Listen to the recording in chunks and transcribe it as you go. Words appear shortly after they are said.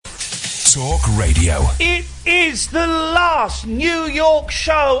Talk Radio. It is the last New York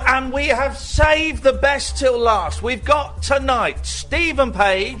show, and we have saved the best till last. We've got tonight Stephen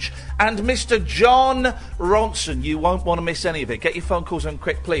Page and Mr. John Ronson. You won't want to miss any of it. Get your phone calls on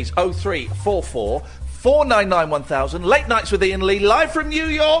quick, please. 0344 499 1000. Late Nights with Iain Lee, live from New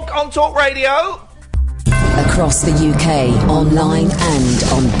York on Talk Radio. Across the UK, online and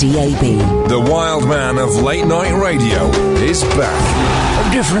on DAB. The wild man of late night radio is back.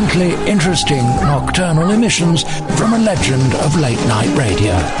 Differently interesting nocturnal emissions from a legend of late night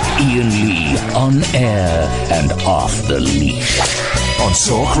radio. Iain Lee, on air and off the leash. On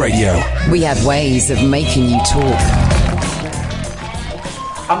Talk Radio. We have ways of making you talk.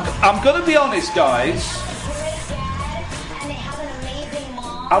 I'm going to be honest, guys.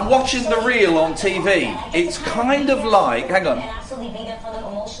 I'm watching The Real on TV. It's kind of like... Hang on.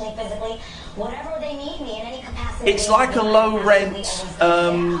 It's like a low-rent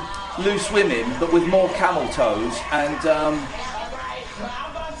Loose Women, but with more camel toes and...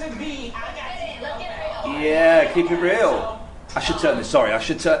 yeah, keep it real. I should turn this. Sorry, I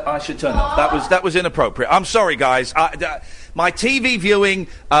should turn it off. That was inappropriate. I'm sorry, guys. My TV viewing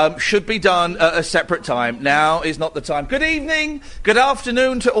should be done at a separate time. Now is not the time. Good evening, good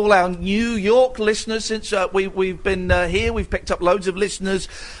afternoon to all our New York listeners. Since we've been here, we've picked up loads of listeners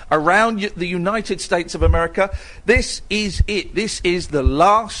around the United States of America. This is it. This is the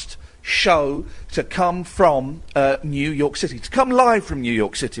last show to come from New York City, to come live from New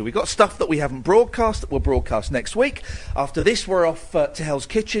York City. We've got stuff that we haven't broadcast that we'll broadcast next week. After this, we're off to Hell's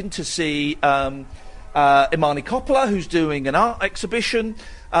Kitchen to see Imani Coppola, who's doing an art exhibition.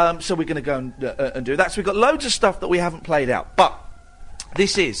 So we're going to go and do that. So we've got loads of stuff that we haven't played out. But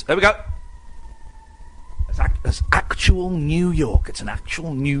this is, there we go. It's actual New York. It's an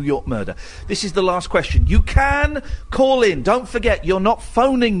actual New York murder. This is the last question. You can call in. Don't forget, you're not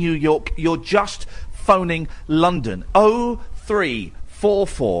phoning New York. You're just phoning London.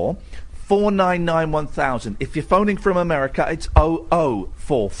 0344 499 1000. If you're phoning from America, it's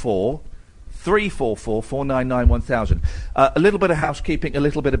 0044 344 499 1000. A little bit of housekeeping, a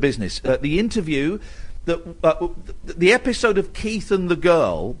little bit of business. The interview, the episode of Keith and the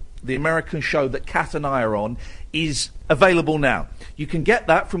Girl, the American show that Kat and I are on, is available now. You can get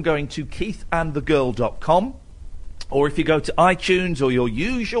that from going to keithandthegirl.com, or if you go to iTunes or your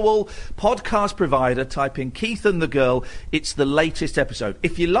usual podcast provider, type in Keith and the Girl. It's the latest episode.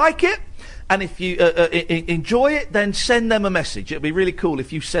 If you like it, and if you enjoy it, then send them a message. It'd be really cool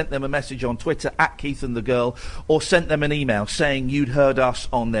if you sent them a message on Twitter at Keith and the Girl, or sent them an email saying you'd heard us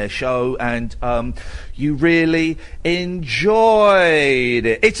on their show and you really enjoyed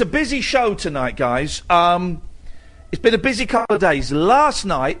it. It's a busy show tonight, guys. It's been a busy couple of days. Last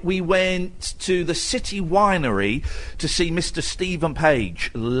night we went to the City Winery to see Mr. Stephen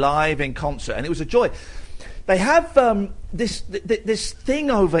Page live in concert, and it was a joy. They have this thing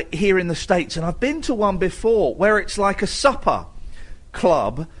over here in the States, and I've been to one before, where it's like a supper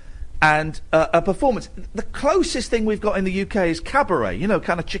club and a performance. The closest thing we've got in the UK is cabaret, you know,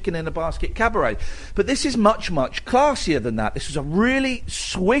 kind of chicken in a basket cabaret. But this is much, much classier than that. This was a really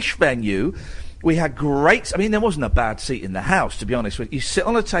swish venue. We had great... I mean, there wasn't a bad seat in the house, to be honest with you. You sit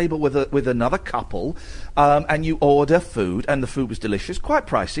on a table with another couple, and you order food, and the food was delicious. Quite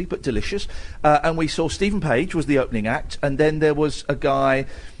pricey, but delicious. And we saw Stephen Page was the opening act, and then there was a guy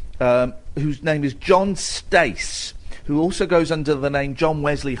whose name is John Stace, who also goes under the name John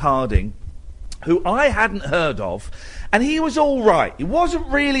Wesley Harding, who I hadn't heard of, and he was all right. He wasn't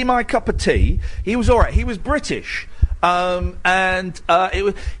really my cup of tea. He was all right. He was British. Here's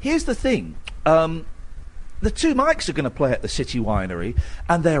the thing. The two mics are going to play at the City Winery,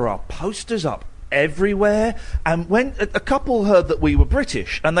 and there are posters up everywhere. And when a couple heard that we were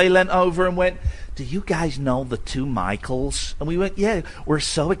British, and they leant over and went, "Do you guys know the two Michaels?" And we went, "Yeah, we're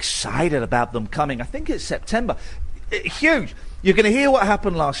so excited about them coming." I think it's September. Huge. You're going to hear what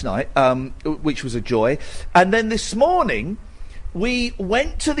happened last night, which was a joy. And then this morning, we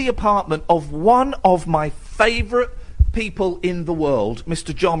went to the apartment of one of my favourite people in the world,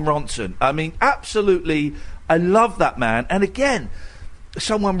 Mr. John Ronson. I mean, absolutely, I love that man. And again,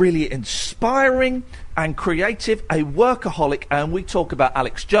 someone really inspiring and creative, a workaholic. And we talk about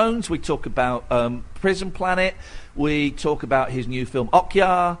Alex Jones, we talk about Prison Planet, we talk about his new film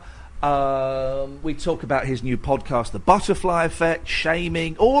Okja, we talk about his new podcast The Butterfly Effect,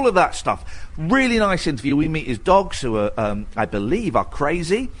 Shaming, all of that stuff. Really nice interview. We meet his dogs, who are I believe are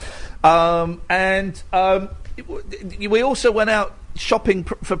crazy, we also went out shopping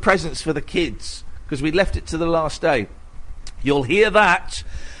for presents for the kids, because we left it to the last day. You'll hear that,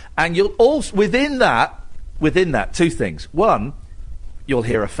 and you'll also within that two things. One, You'll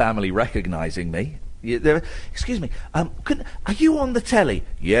hear a family recognising me. Excuse me, are you on the telly?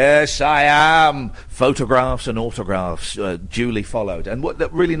 Yes, I am. Photographs and autographs duly followed. And what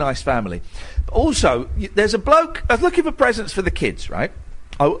that really nice family. But also, there's a bloke looking for presents for the kids, right?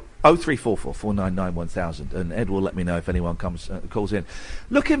 0344 499 1000, and Ed will let me know if anyone calls in.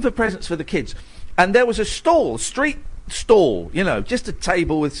 Looking for presents for the kids. And there was a street stall, just a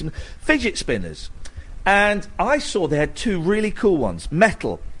table with some fidget spinners. And I saw they had two really cool ones,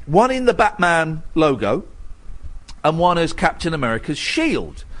 metal. One in the Batman logo, and one as Captain America's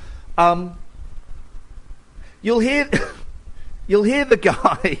shield. You'll hear the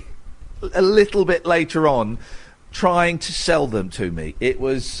guy a little bit later on trying to sell them to me. It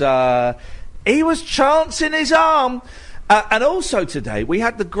was he was chancing his arm. And also today we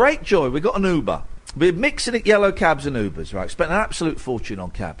had the great joy. We got an Uber. We're mixing it yellow cabs and Ubers, right? Spent an absolute fortune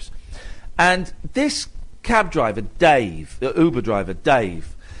on cabs. And this cab driver, Dave, the Uber driver,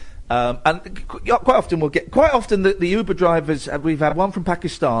 Dave. And quite often the Uber drivers, we've had one from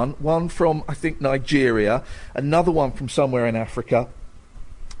Pakistan, one from, I think, Nigeria, another one from somewhere in Africa,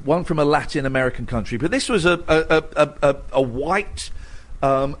 one from a Latin American country. But this was a white,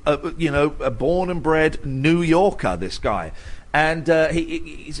 a born and bred New Yorker, this guy. And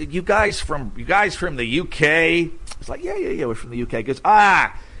he said, you guys from the UK? It's like, yeah, we're from the UK. He goes,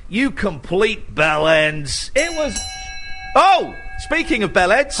 you complete bellends. It was... Oh! Speaking of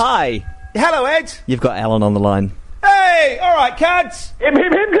bellends... Hi. Hello, Ed. You've got Alan on the line. Hey! All right, Cads. Hip,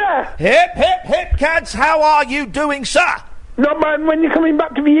 hip, hip, sir. Hip, hip, hip, Cads. How are you doing, sir? Not bad. When you're coming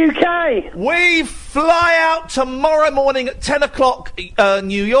back to the UK? We fly out tomorrow morning at 10 o'clock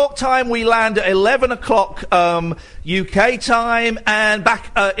New York time. We land at 11 o'clock UK time, and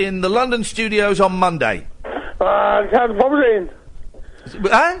back in the London studios on Monday. Sounds promising.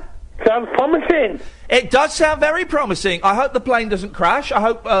 Sounds promising. It does sound very promising. I hope the plane doesn't crash. I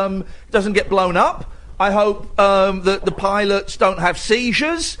hope it doesn't get blown up. I hope that the pilots don't have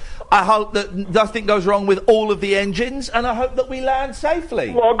seizures. I hope that nothing goes wrong with all of the engines, and I hope that we land safely.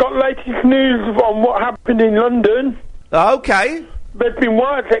 Well, I got latest news on what happened in London. Okay. There's been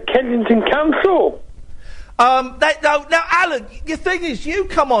riots at Kensington Council. Now, Alan, the thing is, you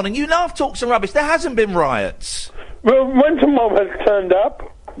come on and you love talk some rubbish. There hasn't been riots. Well, Renter Mob has turned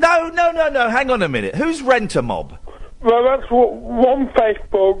up. No, hang on a minute. Who's Renter Mob? Well, that's what one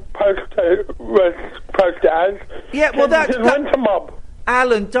Facebook poster was posted as. Yeah, well, that's... Renter Mob.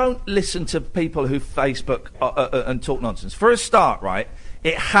 Alan, don't listen to people who Facebook and talk nonsense. For a start, right,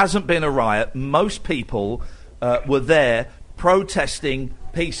 it hasn't been a riot. Most people were there protesting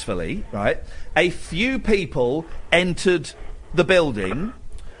peacefully, right? A few people entered the building...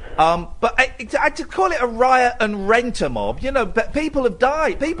 but to call it a riot and renter mob, but people have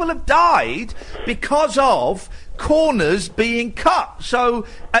died. People have died because of corners being cut. So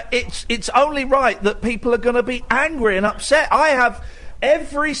it's only right that people are going to be angry and upset. I have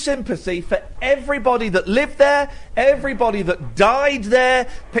every sympathy for everybody that lived there, everybody that died there,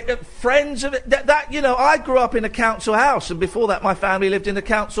 friends of it. I grew up in a council house, and before that, my family lived in a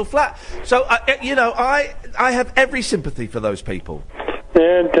council flat. So I have every sympathy for those people.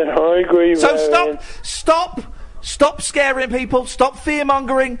 Yeah, I agree. So stop scaring people. Stop fear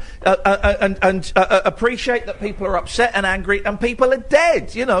mongering, and appreciate that people are upset and angry, and people are dead.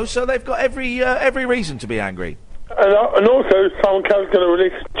 So they've got every reason to be angry. And also, Simon Cowell's going to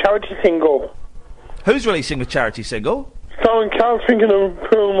release a charity single. Who's releasing a charity single? Simon Cowell's thinking of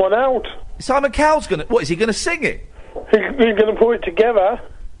putting one out. Simon Cowell's going to... What, is he going to sing it? He's going to put it together.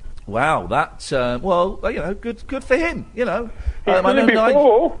 Wow, that's good for him. He's done it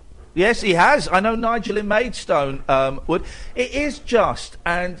before. Yes, he has. I know Nigel in Maidstone would. It is just,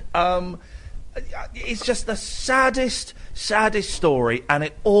 and it's just the saddest story. And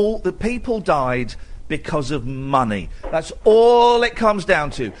the people died because of money. That's all it comes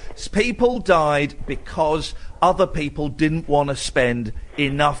down to. People died because other people didn't want to spend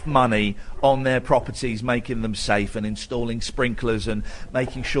enough money on their properties, making them safe and installing sprinklers and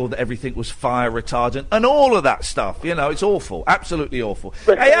making sure that everything was fire retardant and all of that stuff. It's awful. Absolutely awful.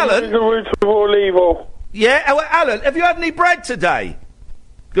 But hey, Alan. The root of all evil. Yeah, Alan, have you had any bread today?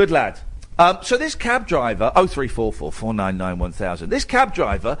 Good lad. So this cab driver, 0344 499 1000, this cab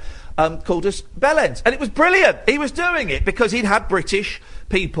driver called us bellends. And it was brilliant. He was doing it because he'd had British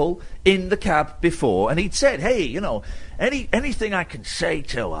people in the cab before, and he'd said, hey, anything I can say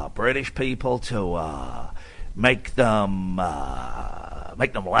to British people to make them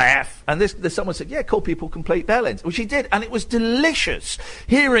make them laugh. And there's someone said, yeah, call people complete bellends. Well, she did, and it was delicious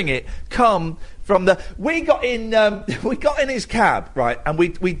hearing it come from the... We got in his cab, right, and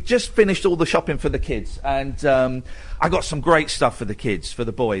we just finished all the shopping for the kids, and I got some great stuff for the kids, for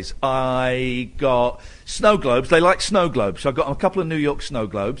the boys. I got snow globes. They like snow globes, so I got them a couple of New York snow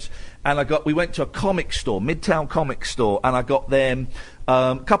globes, and we went to a comic store, Midtown comic store, and I got them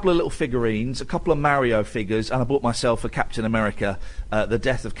a couple of little figurines, a couple of Mario figures, and I bought myself a Captain America, The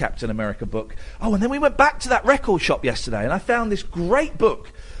Death of Captain America book. Oh, and then we went back to that record shop yesterday, and I found this great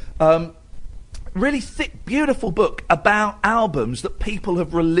book, really thick, beautiful book about albums that people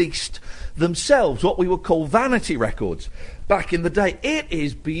have released themselves, what we would call vanity records back in the day. It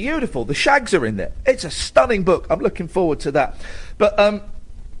is beautiful. The Shags are in there. It's a stunning book. I'm looking forward to that. But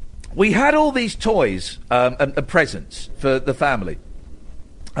we had all these toys and presents for the family.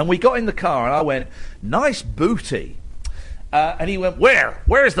 And we got in the car and I went, nice booty. And he went,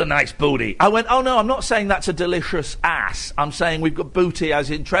 where's the nice booty? I went, oh no, I'm not saying that's a delicious ass. I'm saying we've got booty as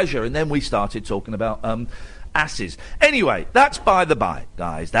in treasure. And then we started talking about asses. Anyway, that's by the by,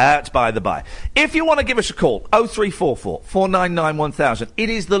 guys. That's by the by. If you want to give us a call, 0344 499 1000. It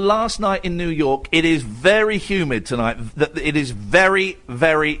is the last night in New York. It is very humid tonight. It is very,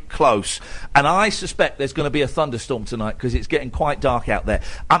 very close. And I suspect there's going to be a thunderstorm tonight because it's getting quite dark out there.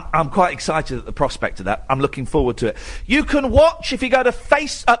 I'm quite excited at the prospect of that. I'm looking forward to it. You can watch if you go to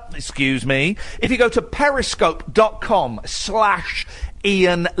if you go to periscope.com/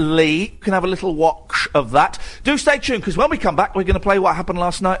 Iain Lee. You can have a little watch of that. Do stay tuned, because when we come back, we're going to play what happened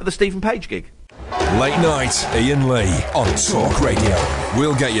last night at the Stephen Page gig. Late night, Iain Lee on Talk Radio.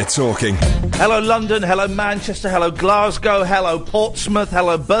 We'll get you talking. Hello London, hello Manchester, hello Glasgow, hello Portsmouth,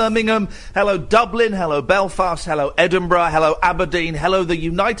 hello Birmingham, hello Dublin, hello Belfast, hello Edinburgh, hello Aberdeen, hello the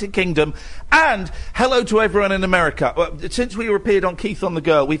United Kingdom, and hello to everyone in America. Since we appeared on Keith on the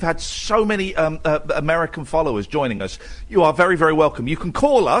Girl, we've had so many American followers joining us. You are very, very welcome. You can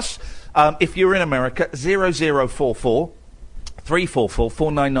call us if you're in America, 0044 344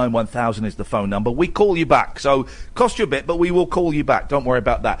 499 1000 is the phone number. We call you back, so cost you a bit, but we will call you back. Don't worry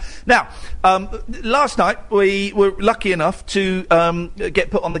about that. Now, last night we were lucky enough to get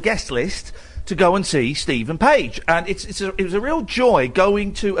put on the guest list to go and see Stephen Page, and it was a real joy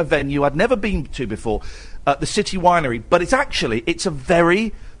going to a venue I'd never been to before, the City Winery. But it's a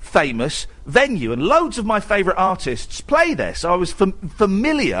very famous venue, and loads of my favourite artists play there, so I was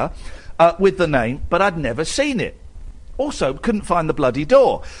familiar with the name, but I'd never seen it. Also, couldn't find the bloody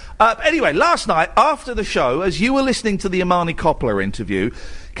door. Anyway, last night, after the show, as you were listening to the Imani Coppola interview,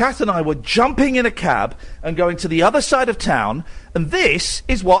 Kath and I were jumping in a cab and going to the other side of town, and this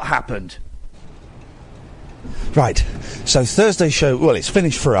is what happened. Right, so Thursday show, well, it's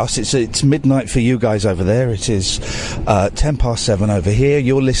finished for us. It's midnight for you guys over there. It is 7:10 over here.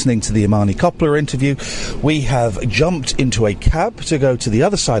 You're listening to the Imani Coppola interview. We have jumped into a cab to go to the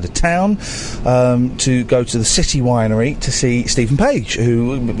other side of town, to go to the City Winery to see Stephen Page,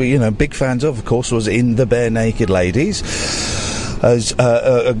 who, big fans of course, was in the Bare Naked Ladies. Has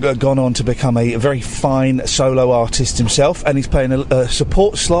gone on to become a very fine solo artist himself, and he's playing a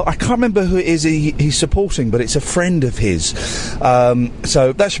support slot. I can't remember who it is he's supporting, but it's a friend of his.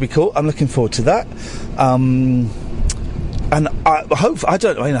 So that should be cool. I'm looking forward to that. And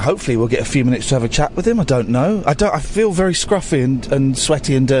hopefully we'll get a few minutes to have a chat with him. I don't know. I feel very scruffy and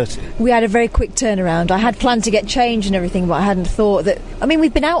sweaty and dirty. We had a very quick turnaround. I had planned to get changed and everything, but I hadn't thought that... I mean,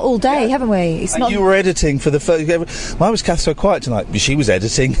 we've been out all day, haven't we? It's not... You were editing for the first... Why was Kath so quiet tonight? She was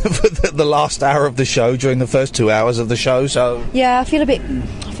editing for the last hour of the show during the first 2 hours of the show, so... Yeah, I feel a bit...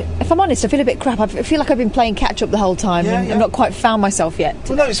 If I'm honest, I feel a bit crap. I feel like I've been playing catch-up the whole time, and I've not quite found myself yet.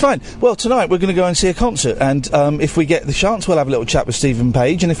 Well, no, it's fine. Well, tonight we're going to go and see a concert, and if we get the chance, we'll have a little chat with Stephen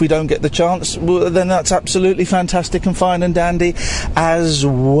Page, and if we don't get the chance, then that's absolutely fantastic and fine and dandy as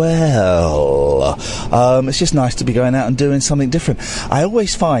well. It's just nice to be going out and doing something different. I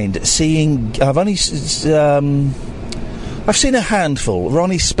always find seeing... I've seen a handful.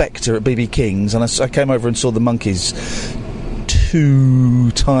 Ronnie Spector at BB King's, and I came over and saw the Monkees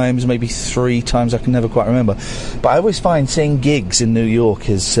 2 times, maybe 3 times, I can never quite remember. But I always find seeing gigs in New York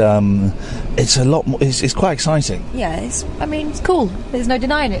is it's a lot more, it's quite exciting. Yeah, it's cool. There's no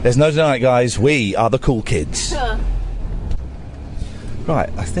denying it. There's no denying it, guys. We are the cool kids. Right,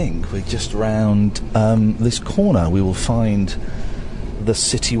 I think we're just round this corner. We will find the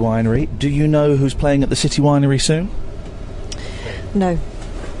City Winery. Do you know who's playing at the City Winery soon? No.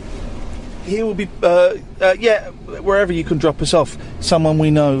 He will be, wherever you can drop us off. Someone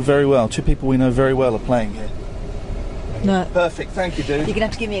we know very well. 2 people we know very well are playing here. No. Perfect, thank you, dude. You're going to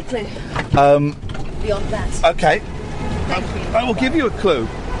have to give me a clue. Beyond that. Okay. I will give you a clue.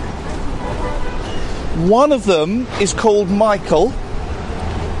 One of them is called Michael.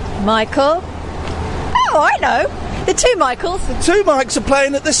 Michael? Oh, I know. The two Michaels. The two Mikes are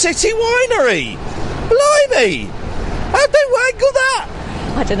playing at the City Winery. Blimey! How'd they wangle that?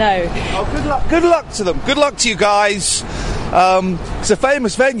 I don't know. Oh, good luck. Good luck to them. Good luck to you guys. It's a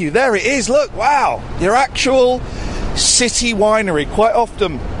famous venue. There it is. Look, wow. Your actual City Winery. Quite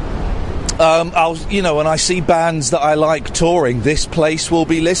often, when I see bands that I like touring, this place will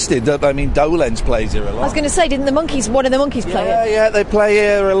be listed. I mean, Dolenz plays here a lot. I was going to say, didn't one of the Monkeys play it? Yeah, they play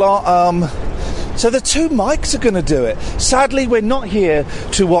here a lot. So the two Mikes are going to do it. Sadly, we're not here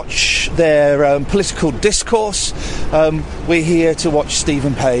to watch their political discourse. We're here to watch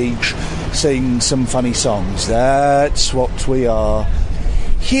Stephen Page sing some funny songs. That's what we are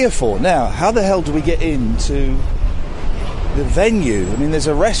here for. Now, how the hell do we get into the venue? I mean, there's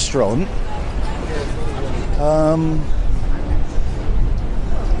a restaurant. Well,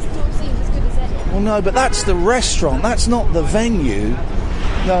 no, but that's the restaurant. That's not the venue.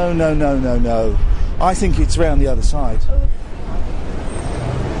 No. I think it's round the other side.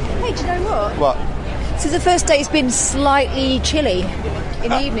 Hey, do you know what? What? So the first day it's been slightly chilly in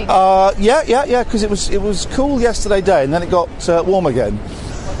the evening. Yeah, because it was cool yesterday day, and then it got warm again.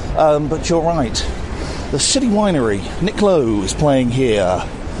 But you're right. The City Winery. Nick Lowe is playing here.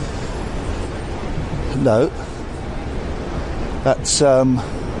 No. That's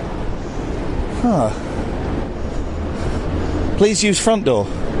Please use front door.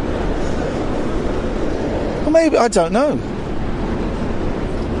 Or maybe, I don't know.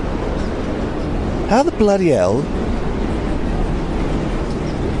 How the bloody hell?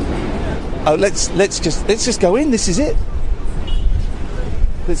 Oh, let's just go in. This is it.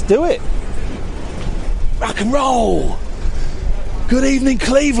 Let's do it. Rock and roll. Good evening,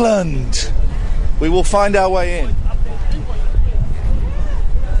 Cleveland. We will find our way in.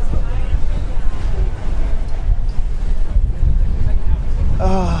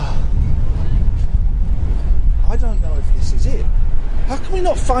 I don't know if this is it. How can we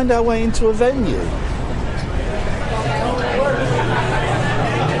not find our way into a venue?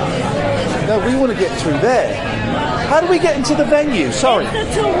 No, we want to get through there. How do we get into the venue? Sorry.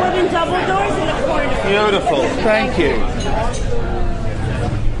 It's the two wooden double doors in the corner. Beautiful. Thank you.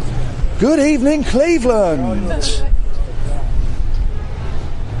 Good evening, Cleveland.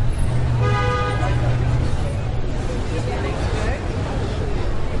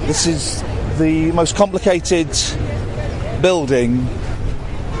 This is the most complicated building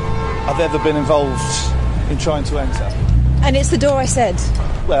I've ever been involved in trying to enter. And it's the door I said.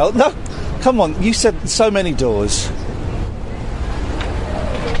 Well, no, come on, you said so many doors.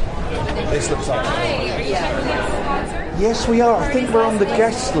 This looks like... Yes, we are. I think we're on the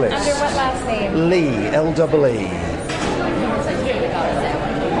guest list. Under what last name? Lee, L-E-E.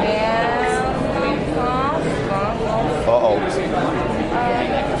 Uh-oh.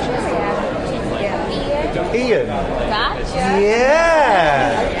 Iain. Gotcha.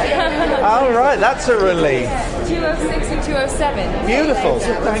 Yeah. All right, that's a relief. 206 and 207. Beautiful.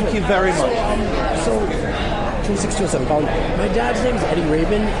 Thank you very much. So, 26207. My dad's name is Eddie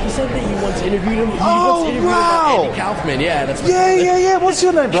Rabin. He said that you once interviewed him. Andy Kaufman. Yeah, that's what Yeah. What's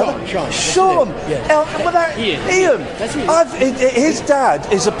your name, brother? Sean. Yeah. Iain. That's me. His dad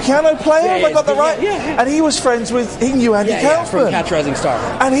is a piano player. Have I got that right? Yeah. And he was friends with. He knew Andy Kaufman from Catch Rising Star.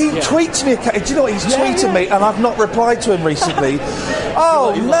 And he tweets me. Do you know what? He's tweeted me, and I've not replied to him recently.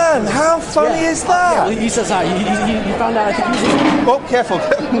 Oh man, how funny is that? Yeah, well, he says hi. He found out. I think he was. Oh, careful.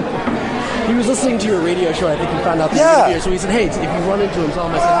 He was listening to your radio show. I think he found out that you were here. So he said, "Hey, if you run into him, tell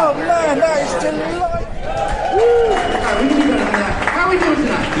him I said hi." Oh man, that is delightful. How are we doing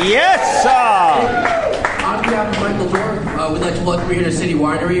tonight? Yes, sir. On behalf of Michael Dorr, we'd like to welcome you here to City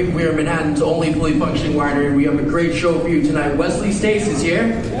Winery. We are Manhattan's only fully functioning winery. We have a great show for you tonight. Wesley Stace is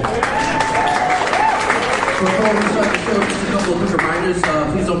here. Before we start the show, just a couple of quick reminders.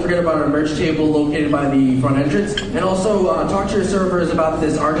 Please don't forget about our merch table located by the front entrance. And also, talk to your servers about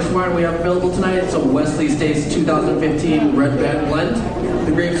this artist wine we have available tonight. It's a Wesley Stace 2015 Red Band Blend.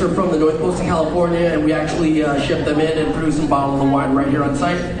 The grapes are from the North Coast of California, and we actually ship them in and produce and bottle the wine right here on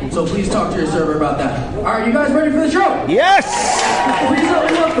site. So please talk to your server about that. All right, you guys ready for the show? Yes! Please help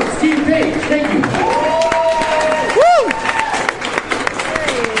me welcome Steve Page. Thank you. Woo!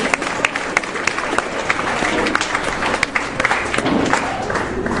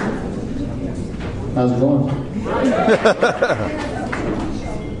 How's it going?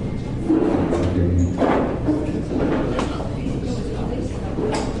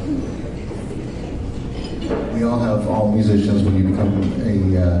 We all musicians when you become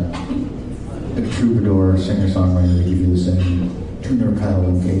a like a troubadour, singer-songwriter, they give you the same tuner, pedal,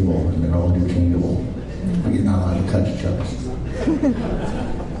 and cable, and they're all interchangeable. But you're not allowed to touch each other.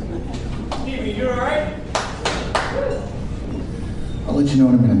 Stevie, you alright? I'll let you know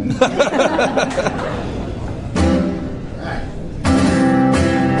in a minute.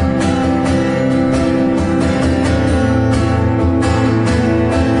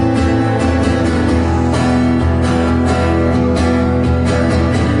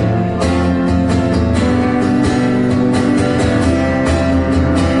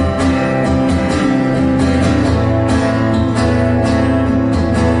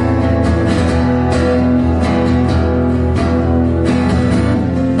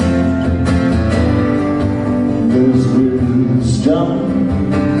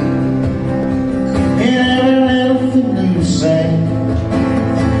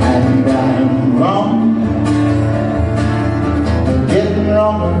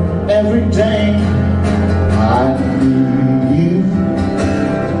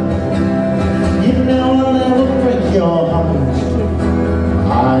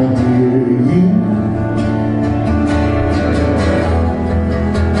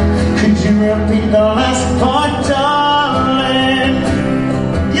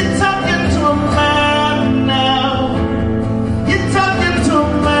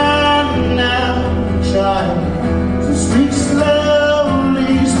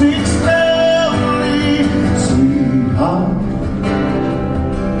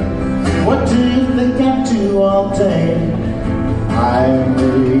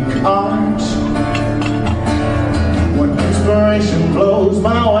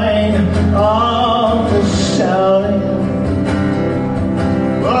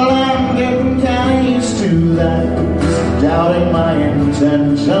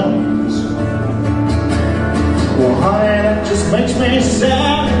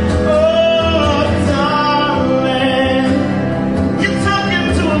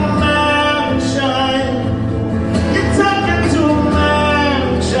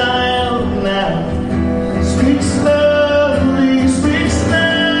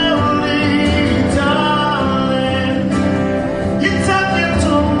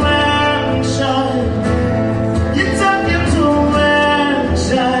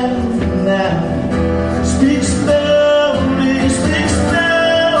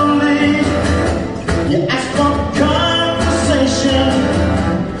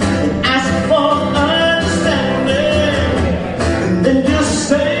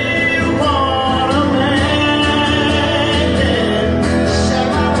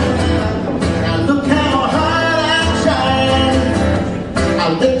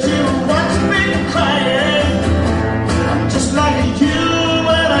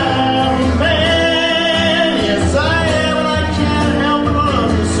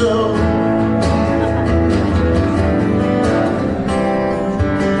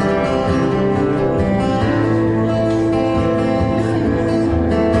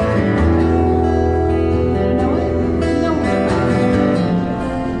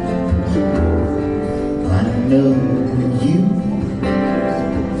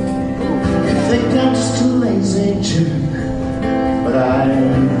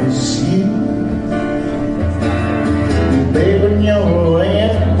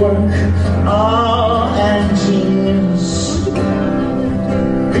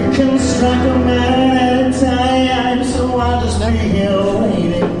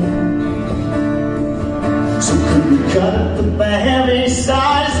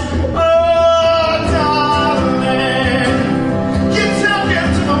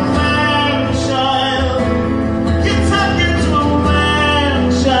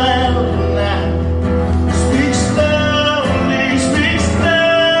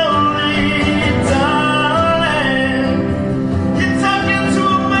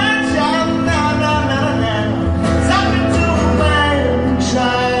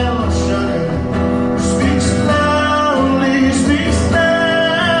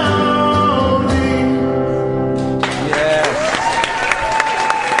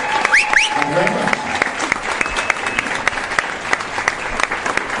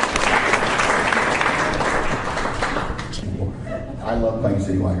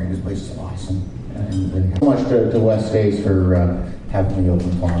 Having me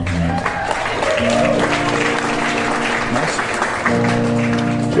open for him.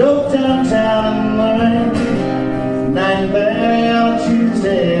 Drove downtown in the rain, 9:30 on a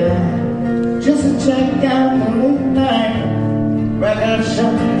Tuesday night, just to check out the late night record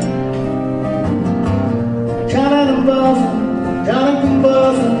shop. Caught it buzzing,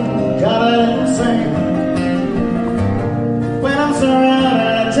 caught it insane. When I'm surrounded,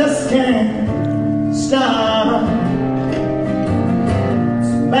 I just can't star. It's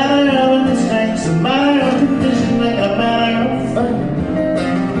a matter of instincts, a matter of condition, and a matter of fact.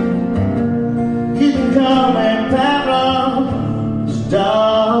 You can call me Pablo's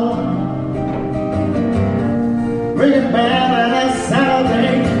dog. Ring a bell and that's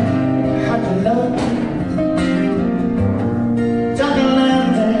Saturday. How'd you love me? Talking like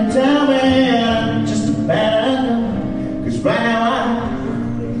they tell me I'm just a bad guy. 'Cause right now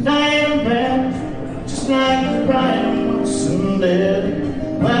I'm lying in bed, just like Brian Wilson did.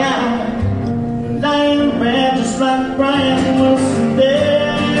 When I'm lying in bed, just like Brian Wilson did.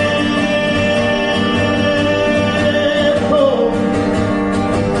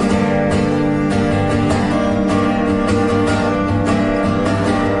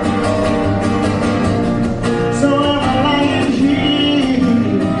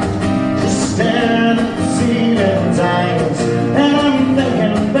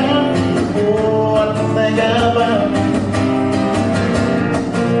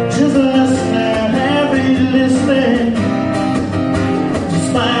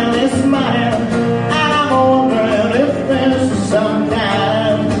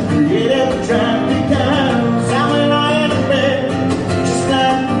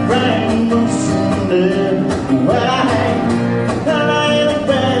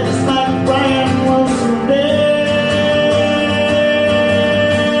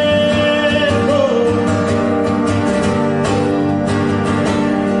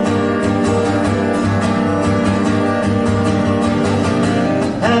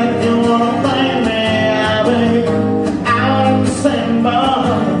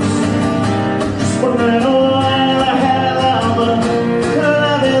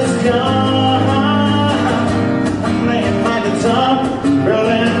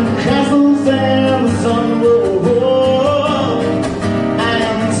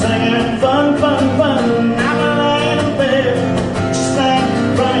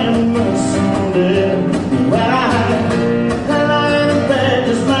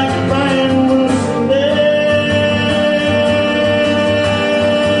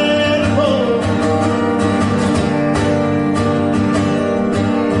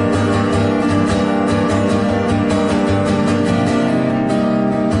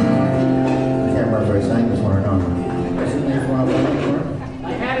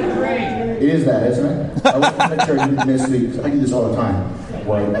 Miss the, I do this all the time,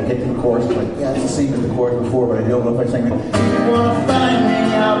 where I get to the chorus, I'm like, yeah, it's the same as the chorus before, but I don't know if I sing it. You wanna find me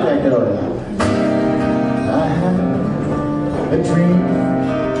out there? I get over that. I have a dream.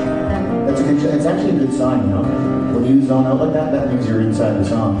 It's actually a good sign, you know? When you zone out like that, that means you're inside the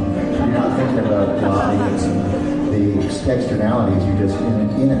song. You're not thinking about the audience and the externalities, you're just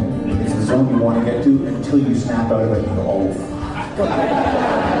in it. It's the zone you want to get to until you snap out of it and go, oh, fuck.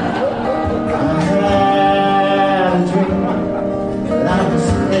 I was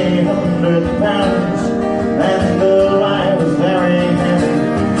 300 pounds and though I was very heavy,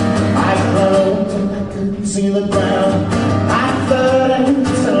 I floated and I couldn't see the ground. I floated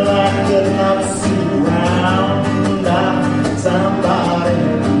until I could not see the ground. Somebody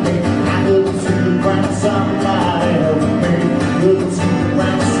help me, I couldn't see the ground. Somebody help me, couldn't see the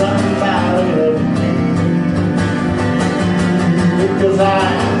ground. Somebody help me, because I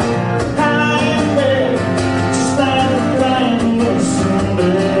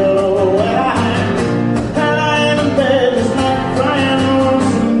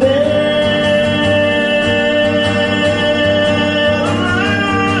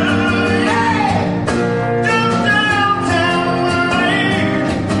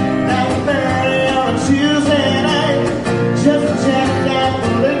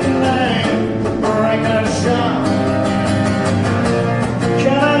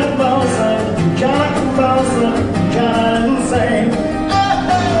Come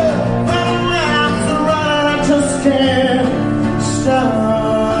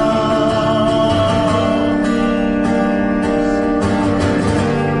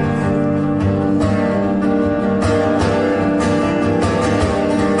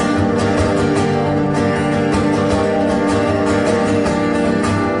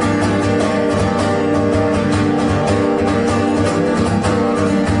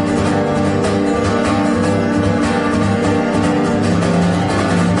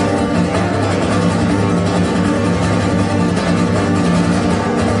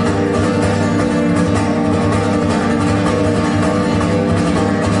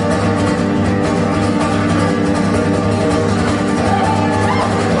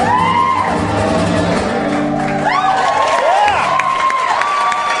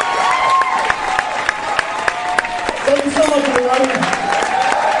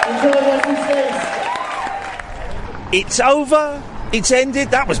It's over. It's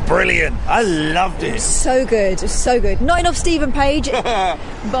ended. That was brilliant. I loved it. So good, so good. Not enough Stephen Page,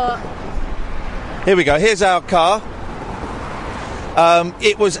 but... Here we go. Here's our car.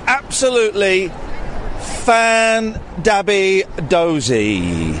 It was absolutely fan-dabby-dozy.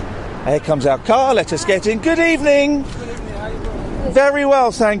 Here comes our car. Let us get in. Good evening. Very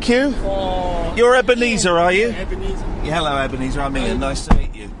well, thank you. You're Ebenezer, are you? Ebenezer. Yeah, hello, Ebenezer. I'm Iain. Nice to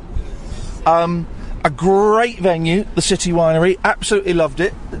meet you. A great venue, the City Winery. Absolutely loved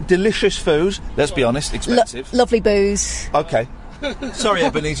it. Delicious food. Let's be honest, expensive. Lovely booze. Okay. Sorry,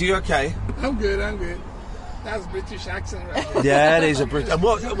 Ebenezer. You okay? I'm good. That's British accent, right there. Yeah, it is a British. And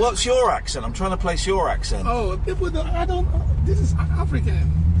what's your accent? I'm trying to place your accent. Oh, people don't. I don't. This is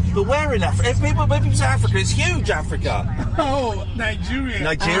African. But where in Africa? If people say Africa, it's huge, Africa. Oh, Nigerian.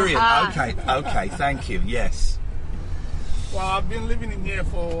 Okay, thank you, yes. Well, I've been living in here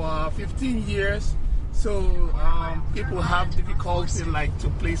for 15 years, so people have difficulty, like, to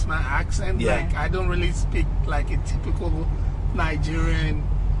place my accent. Yeah. Like, I don't really speak like a typical Nigerian.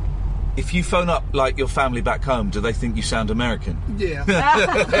 If you phone up, like, your family back home, do they think you sound American? Yeah.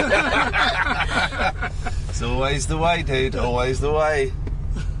 It's always the way, dude, always the way.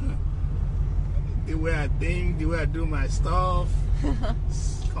 The way I think, the way I do my stuff,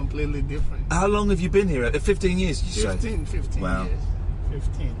 it's completely different. How long have you been here? 15 years, did you say? 15 wow. years.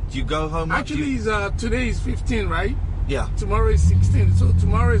 15. Do you go home? Actually, today is 15, right? Yeah. Tomorrow is 16, so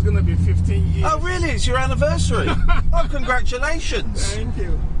tomorrow is going to be 15 years. Oh, really? It's your anniversary? Oh, congratulations. Thank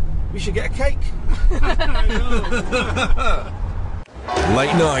you. We should get a cake.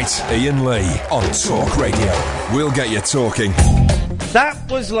 Late night, Iain Lee on Talk Radio. We'll get you talking. That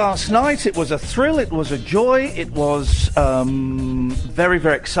was last night. It was a thrill. It was a joy. It was very,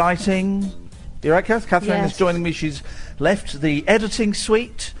 very exciting. You right, Kath? Catherine Yes. is joining me. She's left the editing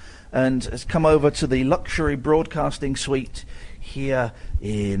suite and has come over to the luxury broadcasting suite here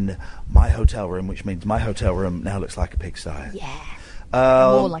in my hotel room, which means my hotel room now looks like a pigsty. Yeah.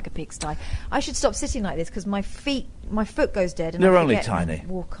 More like a pigsty. I should stop sitting like this because my foot goes dead. And They're I only forget tiny. and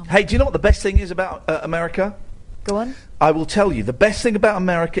walk on. Hey, do you know what the best thing is about America? Go on. I will tell you, the best thing about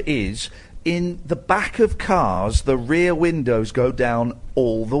America is in the back of cars, the rear windows go down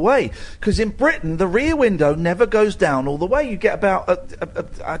all the way. Because in Britain, the rear window never goes down all the way. You get about,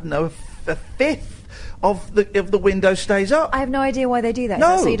 I don't know, a fifth of the window stays up. I have no idea why they do that.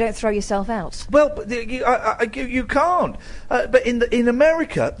 No. Is that so you don't throw yourself out? Well, but you can't. But in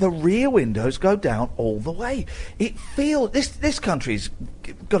America, the rear windows go down all the way. It feels this country's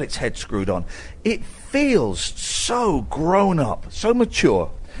got its head screwed on. It feels so grown up, so mature.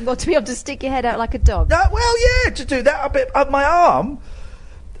 Well, to be able to stick your head out like a dog. Well, yeah, to do that a bit. My arm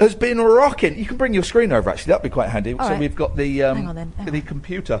has been rocking. You can bring your screen over. Actually, that'd be quite handy. All so right. we've got the Hang on then. the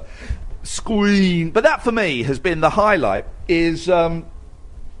computer screen. But that for me has been the highlight. Is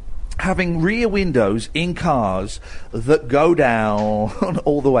having rear windows in cars that go down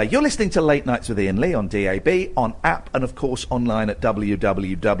all the way. You're listening to Late Nights with Iain Lee on DAB, on app, and of course online at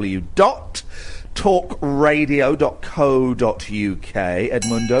www.talkradio.co.uk.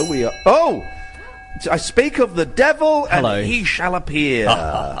 Edmundo, we are... Oh! I speak of the devil, Hello. and he shall appear.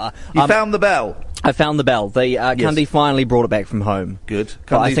 You found the bell? I found the bell. Cundy finally brought it back from home. Good.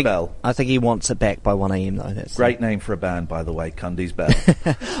 But Cundy's Bell. I think he wants it back by 1 a.m. though. That's Great name for a band, by the way, Cundy's Bell.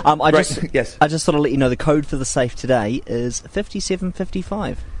 Yes. I just thought I'd let you know the code for the safe today is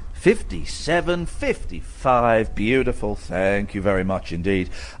 5755. 5755. Beautiful. Thank you very much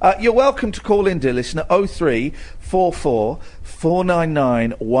indeed. You're welcome to call in, dear listener. 0344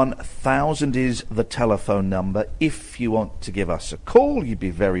 499 1000 is the telephone number. If you want to give us a call, you'd be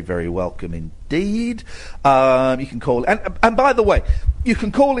very, very welcome indeed. You can call. And by the way, you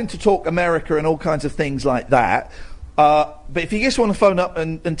can call in to talk America and all kinds of things like that. But if you just want to phone up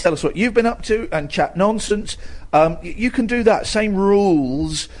and tell us what you've been up to and chat nonsense, you can do that. Same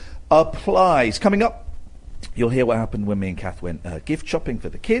rules applies. Coming up, you'll hear what happened when me and Kath went gift shopping for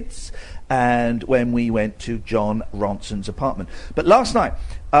the kids and when we went to John Ronson's apartment. But last night,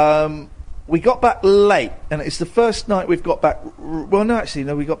 we got back late, and it's the first night we've got back... Well, no, actually,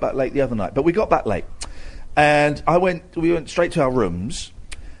 no, we got back late the other night, but we got back late. And we went straight to our rooms,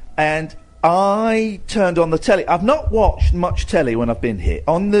 and I turned on the telly. I've not watched much telly when I've been here.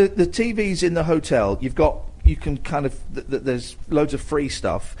 On the TVs in the hotel, you can kind of, there's loads of free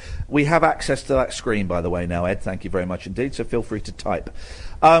stuff. We have access to that screen, by the way, now, Ed. Thank you very much indeed, so feel free to type.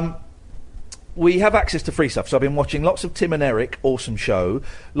 We have access to free stuff, so I've been watching lots of Tim and Eric, awesome show,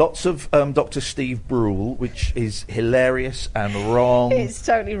 lots of Dr. Steve Brule, which is hilarious and wrong. It's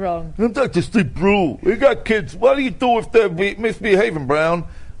totally wrong. I'm Dr. Steve Brule. We got kids. What do you do if they're misbehaving, Brown?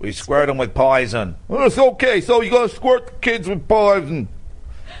 We squirt them with poison. Well, it's okay, so you got to squirt the kids with poison.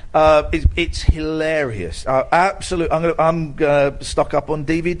 It's hilarious. Absolutely. I'm gonna stock up on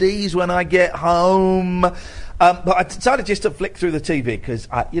DVDs when I get home. But I decided just to flick through the TV because,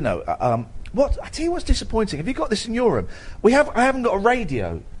 I tell you what's disappointing. Have you got this in your room? I haven't got a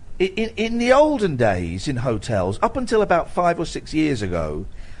radio. In the olden days in hotels, up until about 5 or 6 years ago,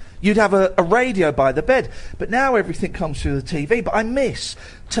 you'd have a radio by the bed. But now everything comes through the TV. But I miss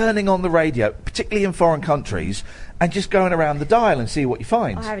turning on the radio, particularly in foreign countries, and just going around the dial and see what you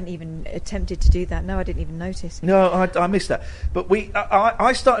find. I haven't even attempted to do that. No, I didn't even notice. No, I missed that. But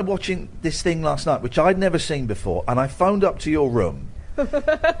I started watching this thing last night, which I'd never seen before, and I phoned up to your room.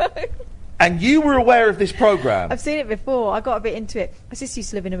 And you were aware of this programme. I've seen it before. I got a bit into it. My sister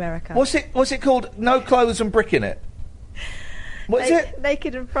used to live in America. What's it called? No Clothes and Brick in It? What is it?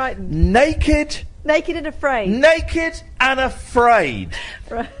 Naked and Frightened. Naked and Afraid. Naked and Afraid.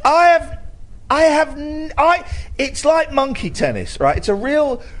 Right. It's like monkey tennis, right? It's a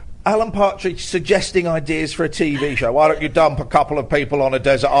real Alan Partridge suggesting ideas for a TV show. Why don't you dump a couple of people on a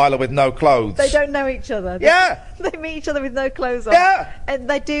desert island with no clothes? They don't know each other. They meet each other with no clothes on. Yeah. And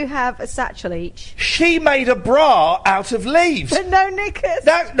they do have a satchel each. She made a bra out of leaves. But no knickers.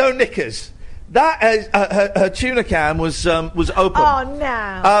 No knickers. Her tuna can was open. Oh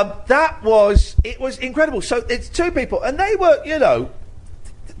no! It was incredible. So it's two people, and they were,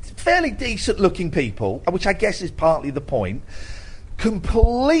 fairly decent-looking people, which I guess is partly the point.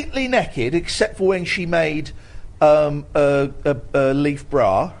 Completely naked, except for when she made a leaf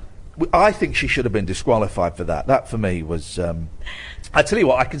bra. I think she should have been disqualified for that. That for me was. I tell you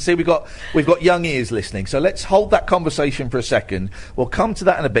what, I can see we've got young ears listening, so let's hold that conversation for a second. We'll come to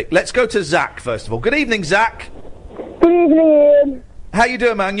that in a bit. Let's go to Zach first of all. Good evening, Zach. Good evening, Ian. How you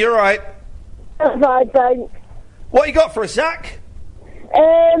doing, man? You all right? I'm fine, thanks. What you got for us, Zach?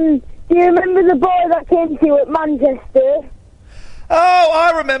 Do you remember the boy that came to you at Manchester? Oh,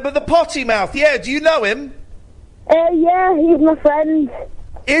 I remember the potty mouth. Yeah, do you know him? Yeah, he's my friend.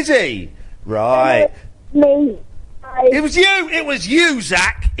 Is he? Right. Me. It was you,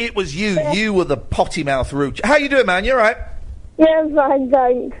 Zach. It was you. Yeah. You were the potty mouth root. How you doing, man? You all right? Yeah, I'm fine,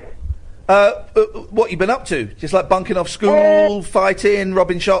 thanks. What you been up to? Just like bunking off school, fighting,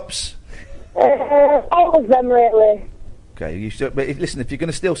 robbing shops? All of them, really. Okay, listen, if you're going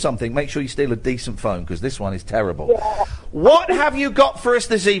to steal something, make sure you steal a decent phone, because this one is terrible. Yeah. What have you got for us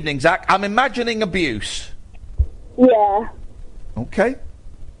this evening, Zach? I'm imagining abuse. Yeah. Okay.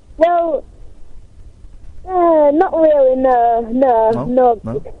 Well, not really,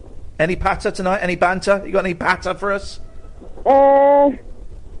 no. Any patter tonight? Any banter? You got any patter for us?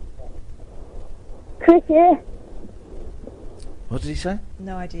 Cricket. What did he say?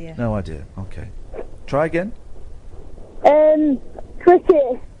 No idea. No idea. Okay. Try again.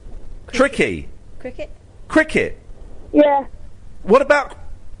 Cricket. Tricky. Cricket? Cricket. Yeah. What about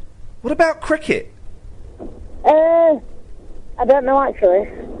cricket? I don't know actually.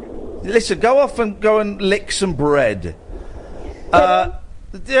 Listen, go off and go and lick some bread. That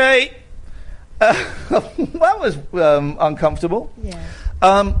was uncomfortable.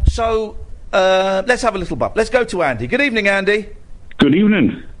 Yeah. So let's have a little bump. Let's go to Andy. Good evening, Andy. Good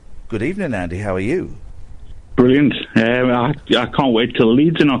evening. Good evening, Andy. How are you? Brilliant. I can't wait till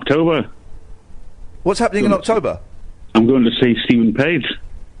Leeds in October. What's happening in October? I'm going to see Stephen Page.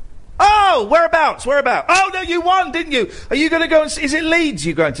 Oh, whereabouts? Oh, no, you won, didn't you? Are you going to go and is it Leeds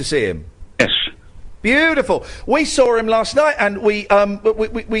you're going to see him? Yes. Beautiful. We saw him last night, and we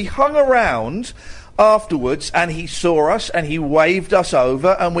hung around afterwards, and he saw us, and he waved us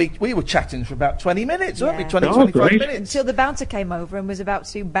over, and we were chatting for about 20 minutes, weren't we? 25 minutes. Until the bouncer came over and was about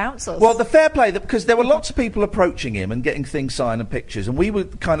to bounce us. Well, the fair play, because there were lots of people approaching him and getting things signed and pictures, and we were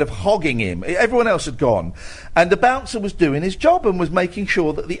kind of hogging him. Everyone else had gone, and the bouncer was doing his job and was making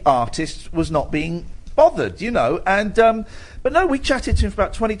sure that the artist was not being bothered, and but no, we chatted to him for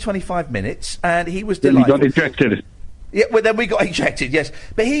about 25 minutes, and he was delighted. He got ejected. Yeah, well, then we got ejected, yes.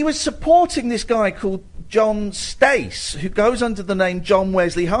 But he was supporting this guy called John Stace, who goes under the name John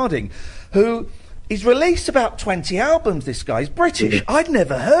Wesley Harding, who he's released about 20 albums, this guy. He's British. I'd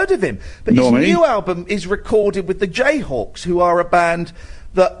never heard of him. But his new album is recorded with the Jayhawks, who are a band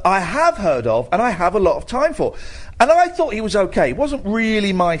that I have heard of and I have a lot of time for. And I thought he was okay. It wasn't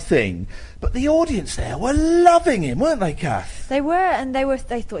really my thing. But the audience there were loving him, weren't they, Kath? They were, and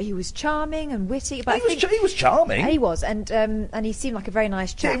they thought he was charming and witty. But he was charming. He was, and he seemed like a very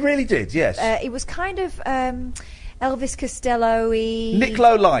nice chap. He really did, yes. It was kind of Elvis Costello-y. Nick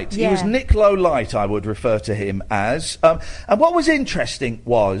Lowe Light. Yeah. He was Nick Lowe Light, I would refer to him as. And what was interesting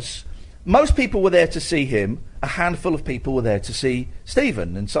was most people were there to see him. A handful of people were there to see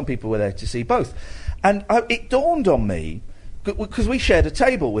Stephen, and some people were there to see both. And it dawned on me, because we shared a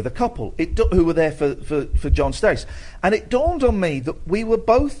table with a couple who were there for John Stace, and it dawned on me that we were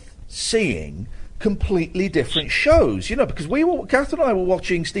both seeing completely different shows, because Kath and I were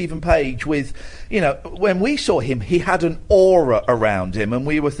watching Stephen Page with, when we saw him, he had an aura around him, and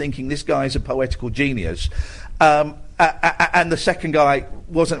we were thinking this guy's a poetical genius, and the second guy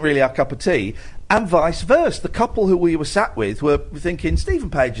wasn't really our cup of tea. And vice versa. The couple who we were sat with were thinking Stephen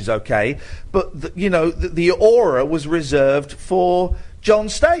Page is okay, but the aura was reserved for John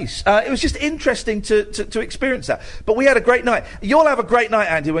Stace. It was just interesting to experience that. But we had a great night. You'll have a great night,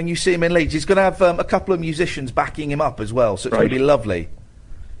 Andy, when you see him in Leeds. He's going to have a couple of musicians backing him up as well, so it's going to be lovely.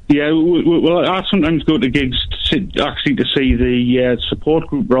 Yeah, well, I sometimes go to gigs actually to see the support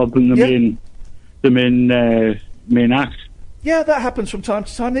group rather than the main act. Yeah, that happens from time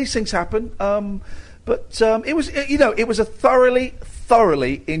to time. These things happen. But it was a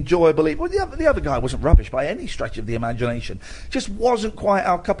thoroughly enjoyable evening. Well, the other guy wasn't rubbish by any stretch of the imagination. Just wasn't quite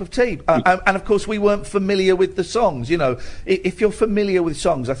our cup of tea. And of course, we weren't familiar with the songs. If you're familiar with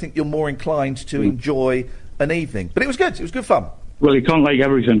songs, I think you're more inclined to enjoy an evening. But it was good. It was good fun. Well, you can't like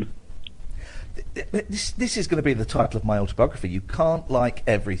everything. This is going to be the title of my autobiography. You can't like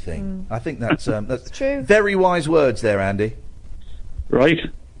everything. I think that's true. Very wise words there, Andy. Right.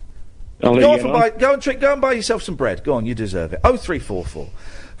 Go and buy yourself some bread. Go on, you deserve it. 0344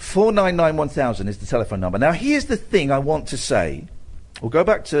 499 1000 is the telephone number. Now, here's the thing I want to say. We'll go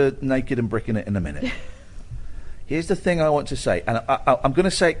back to Naked and Bricking It in a minute. Here's the thing I want to say, and I'm going to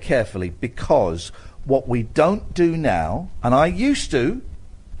say it carefully, because what we don't do now, and I used to,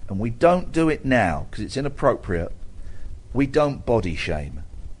 and we don't do it now because it's inappropriate, we don't body shame.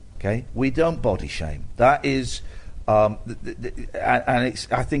 Okay? We don't body shame. That is... and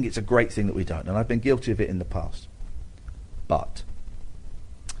I think it's a great thing that we don't, and I've been guilty of it in the past. But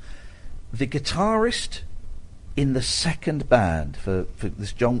the guitarist in the second band for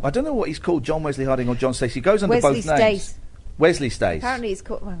this John, I don't know what he's called, John Wesley Harding or John Stace. He goes under both names. Wesley Stace. Apparently he's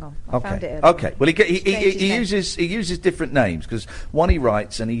called. Hang on, I found it. Okay. Well, he uses different names because one he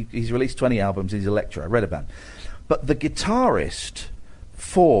writes, and he's released 20 albums. He's a lecturer. I read about him. But the guitarist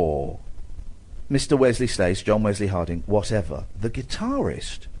for Mr. Wesley Stace, John Wesley Harding, whatever, the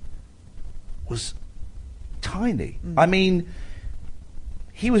guitarist was tiny. I mean,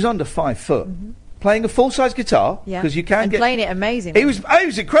 he was under 5 foot, playing a full-size guitar, because you can playing it amazing. He was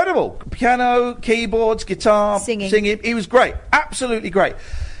incredible. Piano, keyboards, guitar, singing. He was great, absolutely great.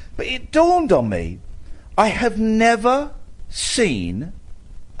 But it dawned on me, I have never seen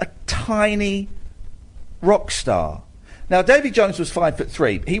a tiny rock star. Now, Davy Jones was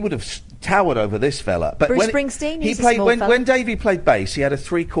 5'3". He would have towered over this fella. But Bruce Springsteen. He played when Davy played bass. He had a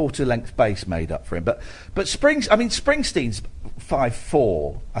 3/4 length bass made up for him. But Springsteen's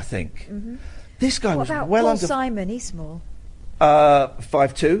 5'4", I think. This guy was well Paul under. Simon, he's small.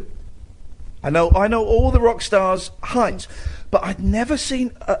 5'2". I know all the rock stars' heights, but I'd never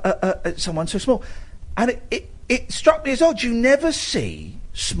seen someone so small, and it struck me as odd. You never see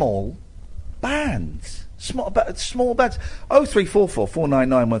small bands. Small bands. 0344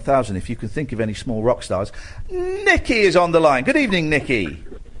 499 1000 if you can think of any small rock stars. Nicky is on the line. Good evening, Nicky.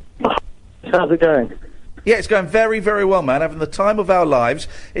 How's it going? Yeah, it's going very, very well, man. Having the time of our lives.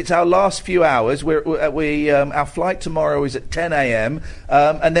 It's our last few hours. Our flight tomorrow is at 10 a.m.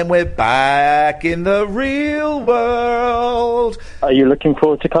 And then we're back in the real world. Are you looking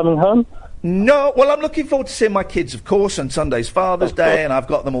forward to coming home? No, well, I'm looking forward to seeing my kids, of course, and Sunday's Father's Day, and I've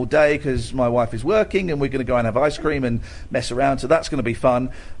got them all day because my wife is working, and we're going to go and have ice cream and mess around, so that's going to be fun.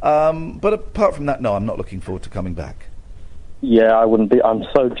 But apart from that, no, I'm not looking forward to coming back. Yeah, I wouldn't be. I'm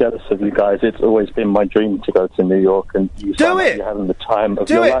so jealous of you guys. It's always been my dream to go to New York, and you sound like you're having the time of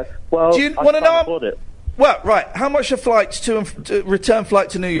your life. Well, do you want to know? Well, right. How much are flights to return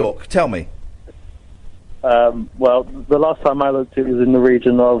flight to New York? Tell me. Well, the last time I looked, it was in the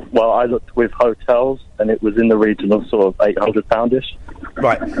region of, I looked with hotels, and it was in the region of sort of £800-ish.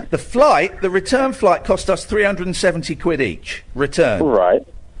 Right. The return flight cost us 370 quid each. Return.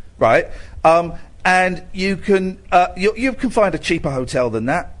 Right. And you can find a cheaper hotel than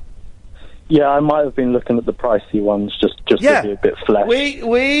that. Yeah, I might have been looking at the pricey ones just to be a bit flesh.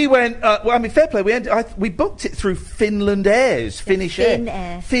 We went. Fair play. We booked it through Finland Air's Finnish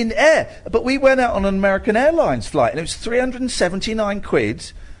Air. Fin Air. But we went out on an American Airlines flight, and it was 379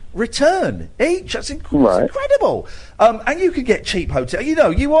 quid return each. That's incredible. And you can get cheap hotel. You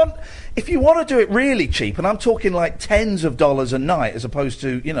know, if you want to do it really cheap, and I'm talking like tens of dollars a night as opposed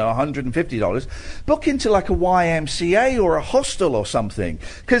to, you know, $150, book into like a YMCA or a hostel or something.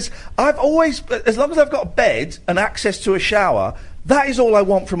 Because I've always, as long as I've got a bed and access to a shower, that is all I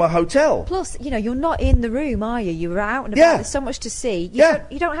want from a hotel. Plus, you know, you're not in the room, are you? You're out and about. There's so much to see.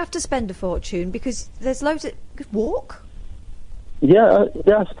 You don't have to spend a fortune because there's loads of... Walk? Yeah,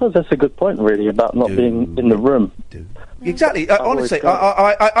 I suppose that's a good point, really, about not being in the room. Exactly. Honestly,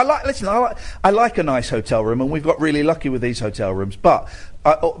 I like. Listen, I like a nice hotel room, and we've got really lucky with these hotel rooms. But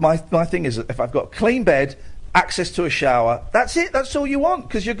my thing is, if I've got a clean bed, access to a shower, that's it. That's all you want,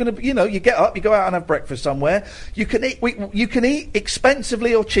 because you're going to, you know, you get up, you go out and have breakfast somewhere. You can eat. You can eat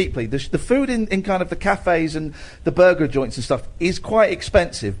expensively or cheaply. The food in kind of the cafes and the burger joints and stuff is quite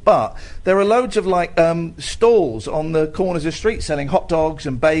expensive, but there are loads of like stalls on the corners of the street selling hot dogs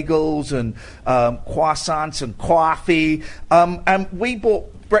and bagels and croissants and coffee. And we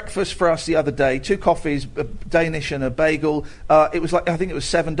bought breakfast for us the other day, 2 coffees, a Danish and a bagel. It was like, I think it was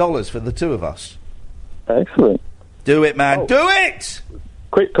 $7 for the 2 of us. Excellent. Do it, man. Do it!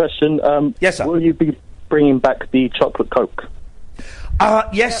 Quick question. Yes, sir. Will you be bringing back the chocolate Coke?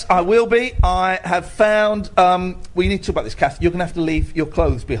 Yes, I will be. I have found... we need to talk about this, Kath. You're going to have to leave your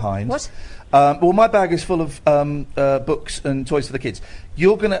clothes behind. What? Well, my bag is full of books and toys for the kids.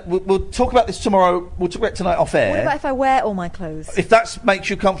 You're going to... We'll talk about this tomorrow. We'll talk about it tonight off air. What about if I wear all my clothes? If that makes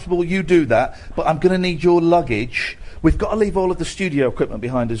you comfortable, you do that. But I'm going to need your luggage. We've got to leave all of the studio equipment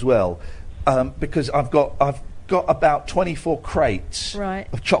behind as well. Because I've got about 24 crates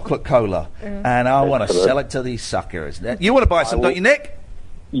of chocolate cola, and I want to sell it to these suckers. You want to buy some, don't you, Nick?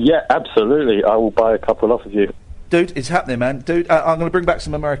 Yeah, absolutely. I will buy a couple off of you. Dude, it's happening, man. Dude, I'm going to bring back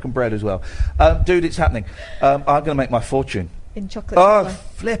some American bread as well. Dude, it's happening. I'm going to make my fortune. In chocolate cola.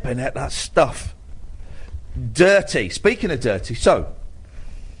 Flipping it, that stuff. Dirty. Speaking of dirty, so,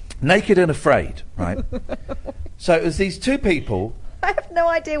 Naked and Afraid, right? So it was these 2 people... I have no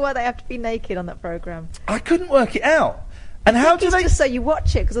idea why they have to be naked on that programme. I couldn't work it out. And how do they... just so you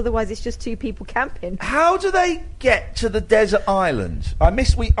watch it, because otherwise it's just 2 people camping. How do they get to the desert island? I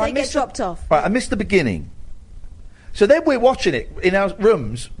missed dropped off. Right, I missed the beginning. So then we're watching it in our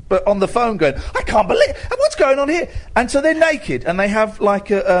rooms, but on the phone going, I can't believe... What's going on here? And so they're naked, and they have like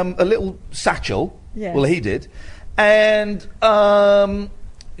a little satchel. Yeah. Well, he did. And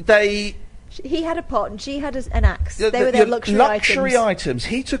they... He had a pot and she had an axe. They were their luxury items.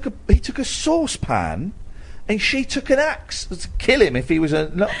 He took a saucepan, and she took an axe to kill him if he was a.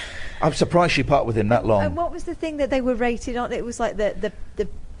 No, I'm surprised she parted with him that long. And what was the thing that they were rated on? It was like the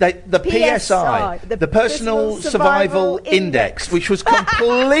PSI, the Personal Survival Index, which was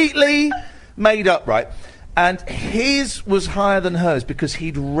completely made up, right? And his was higher than hers because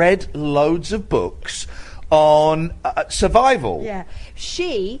he'd read loads of books on survival. Yeah,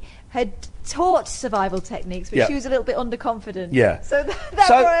 she had taught survival techniques, but she was a little bit underconfident. Yeah. So that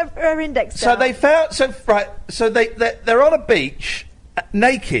brought her index down. So they found... So they're on a beach,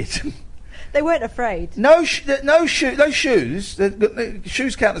 naked. They weren't afraid. No shoes. The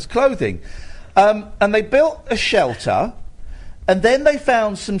shoes count as clothing. And they built a shelter, and then they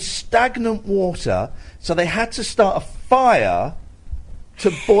found some stagnant water, so they had to start a fire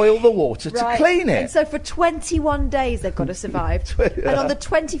to boil the water to clean it. And so for 21 days they've got to survive. And on the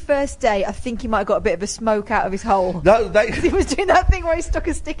 21st day, I think he might have got a bit of a smoke out of his hole. No, he was doing that thing where he stuck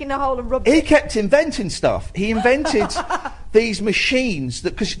a stick in the hole and rubbed it. He kept inventing stuff. He invented these machines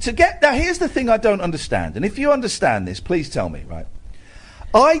that... Now, here's the thing I don't understand. And if you understand this, please tell me, right?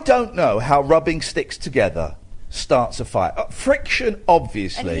 I don't know how rubbing sticks together starts a fire. Friction,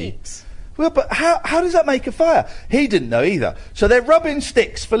 obviously. And heat. Well, but how does that make a fire? He didn't know either. So they're rubbing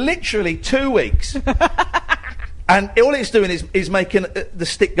sticks for literally 2 weeks. And all it's doing is making the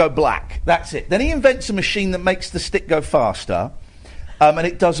stick go black. That's it. Then he invents a machine that makes the stick go faster, and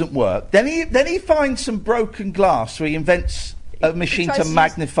it doesn't work. Then he finds some broken glass, so he invents a machine to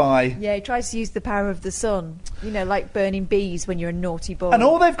magnify... he tries to use the power of the sun. You know, like burning bees when you're a naughty boy. And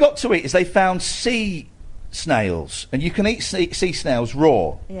all they've got to eat is they found sea snails, and you can eat sea snails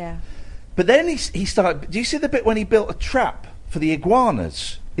raw. Yeah. But then he started... Do you see the bit when he built a trap for the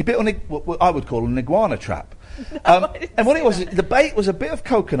iguanas? He built what I would call an iguana trap. No, and what it was, the bait was a bit of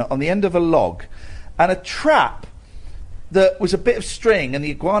coconut on the end of a log, and a trap that was a bit of string, and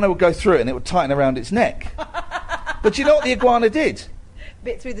the iguana would go through it, and it would tighten around its neck. But you know what the iguana did?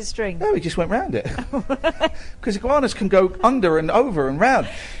 Bit through the string. No, he just went round it. Because iguanas can go under and over and round.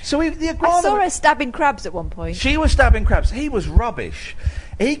 So the iguana... I saw her stabbing crabs at one point. She was stabbing crabs. He was rubbish.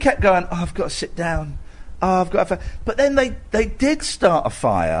 He kept going, I've got to sit down. I've got a fire. But then they did start a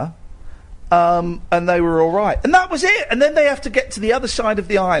fire, and they were all right. And that was it. And then they have to get to the other side of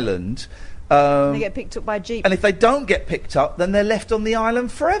the island. They get picked up by a jeep. And if they don't get picked up, then they're left on the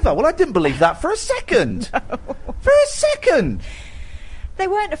island forever. Well, I didn't believe that for a second. No. For a second. They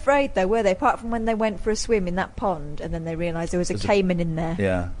weren't afraid, though, were they? Apart from when they went for a swim in that pond, and then they realised there was a caiman in there.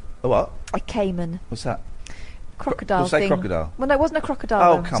 Yeah. A what? A caiman. What's that? Crocodile We'll say thing. Crocodile. Well, no, it wasn't a crocodile.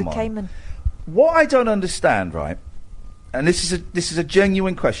 Oh, though. come It was a on. caiman. What I don't understand, right, and this is a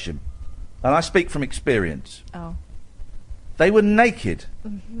genuine question, and I speak from experience. Oh. They were naked.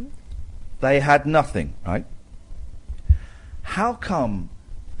 Mm-hmm. They had nothing, right? How come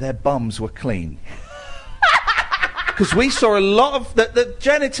their bums were clean? Because we saw a lot of the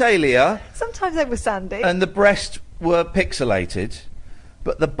genitalia. Sometimes they were sandy. And the breast were pixelated,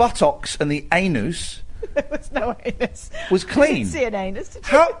 but the buttocks and the anus. There was no anus. Was clean. I didn't see an anus,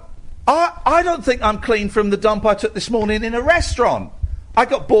 did you? I don't think I'm clean from the dump I took this morning in a restaurant. I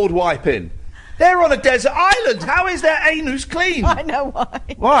got bored wiping. They're on a desert island. How is their anus clean? I know why.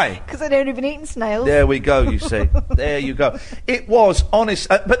 Why? Because they'd only been eating snails. There we go, you see. There you go. It was honest.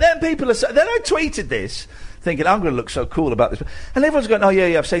 But then people are saying... Then I tweeted this, thinking, I'm going to look so cool about this. And everyone's going, oh,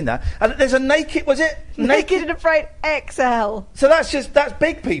 yeah, I've seen that. And there's a naked... Was it? Naked and Afraid XL. So that's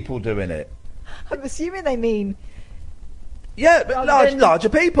big people doing it. I'm assuming they mean... Yeah, but larger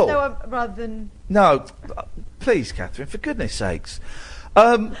people. No, rather than... No, please, Catherine, for goodness sakes.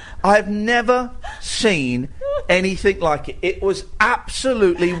 I've never seen anything like it. It was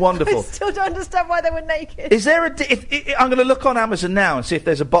absolutely wonderful. I still don't understand why they were naked. Is there I'm going to look on Amazon now and see if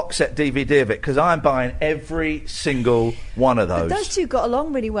there's a box set DVD of it, because I'm buying every single one of those. But those two got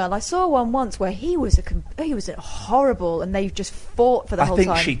along really well. I saw one once where he was horrible, and they just fought for the whole time.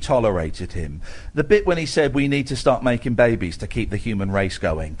 I think she tolerated him. The bit when he said we need to start making babies to keep the human race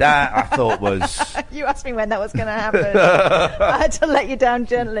going, that I thought was... You asked me when that was going to happen. I had to let you down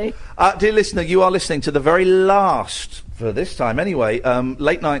gently. Dear listener, you are listening to the very last, for this time anyway,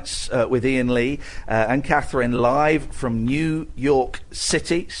 Late Nights with Iain Lee and Catherine, live from New York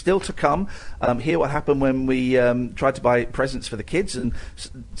City. Still to come. Hear what happened when we tried to buy presents for the kids, and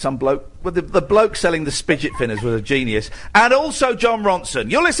some bloke... Well, the bloke selling the Spidget Thinners was a genius. And also John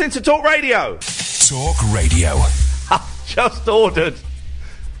Ronson. You're listening to Talk Radio. Talk Radio. I've just ordered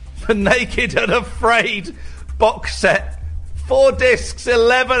the Naked and Afraid box set. 4 discs,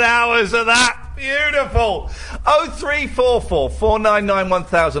 11 hours of that. Beautiful. 0344 499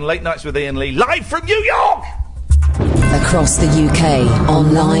 1000. Late Nights with Iain Lee, live from New York. Across the UK,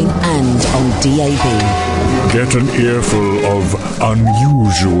 online and on DAB. Get an earful of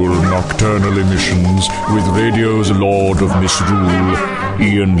unusual nocturnal emissions with radio's Lord of Misrule,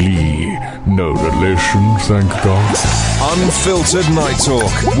 Iain Lee. No relation, thank God. Unfiltered night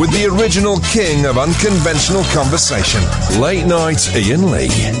talk with the original king of unconventional conversation. Late Night Iain Lee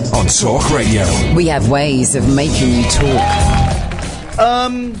on Talk Radio. We have ways of making you talk.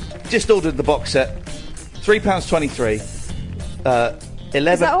 Just ordered the box set. £3.23.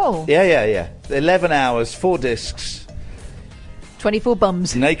 11. Is that all? Yeah. 11 hours, 4 discs. 24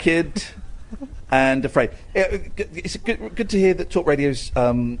 bums. Naked and Afraid. It's good to hear that Talk Radio's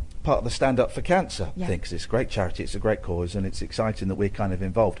part of the Stand Up for Cancer thing, because it's a great charity, it's a great cause, and it's exciting that we're kind of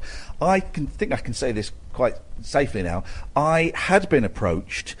involved. I think I can say this quite safely now. I had been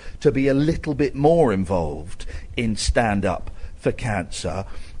approached to be a little bit more involved in Stand Up for Cancer,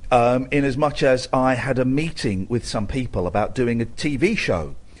 in as much as I had a meeting with some people about doing a TV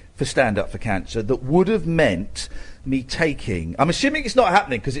show for Stand Up for Cancer that would have meant me taking... I'm assuming it's not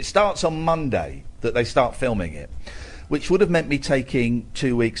happening because it starts on Monday that they start filming it, which would have meant me taking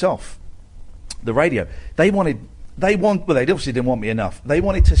 2 weeks off the radio. They obviously didn't want me enough. They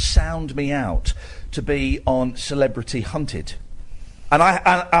wanted to sound me out to be on Celebrity Hunted. And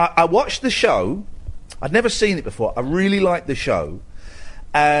I watched the show. I'd never seen it before. I really liked the show.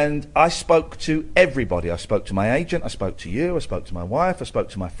 And I spoke to everybody. I spoke to my agent. I spoke to you. I spoke to my wife. I spoke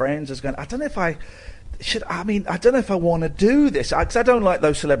to my friends. I was going, I don't know if I don't know if I want to do this, because I don't like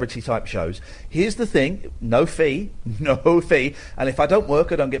those celebrity type shows. Here's the thing, no fee, and if I don't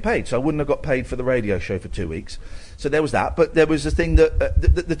work, I don't get paid. So I wouldn't have got paid for the radio show for 2 weeks. So there was that. But there was a thing that,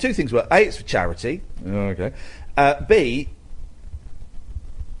 the two things were, A, it's for charity, okay. B,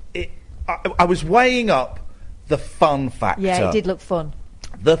 I was weighing up the fun factor. Yeah, it did look fun.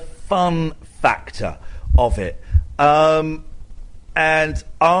 The fun factor of it. And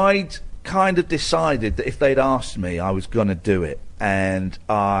I'd kind of decided that if they'd asked me, I was going to do it. And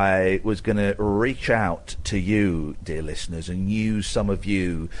I was going to reach out to you, dear listeners, and use some of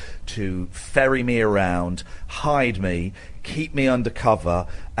you to ferry me around, hide me keep me undercover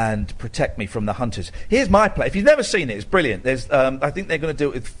and protect me from the hunters. Here's my play. If you've never seen it, it's brilliant. There's, I think they're going to do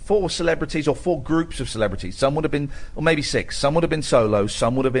it with 4 celebrities or 4 groups of celebrities. Some would have been, or maybe 6. Some would have been solos.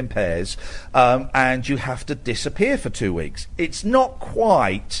 Some would have been pairs. And you have to disappear for 2 weeks. It's not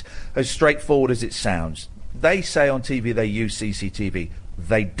quite as straightforward as it sounds. They say on TV they use CCTV.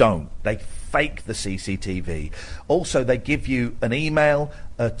 They don't. They fake the CCTV. Also, they give you an email,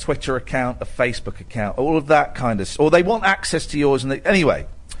 a Twitter account, a Facebook account, all of that kind of... Or they want access to yours. And anyway,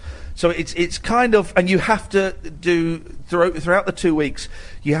 so it's kind of... And you have to do... Throughout the 2 weeks,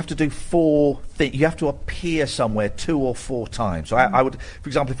 you have to do 4 things. You have to appear somewhere 2 or 4 times. So I would... For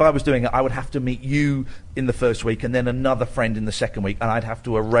example, if I was doing it, I would have to meet you in the first week and then another friend in the second week, and I'd have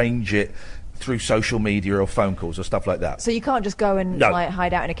to arrange it through social media or phone calls or stuff like that. So you can't just go and like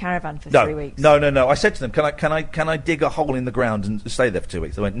hide out in a caravan for 3 weeks? No. I said to them, can I dig a hole in the ground and stay there for 2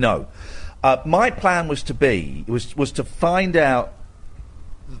 weeks? They went, no. My plan was to find out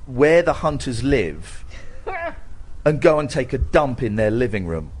where the hunters live and go and take a dump in their living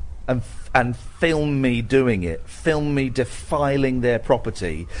room and film me doing it, film me defiling their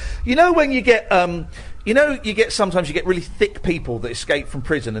property. You know when you get sometimes you get really thick people that escape from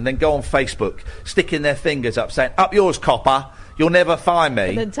prison and then go on Facebook sticking their fingers up saying, "Up yours, copper, you'll never find me."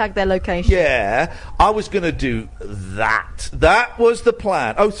 And then tag their location. Yeah, I was going to do that. That was the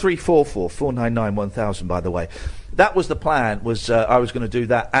plan. 0344 499 1000, by the way. That was the plan, I was going to do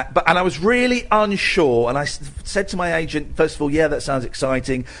that. And I was really unsure, and I said to my agent, first of all, yeah, that sounds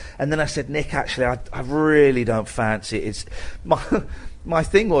exciting. And then I said, Nick, actually, I really don't fancy it. It's my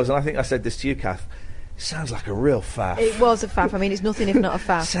thing was, and I think I said this to you, Kath, it sounds like a real faff. It was a faff. I mean, it's nothing if not a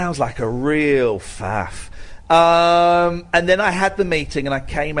faff. Sounds like a real faff. And then I had the meeting and I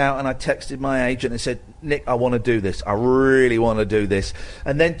came out and I texted my agent and said, Nick, I want to do this. I really want to do this.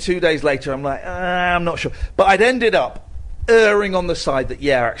 And then 2 days later, I'm like, I'm not sure. But I'd ended up erring on the side that,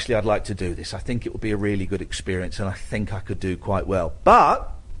 yeah, actually, I'd like to do this. I think it would be a really good experience and I think I could do quite well. But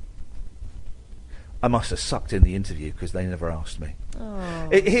I must have sucked in the interview because they never asked me. Oh.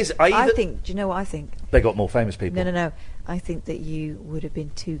 Do you know what I think? They got more famous people. No. I think that you would have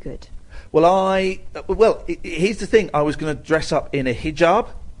been too good. Well, here's the thing. I was going to dress up in a hijab,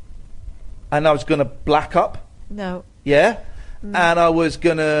 and I was going to black up. No. Yeah? And I was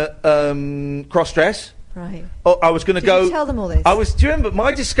going to cross-dress. Right. I was going to go... Did you tell them all this? Do you remember,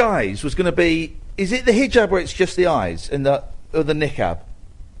 my disguise was going to be... Is it the hijab where it's just the eyes, or the niqab?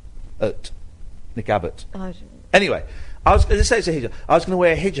 Niqabat. Anyway, let's say it's a hijab. I was going to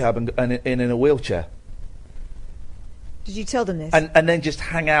wear a hijab and in a wheelchair. Did you tell them this? And then just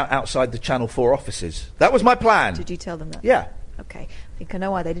hang out outside the Channel 4 offices. That was my plan. Did you tell them that? Yeah. Okay. I think I know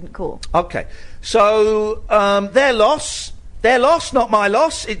why they didn't call. Okay. So, their loss. Their loss, not my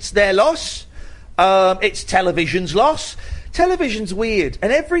loss. It's their loss. It's television's loss. Television's weird.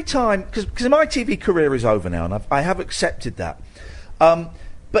 And every time... Because my TV career is over now, and I have accepted that.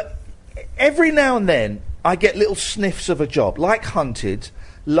 But every now and then, I get little sniffs of a job, like Hunted...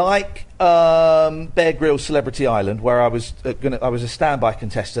 Like Bear Grylls' Celebrity Island, where I was a standby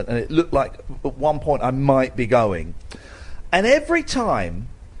contestant, and it looked like at one point I might be going. And every time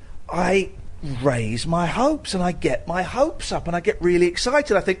I raise my hopes, and I get my hopes up, and I get really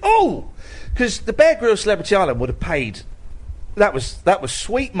excited. I think, oh, because the Bear Grylls' Celebrity Island would have paid. That was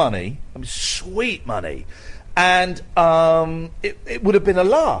sweet money. I mean, sweet money. And it would have been a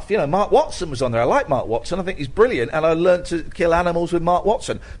laugh. You know, Mark Watson was on there. I like Mark Watson. I think he's brilliant. And I learned to kill animals with Mark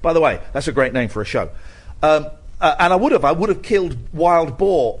Watson. By the way, that's a great name for a show. And I would have killed wild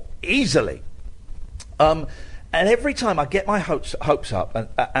boar easily. And every time I get my hopes up,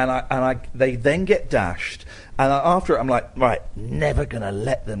 and they then get dashed. And after it, I'm like, right, never going to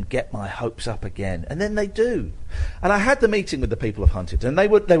let them get my hopes up again. And then they do. And I had the meeting with the people of Hunted, and they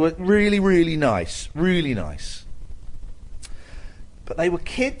were really, really nice. Really nice. But they were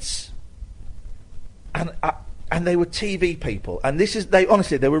kids, and they were TV people. And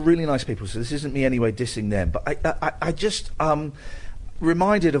honestly, they were really nice people, so this isn't me anyway dissing them. But I just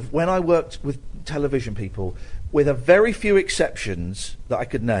reminded of when I worked with television people, with a very few exceptions that I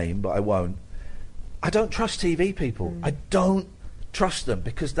could name, but I won't. I don't trust TV people. I don't trust them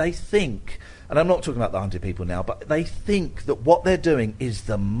because they think, and I'm not talking about the Hunted people now, but they think that what they're doing is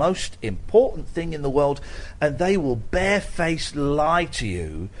the most important thing in the world, and they will barefaced lie to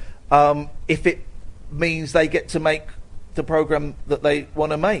you if it means they get to make the programme that they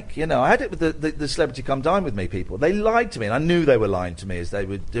want to make. You know, I had it with the Celebrity Come Dine With Me people. They lied to me, and I knew they were lying to me as they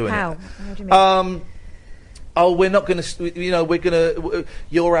were doing it. How do you mean? Oh, we're not going to, we're going to,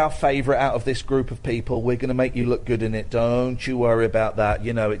 you're our favourite out of this group of people. We're going to make you look good in it. Don't you worry about that.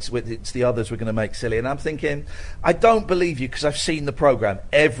 It's the others we're going to make silly. And I'm thinking, I don't believe you because I've seen the programme.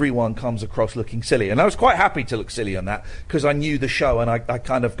 Everyone comes across looking silly. And I was quite happy to look silly on that because I knew the show and I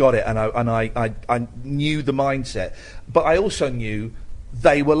kind of got it and I knew the mindset. But I also knew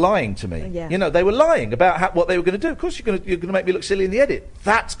they were lying to me. Yeah. They were lying about what they were going to do. Of course, you're going to make me look silly in the edit.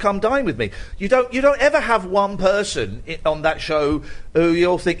 That's come dine with me. You don't ever have one person on that show who you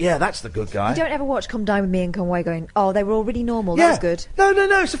all think, yeah, that's the good guy. You don't ever watch Come Dine with Me and come away going, oh, they were all really normal. That was good. No,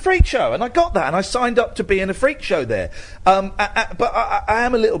 it's a freak show, and I got that, and I signed up to be in a freak show there. But I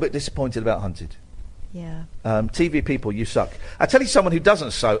am a little bit disappointed about Hunted. Yeah. TV people, you suck. I tell you, someone who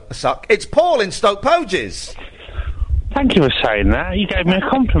doesn't suck. It's Paul in Stoke Poges. Thank you for saying that. You gave me a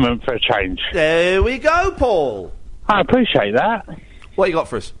compliment for a change. There we go, Paul. I appreciate that. What you got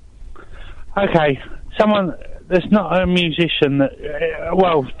for us? Okay, someone that's not a musician that...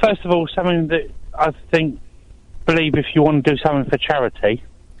 well, first of all, something that I believe if you want to do something for charity...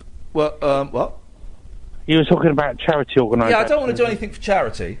 Well, what? You were talking about charity organisations. Yeah, I don't want to do anything for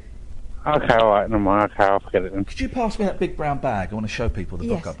charity. Okay, all right, never mind. Okay, I'll forget it then. Could you pass me that big brown bag? I want to show people the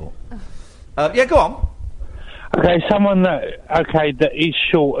book I bought. Yeah, go on. Okay, someone that is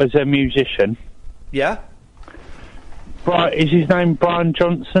short as a musician. Yeah. Is his name Brian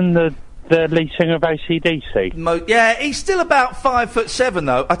Johnson, the lead singer of AC/DC? Yeah, he's still about 5'7"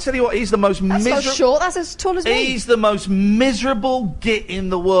 though. I tell you what, he's the most miserable. That's not short. That's as tall as me. He's the most miserable git in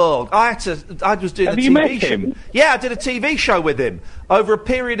the world. I was doing a TV you met show. him? Yeah, I did a TV show with him over a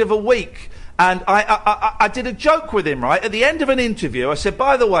period of a week. And I did a joke with him, right? At the end of an interview, I said,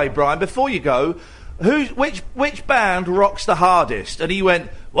 by the way, Brian, before you go, which band rocks the hardest? And he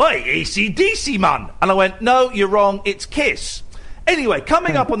went, why, AC/DC, man. And I went, no, you're wrong, it's Kiss. Anyway,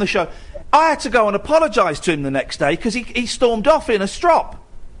 coming up on the show, I had to go and apologise to him the next day because he stormed off in a strop.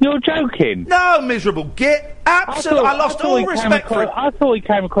 You're joking? No, miserable git. Absolutely. I lost all respect for him. I thought he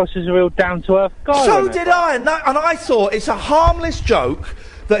came across as a real down-to-earth guy. So did I. And I thought it's a harmless joke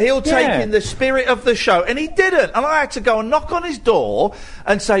that he'll take in the spirit of the show, and he didn't. And I had to go and knock on his door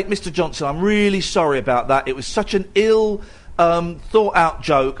and say, Mr. Johnson, I'm really sorry about that. It was such an ill thought out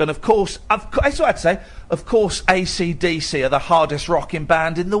joke, and of course, that's what I had to say. Of course, AC/DC are the hardest rocking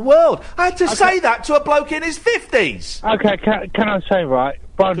band in the world. I had to say that to a bloke in his 50s. Okay, can I say right?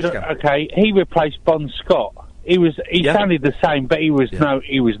 He replaced Bon Scott. He sounded the same, but he was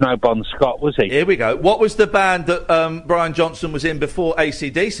no Bon Scott, was he? Here we go. What was the band that Brian Johnson was in before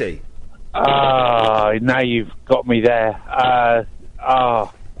AC/DC? Now you've got me there.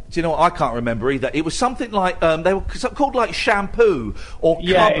 Do you know what? I can't remember either. It was something like they were called like Shampoo or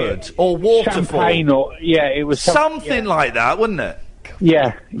Cupboard or Waterfall. Champagne it was something like that, wasn't it?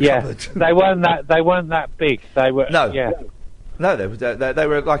 Yeah. They weren't that big. They were No, they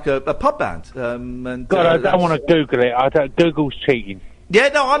were like a pub band. And God, I don't want to Google it. Google's cheating. Yeah,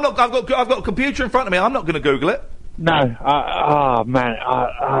 no, I'm not. I've got a computer in front of me. I'm not going to Google it. No.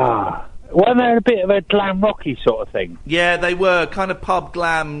 Weren't they a bit of a glam rocky sort of thing? Yeah, they were kind of pub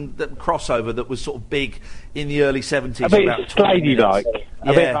glam crossover that was sort of big in the early 70s. A bit Slady-like.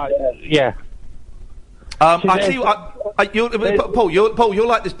 A bit like, yeah. I tell you, Paul, you'll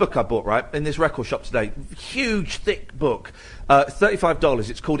like this book I bought, right, in this record shop today. Huge, thick book, $35.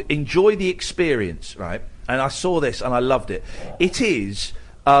 It's called Enjoy the Experience, right? And I saw this and I loved it. It is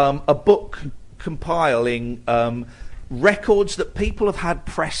a book compiling records that people have had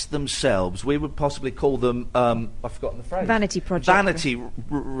pressed themselves. We would possibly call them, I've forgotten the phrase. Vanity project. Vanity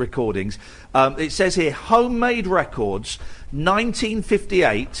recordings. It says here, homemade records,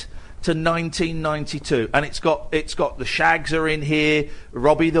 1958 to 1992, and it's got the Shags are in here,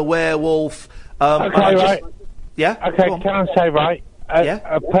 Robbie the Werewolf. Right. Yeah. Okay. Can I say right?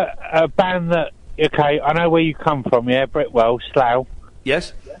 A band that. Okay, I know where you come from. Yeah, Britwell, Slough.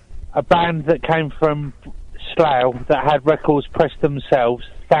 Yes. A band that came from Slough that had records pressed themselves.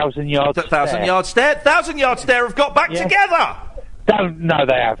 1,000 Yard Stare. 1,000 Yard Stare. 1,000 Yard Stare have got back together. No,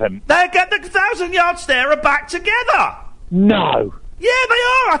 they haven't. They get the 1,000 Yard Stare are back together. No. Yeah, they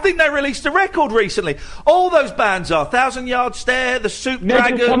are. I think they released a record recently. All those bands are 1,000 Yard Stare, the Soup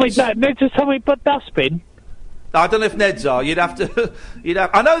Dragons. Ned just told me, but Dustbin. I don't know if Ned's are. You'd have to.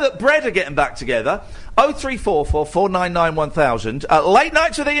 I know that Bread are getting back together. 0344 499 1000. Late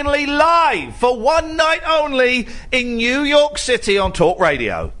Nights with Iain Lee live for one night only in New York City on Talk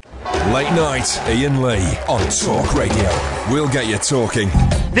Radio. Late Night Iain Lee on Talk Radio. We'll get you talking.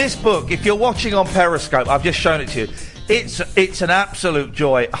 This book, if you're watching on Periscope, I've just shown it to you. It's an absolute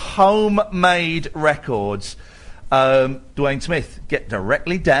joy. Homemade records. Dwayne Smith, get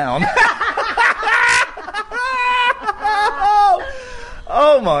directly down.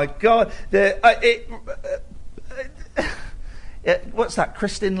 Oh my God! What's that?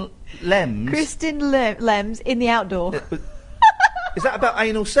 Kristen Lems. Lems in the outdoor. Is that about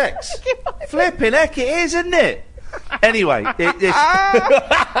anal sex? Flipping heck, it is, isn't it? Anyway,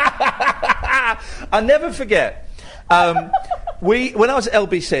 I'll never forget. When I was at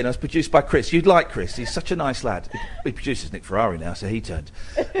LBC and I was produced by Chris, you'd like Chris, he's such a nice lad. He produces Nick Ferrari now, so he turned.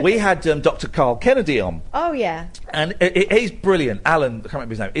 We had Dr. Carl Kennedy on. Oh, yeah. And he's brilliant. Alan, I can't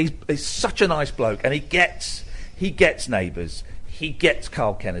remember his name. He's such a nice bloke, and he gets Neighbours. He gets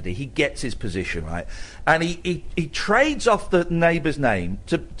Carl Kennedy. He gets his position, right? And he trades off the Neighbours name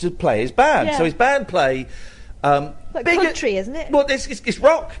to play his band. Yeah. So his band play... like country, isn't it? Well, it's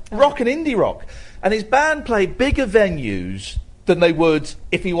rock and indie rock. And his band play bigger venues than they would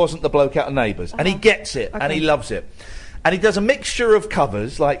if he wasn't the bloke out of Neighbours. And he gets it, and he loves it. And he does a mixture of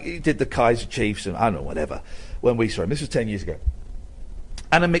covers, like he did the Kaiser Chiefs and I don't know, whatever, when we saw him. This was 10 years ago.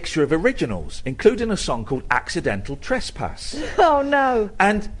 And a mixture of originals, including a song called Accidental Trespass. Oh, no.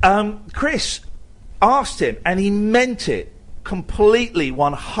 And Chris asked him, and he meant it completely,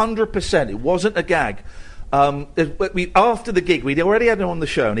 100%. It wasn't a gag. After the gig, we'd already had him on the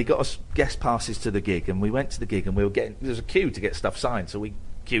show, and he got us guest passes to the gig, and we went to the gig, and there was a queue to get stuff signed, so we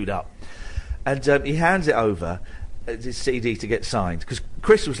queued up. And he hands it over, his CD to get signed, because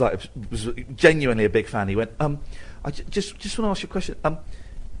Chris was genuinely a big fan. He went, I just want to ask you a question.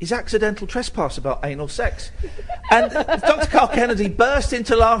 Is accidental trespass about anal sex? And Dr. Carl Kennedy burst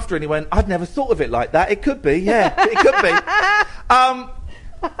into laughter, and he went, I'd never thought of it like that. It could be, yeah, it could be.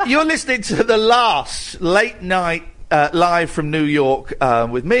 You're listening to the last late night live from New York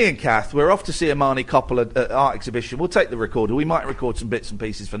with me and Kath. We're off to see Imani Coppola at art exhibition. We'll take the recorder. We might record some bits and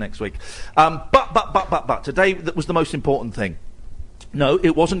pieces for next week. But today that was the most important thing. No,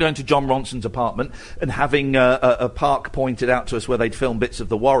 it wasn't going to John Ronson's apartment and having a park pointed out to us where they'd film bits of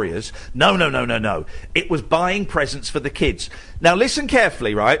the Warriors. No. It was buying presents for the kids. Now listen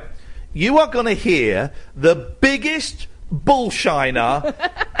carefully, right? You are going to hear the biggest bullshiner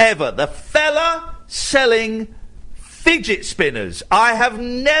ever. The fella selling fidget spinners. I have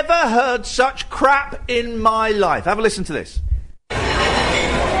never heard such crap in my life. Have a listen to this.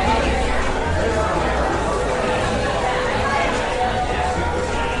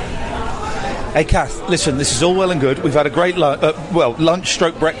 Hey, Kath, listen, this is all well and good. We've had a great lunch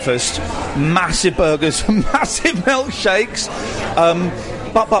stroke breakfast, massive burgers, massive milkshakes.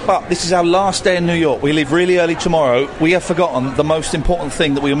 But this is our last day in New York. We leave really early tomorrow. We have forgotten the most important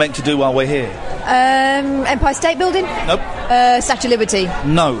thing that we were meant to do while we're here. Empire State Building? Nope. Statue of Liberty?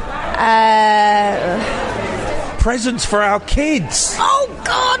 No. Presents for our kids. Oh,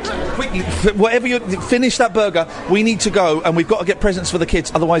 God! Quickly, whatever you finish that burger, we need to go, and we've got to get presents for the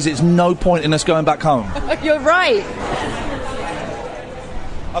kids. Otherwise, it's no point in us going back home. You're right.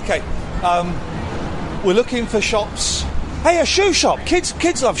 Okay, we're looking for shops. Hey, a shoe shop.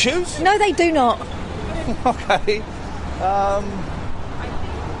 Kids love shoes. No, they do not. Okay.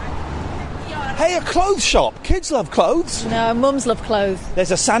 Hey, a clothes shop. Kids love clothes. No, mums love clothes.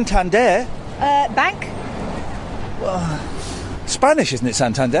 There's a Santander. Bank? Spanish, isn't it,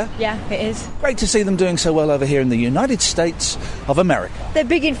 Santander? Yeah, it is. Great to see them doing so well over here in the United States of America. They're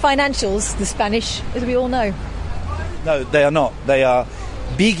big in financials, the Spanish, as we all know. No, they are not. They are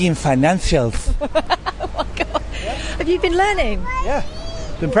big in financials. Oh, my God. Yeah. Have you been learning? Yeah,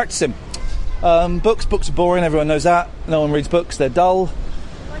 been practicing. Books are boring, everyone knows that. No one reads books, they're dull.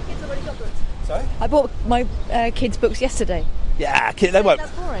 My kids already got books. Sorry? I bought my kids' books yesterday. Yeah, they won't.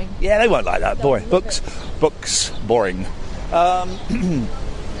 That's boring. Yeah, they won't like that. Boring. Books, boring. Well,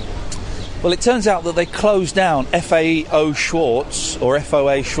 it turns out that they closed down FAO Schwartz, or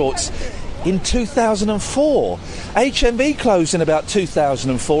FOA Schwartz, in 2004. HMV closed in about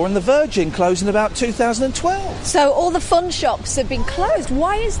 2004, and the Virgin closed in about 2012. So all the fun shops have been closed.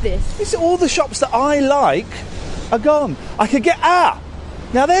 Why is this? It's all the shops that I like are gone. I could get... now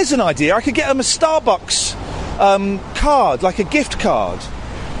there's an idea. I could get them a Starbucks card, like a gift card.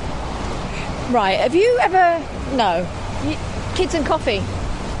 Right, have you ever... No. Kids and coffee?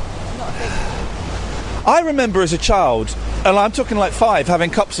 Not a thing. I remember as a child, and I'm talking like 5, having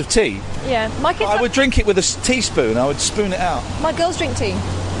cups of tea. Yeah, my kids... I would drink it with a teaspoon. I would spoon it out. My girls drink tea.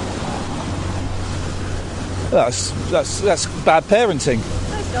 That's bad parenting.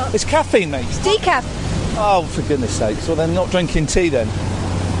 No, it's not. It's caffeine, mate. It's decaf. Oh, for goodness sakes. Well, they're not drinking tea then.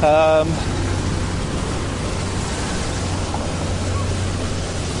 I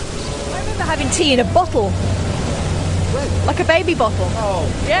remember having tea in a bottle. Really? Like a baby bottle. Oh.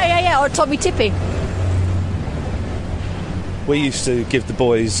 Yeah, or a Tommy Tippy. We used to give the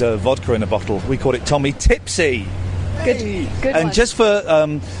boys vodka in a bottle. We called it Tommy Tipsy. Good And one. just for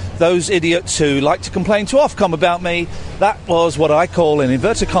those idiots who like to complain to Ofcom about me, that was what I call, in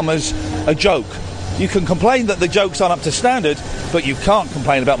inverted commas, a joke. You can complain that the jokes aren't up to standard, but you can't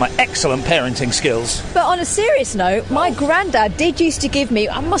complain about my excellent parenting skills. But on a serious note, my granddad did used to give me,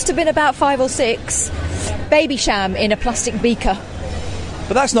 I must have been about 5 or 6, baby sham in a plastic beaker.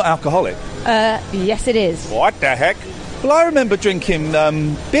 But that's not alcoholic. Yes it is. What the heck? Well, I remember drinking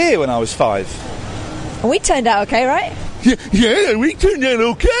beer when I was 5. And we turned out okay, right? Yeah, we turned out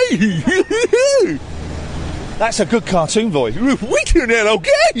okay. That's a good cartoon voice. We turned out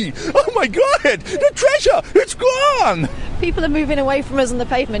okay. Oh my God, the treasure, it's gone. People are moving away from us on the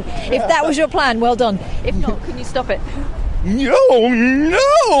pavement. If that was your plan, well done. If not, can you stop it?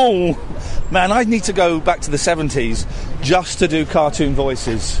 No. Man, I need to go back to the 70s just to do cartoon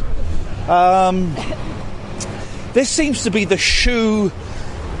voices. This seems to be the shoe,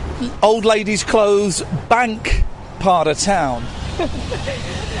 old ladies' clothes, bank part of town.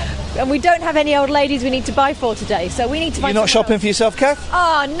 And we don't have any old ladies we need to buy for today, so we need to buy. You're not shopping for yourself, Kath?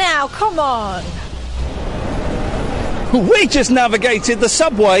 Oh, now, come on. We just navigated the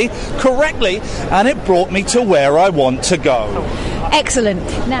subway correctly, and it brought me to where I want to go. Excellent.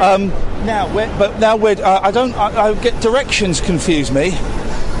 Now, I get directions confuse me.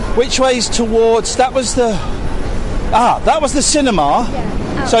 Which way's towards? That was the cinema.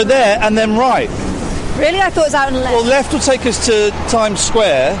 Yeah, so there and then right. Really? I thought it was out and left. Well, left will take us to Times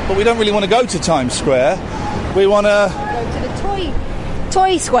Square, but we don't really want to go to Times Square. We want to go to the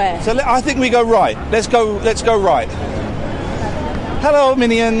toy square. So I think we go right. Let's go right. Hello,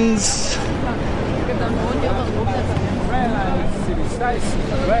 minions.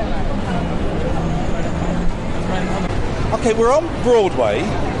 Okay, we're on Broadway,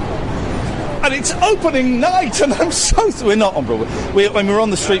 and it's opening night, and we're not on Broadway. We're on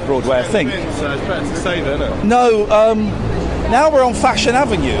the street Broadway, I think. So it's better to say that, isn't it? No, now we're on Fashion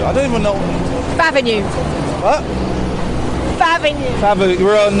Avenue. I don't even know. Favenue. What? Favenue.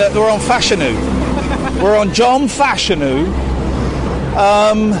 We're on Fashionue. We're on John Fashionue.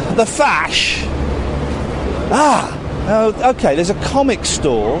 The Fash. Okay. There's a comic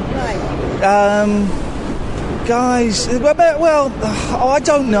store. Right. Guys, well, I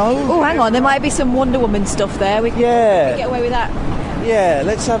don't know. Oh, hang on, there might be some Wonder Woman stuff there. We can get away with that. Yeah,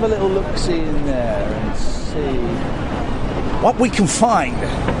 let's have a little look-see in there and see what we can find.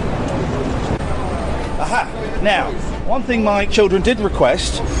 Aha! Now, one thing my children did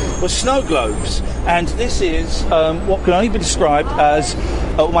request was snow globes, and this is what can only be described as,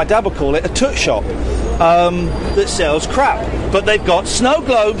 my dad would call it, a toot shop that sells crap. But they've got snow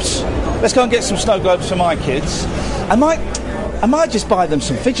globes. Let's go and get some snow globes for my kids. I might just buy them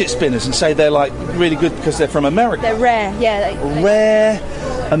some fidget spinners and say they're like really good because they're from America. They're rare, yeah. Rare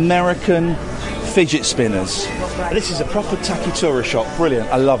American fidget spinners. This is a proper tacky tourist shop. Brilliant.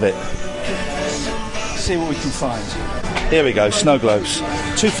 I love it. Let's see what we can find. Here we go. Snow globes.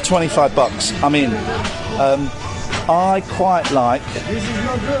 2 for $25. I'm in. I quite like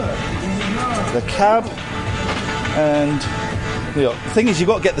the cab and. The thing is, you've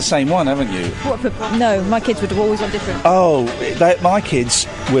got to get the same one, haven't you? What? No, my kids would always want different. Oh, my kids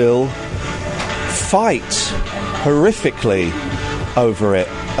will fight horrifically over it.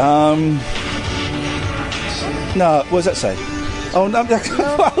 No, what does that say? Oh no!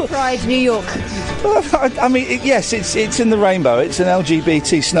 Pride, New York. I mean, yes, it's in the rainbow. It's an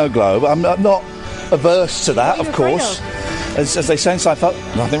LGBT snow globe. I'm not averse to that, of course. As they say in sci-fi,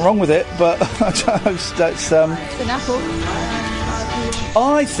 nothing wrong with it. But that's It's an apple.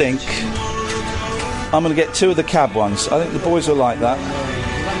 I think I'm going to get 2 of the cab ones. I think the boys will like that.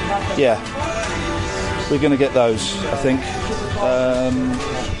 Yeah. We're going to get those, I think.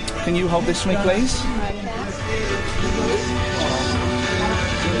 Can you hold this for me, please?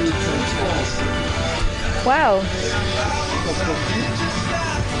 Wow.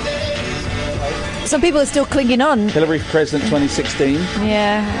 Some people are still clinging on. Hillary for President 2016.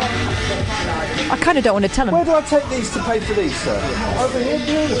 Yeah. I kind of don't want to tell them. Where do I take these to pay for these, sir? Over here,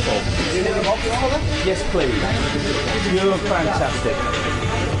 beautiful. Yes, please. You're fantastic.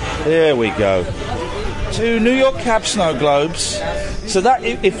 There we go. 2 New York cab snow globes. So that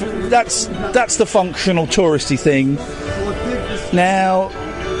if that's the functional touristy thing. Now,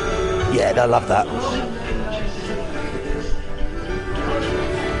 yeah, they'll love that.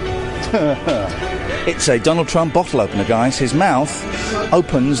 It's a Donald Trump bottle opener, guys. His mouth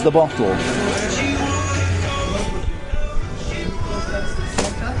opens the bottle.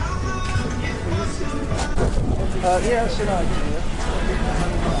 Yeah, that's an idea.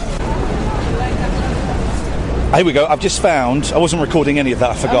 Here we go. I've just found... I wasn't recording any of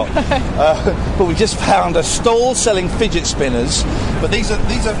that, I forgot. But we just found a stall selling fidget spinners. But these are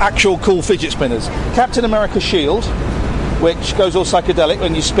actual cool fidget spinners. Captain America shield, which goes all psychedelic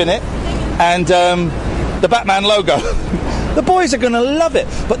when you spin it. And the Batman logo. The boys are going to love it.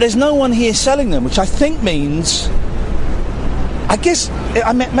 But there's no one here selling them, which I think means... I guess...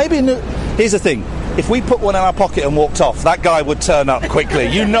 maybe... Here's the thing. If we put one in our pocket and walked off, that guy would turn up quickly.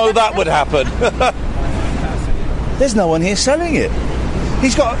 You know that would happen. There's no one here selling it.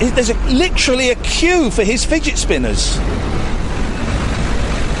 There's literally a queue for his fidget spinners.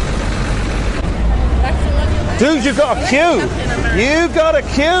 Dude, you've got a queue. You've got a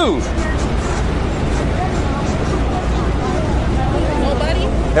queue.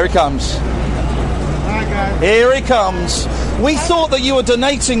 Nobody? Here he comes. Hi, guys. Here he comes. We thought that you were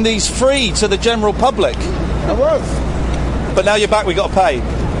donating these free to the general public. I was. But now you're back, we got to pay.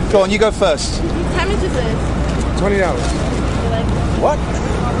 Go on, you go first. How much is this? $20. What?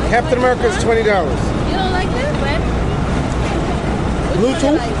 Captain America is $20. You don't like this? When?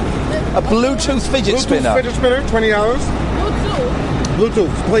 Bluetooth? A Bluetooth fidget spinner. Bluetooth fidget spinner, $20.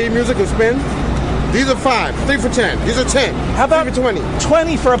 Bluetooth. Play your music and spin. These are 5. 3 for 10. These are 10. How about 3 for 20?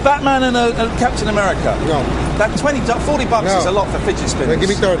 20 for a Batman and a Captain America? No. That $40 is a lot for fidget spinners. Then give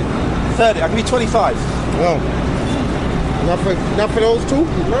me 30. 30. I'll give you 25. No. Not for those two?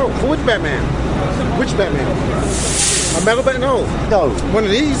 No. For which Batman? Which Batman? A metal Batman? No. One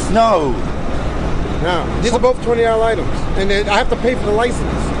of these? No. No. These are both $20 items. And then I have to pay for the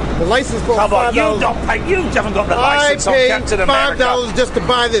license. The license costs $5. Come on, you haven't got the license on Captain America. I paid $5 just to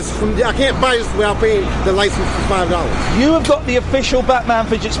buy this. I can't buy this without paying the license for $5. You have got the official Batman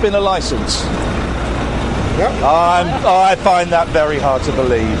fidget spinner license. Yep. I find that very hard to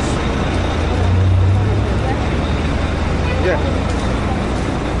believe. Yeah.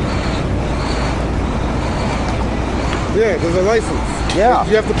 Yeah, there's a license. Yeah.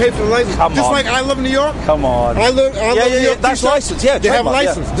 You have to pay for the license. Come Just on. like I Live in New York. Come on. I Live New York. That's license. Yeah, they have trademark,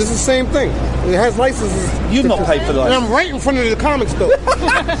 license. yeah. This is the same thing. It has licenses. You've not paid for the license. And I'm right in front of the comic store.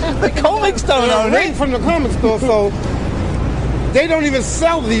 The comics don't own I'm right in front of the comic store, so they don't even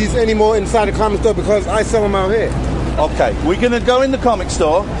sell these anymore inside the comic store because I sell them out here. Okay, we're going to go in the comic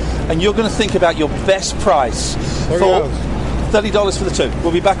store and you're going to think about your best price for $30 for the two.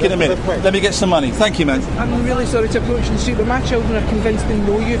 We'll be back in a minute. Let me get some money. Thank you, man. I'm really sorry to approach the street, but my children are convinced they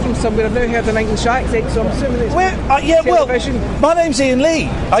know you from somewhere. I've never heard an English accent, so I'm assuming it's television. My name's Iain Lee.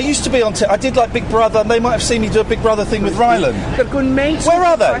 I used to be on... I did like Big Brother. They might have seen me do a Big Brother thing with Ryland. They're going mental. Where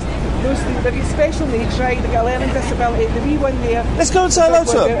are they? They've got special needs, right? They've got a learning disability. The wee one there. Let's go and say hello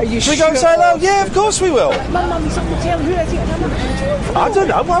to them. Should we go and say hello? Yeah, of course we will. Mum, something to tell. Who is it? I don't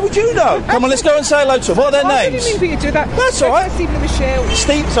know. Why would you know? Come on, let's go and say hello to them. What are their names? I didn't mean for you to do that. That's all right. Stephen and Michelle.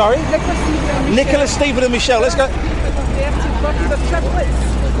 Sorry? Nicholas, Stephen and Michelle. Let's go.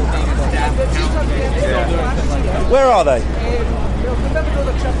 Where are they?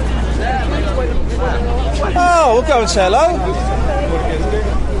 Oh, we'll go and say hello.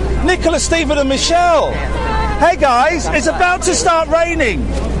 Nicholas, Stephen and Michelle. Hey guys, it's about to start raining.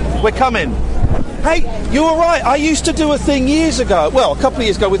 We're coming. Hey, you were right. I used to do a thing years ago. Well, a couple of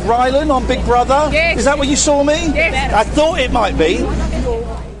years ago with Ryland on Big Brother. Yes. Is that where you saw me? Yes. I thought it might be.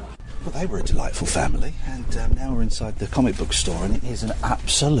 Well, they were a delightful family, and now we're inside the comic book store, and it is an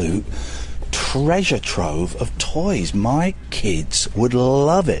absolute treasure trove of toys. My kids would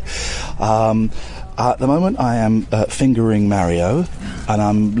love it. At the moment, I am fingering Mario, and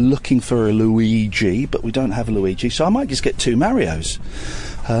I'm looking for a Luigi, but we don't have a Luigi, so I might just get 2 Marios.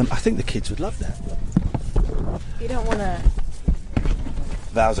 I think the kids would love that. You don't want to...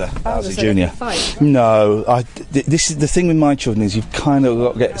 Bowser Jr. No, this is the thing with my children is you've kind of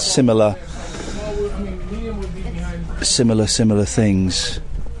got to get similar things.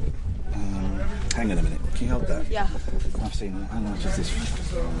 Hang on a minute. Can you hold that? Yeah. I've seen it. How much is this?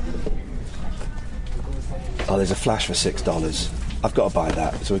 Oh, there's a flash for $6. I've got to buy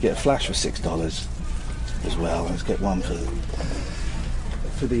that. So we get a flash for $6 as well. Let's get one for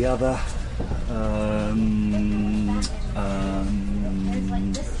the other.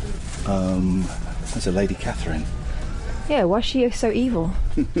 There's a Lady Catherine. Yeah, why is she so evil?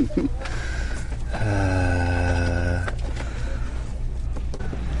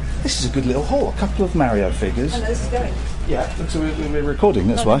 This is a good little haul. A couple of Mario figures. And this is going. Yeah, so we're recording,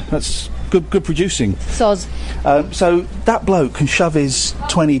 that's why. That's good producing. Soz. So that bloke can shove his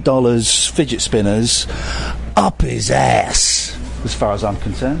 $20 fidget spinners up his ass, as far as I'm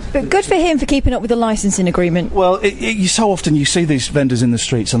concerned. But good for him for keeping up with the licensing agreement. Well, you so often you see these vendors in the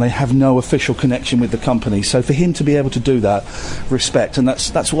streets and they have no official connection with the company. So for him to be able to do that, respect, and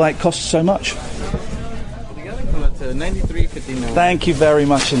that's why it costs so much. 93.59. Thank you very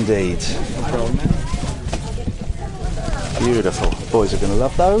much indeed. No problem, man. Beautiful. Boys are going to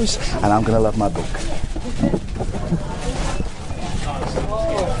love those, and I'm going to love my book.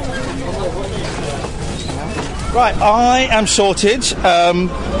 Right, I am sorted.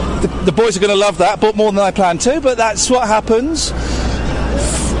 The boys are going to love that, bought more than I planned to, but that's what happens.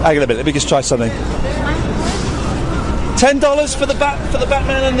 Hang on a minute, let me just try something. $10 for the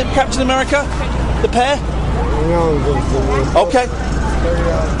Batman and the Captain America? The pair? Okay.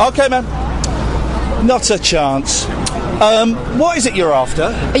 Okay, man. Not a chance. What is it you're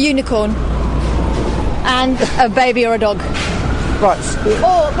after? A unicorn. And a baby or a dog. Right.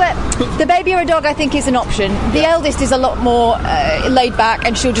 But the baby or a dog, I think, is an option. The eldest is a lot more laid back,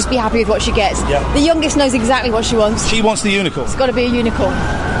 and she'll just be happy with what she gets. Yeah. The youngest knows exactly what she wants. She wants the unicorn. It's got to be a unicorn.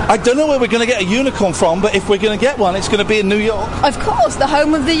 I don't know where we're going to get a unicorn from, but if we're going to get one, it's going to be in New York. Of course, the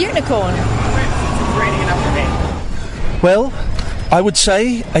home of the unicorn. Well, I would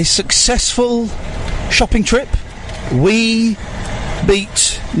say a successful shopping trip. We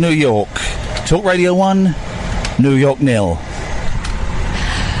beat New York. Talk Radio 1, New York 0.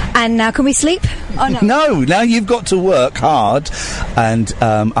 And now can we sleep? Oh, no. No, now you've got to work hard, and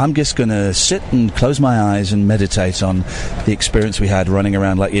I'm just going to sit and close my eyes and meditate on the experience we had running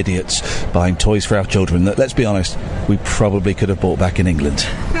around like idiots buying toys for our children that, let's be honest, we probably could have bought back in England.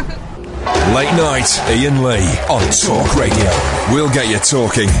 Late night, Iain Lee on Talk Radio. We'll get you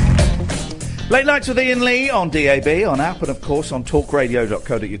talking. Late Nights with Iain Lee on DAB, on app, and of course on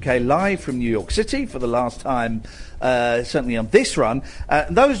talkradio.co.uk, live from New York City for the last time, certainly on this run.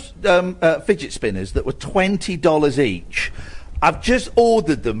 Those fidget spinners that were $20 each, I've just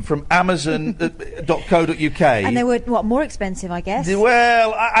ordered them from Amazon.co.uk. And they were, what, more expensive, I guess?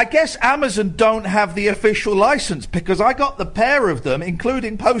 Well, I guess Amazon don't have the official licence, because I got the pair of them,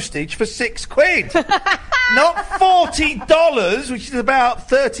 including postage, for £6. Not $40, which is about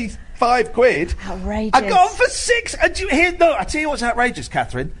 35 quid. Outrageous. I got them for £6. And I tell you what's outrageous,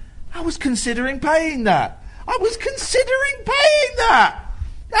 Catherine. I was considering paying that.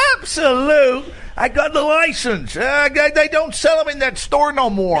 Absolute. I got the licence. They don't sell them in that store no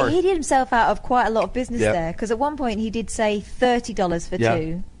more. But he did himself out of quite a lot of business there, because at one point he did say $30 for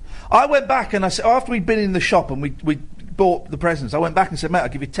two. I went back and I said, after we'd been in the shop and we bought the presents, I went back and said, mate, I'll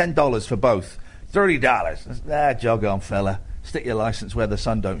give you $10 for both. $30. I said, jog on, fella. Stick your licence where the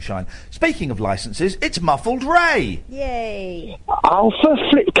sun don't shine. Speaking of licences, it's Muffled Ray. Yay. Oh, for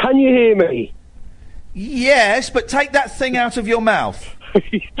flip, can you hear me? Yes, but take that thing out of your mouth.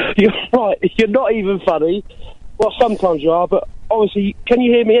 You're right, you're not even funny. Well, sometimes you are, but obviously, can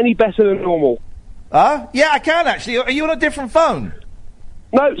you hear me any better than normal? Yeah, I can actually. Are you on a different phone?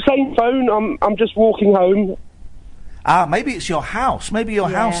 No, same phone. I'm just walking home. Maybe it's your house. Maybe your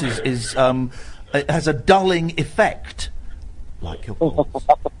house is it has a dulling effect. Like your calls.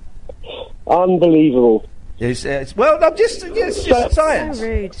 Unbelievable. It's just science. So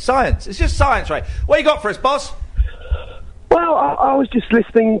rude. Science. It's just science, right? What you got for us, boss? Well, I was just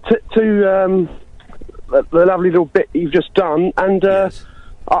listening to the lovely little bit you've just done, and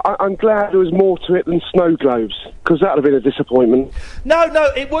I'm glad there was more to it than snow globes, because that would have been a disappointment. No,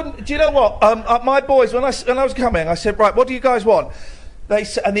 it wouldn't. Do you know what? My boys, when I was coming, I said, right, what do you guys want?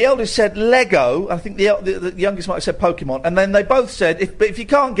 And the eldest said Lego. I think the youngest might have said Pokemon. And then they both said, if you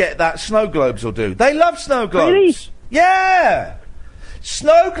can't get that, snow globes will do. They love snow globes. Really? Yeah.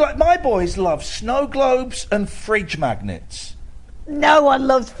 My boys love snow globes and fridge magnets. No one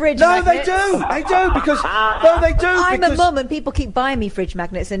loves fridge magnets. No, they do. Because I'm a mum and people keep buying me fridge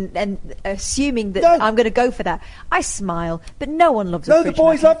magnets and assuming that I'm going to go for that. I smile, but no one loves a fridge magnet. No,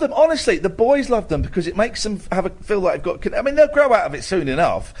 the boys love them. Honestly, the boys love them because it makes them feel like they've got... I mean, they'll grow out of it soon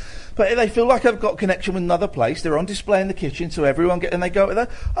enough, but they feel like they've got connection with another place. They're on display in the kitchen, so everyone and they go to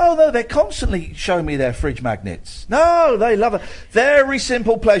that. Oh, no, they're constantly showing me their fridge magnets. No, they love it. Very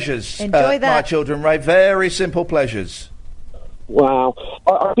simple pleasures. Enjoy that. My children, Ray. Very simple pleasures. Wow.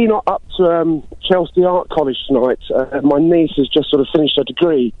 I've been up to Chelsea Art College tonight. My niece has just sort of finished her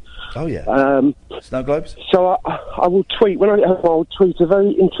degree. Oh, yeah. Snow globes? So I will tweet, when I get home, I'll tweet a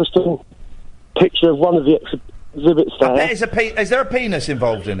very interesting picture of one of the exhibits there. I bet is there a penis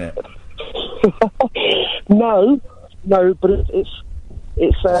involved in it? No, but it's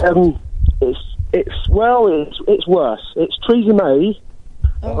worse. It's Theresa May.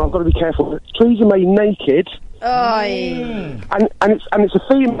 Oh. I've got to be careful. It's Theresa May naked. And it's a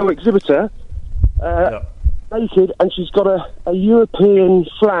female exhibitor, naked, and she's got a European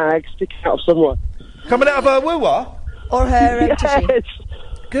flag sticking out of somewhere. Coming out of her woo-wah? Or her yes.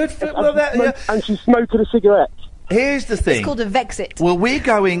 Good for... And she's smoking a cigarette. Here's the thing. It's called a Vexit. Well, we're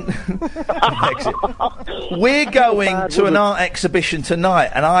going... We're going to an art exhibition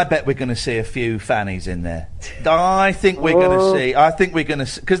tonight, and I bet we're going to see a few fannies in there. I think we're going to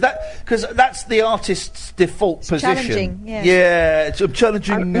see... Because that's the artist's default position. Challenging, yeah. Yeah, it's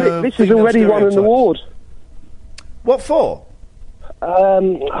challenging... this has already won an award. What for?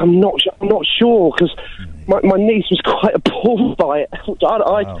 I'm not sure, because my niece was quite appalled by it.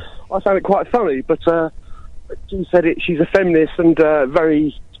 I found it quite funny, but she said she's a feminist and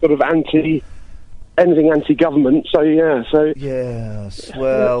very sort of anti-government. So yeah. Yes.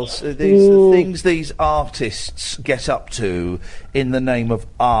 Well, the things these artists get up to in the name of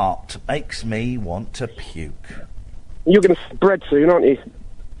art makes me want to puke. You're going to bread soon, aren't you?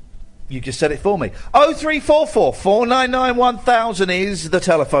 You just said it for me. 0344 499 1000 is the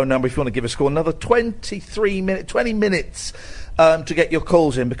telephone number if you want to give us a call. Another 20 minutes to get your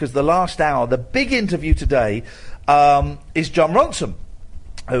calls in, because the last hour, the big interview today, is Jon Ronson,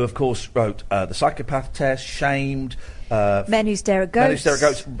 who of course wrote The Psychopath Test, Shamed, Men Who Stare at Ghosts. Men Who Stare at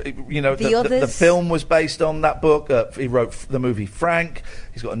Ghosts. You know, the film was based on that book. He wrote the movie Frank.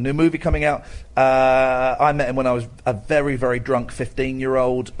 He's got a new movie coming out. I met him when I was a very, very drunk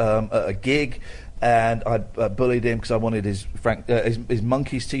 15-year-old at a gig, and I bullied him because I wanted his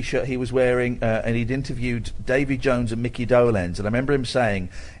Monkeys T-shirt he was wearing, and he'd interviewed Davy Jones and Mickey Dolenz, and I remember him saying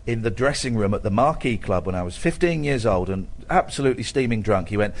in the dressing room at the Marquee Club when I was 15 years old and absolutely steaming drunk,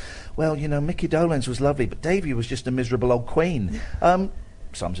 he went, well, you know, Mickey Dolenz was lovely, but Davy was just a miserable old queen.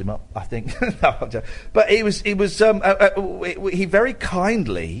 Sums him up, I think. But he very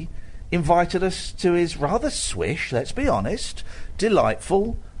kindly invited us to his rather swish, let's be honest,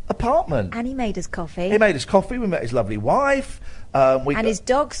 delightful apartment. And he made us coffee. He made us coffee. We met his lovely wife. And his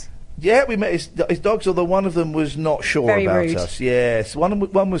dogs. Yeah, we met his dogs, although one of them was not sure Very about rude. us. Yes,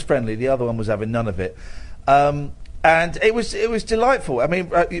 one was friendly, the other one was having none of it. And it was delightful. I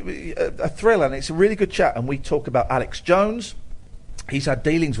mean, a thrill, and it's a really good chat. And we talk about Alex Jones. He's had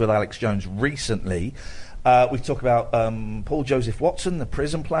dealings with Alex Jones recently. We talk about Paul Joseph Watson, the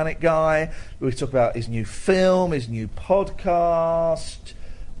Prison Planet guy. We talk about his new film, his new podcast.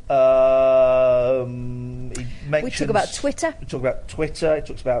 We talk about Twitter. We talk about Twitter. He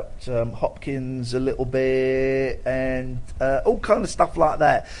talks about Hopkins a little bit, and all kind of stuff like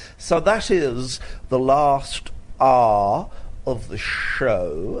that. So that is the last hour of the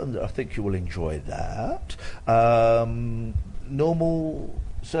show, and I think you will enjoy that. Normal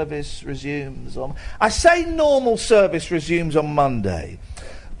service resumes on... I say normal service resumes on Monday,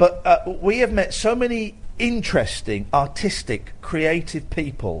 but we have met so many interesting, artistic, creative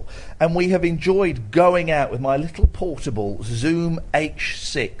people, and we have enjoyed going out with my little portable Zoom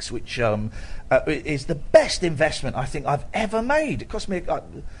H6, which is the best investment I think I've ever made. It cost me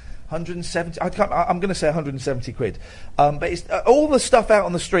 170. I'm going to say 170 quid. But it's, all the stuff out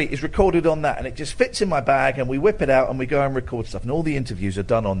on the street is recorded on that, and it just fits in my bag, and we whip it out and we go and record stuff, and all the interviews are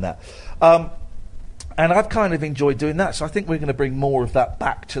done on that. And I've kind of enjoyed doing that, so I think we're going to bring more of that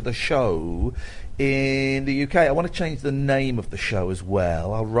back to the show in the UK. I want to change the name of the show as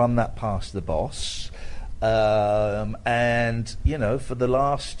well. I'll run that past the boss. And, you know, for the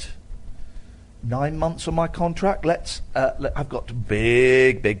last 9 months on my contract, I've got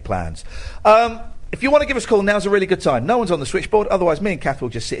big plans. If you want to give us a call, now's a really good time. No one's on the switchboard, otherwise me and Kath will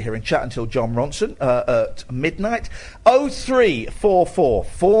just sit here and chat until Jon Ronson at midnight. 0344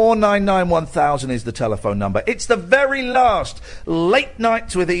 499 1000 is the telephone number. It's the very last Late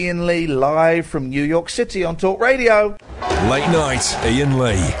Nights with Iain Lee, live from New York City on Talk Radio. Late Night, Iain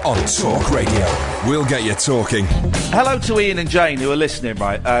Lee on Talk Radio. We'll get you talking. Hello to Ian and Jane who are listening,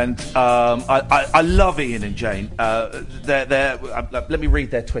 right? And I love Ian and Jane. Let me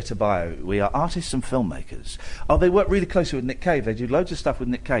read their Twitter bio. We are artists and filmmakers. Oh, they work really closely with Nick Cave. They do loads of stuff with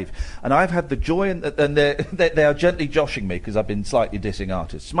Nick Cave. And I've had the joy, and they are gently joshing me because I've been slightly dissing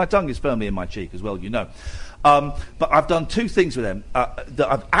artists. My tongue is firmly in my cheek as well, you know. But I've done two things with them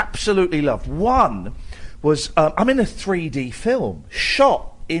that I've absolutely loved. One was I'm in a 3D film shot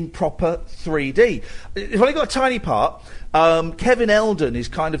in proper 3D. It's only got a tiny part. Kevin Eldon is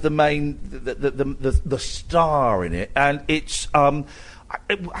kind of the main, the star in it, and it's I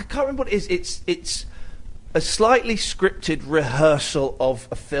can't remember what it is. It's a slightly scripted rehearsal of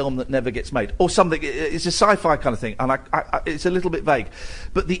a film that never gets made, or something. It's a sci-fi kind of thing, and it's a little bit vague.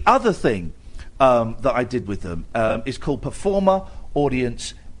 But the other thing that I did with them is called Performer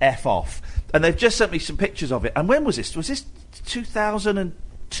Audience F Off, and they've just sent me some pictures of it. And when was this? Was this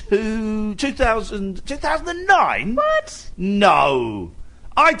 2002, 2009? What? No.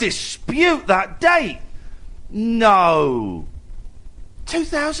 I dispute that date. No.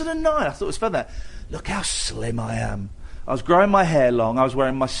 2009. I thought it was fun that. look how slim I am. I was growing my hair long. I was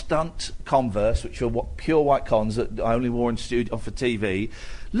wearing my stunt Converse, which were pure white cons that I only wore in studio for TV.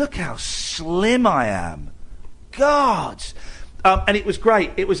 Look how slim I am. God. And it was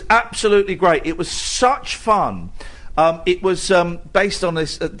great. It was absolutely great. It was such fun. It was based on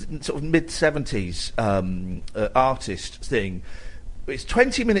this sort of mid-70s artist thing. It's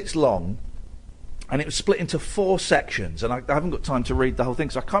 20 minutes long, and it was split into 4 sections. And I haven't got time to read the whole thing,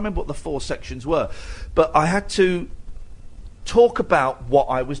 so I can't remember what the 4 sections were. But I had to talk about what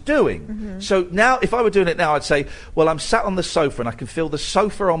I was doing. Mm-hmm. So now, if I were doing it now, I'd say, well, I'm sat on the sofa and I can feel the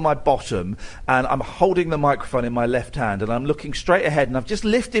sofa on my bottom, and I'm holding the microphone in my left hand, and I'm looking straight ahead, and I've just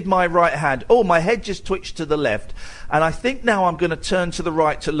lifted my right hand. Oh, my head just twitched to the left, and I think now I'm going to turn to the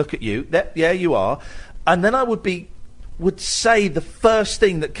right to look at you. Yeah, you are. And then I would say the first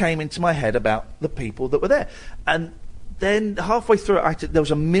thing that came into my head about the people that were there. And then halfway through it, there was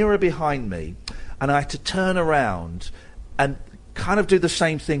a mirror behind me, and I had to turn around and kind of do the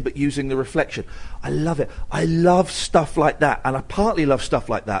same thing, but using the reflection. I love it. I love stuff like that, and I partly love stuff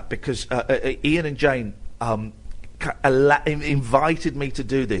like that because Iain and Jane invited me to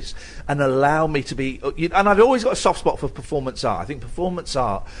do this and allow me to be. And I've always got a soft spot for performance art. I think performance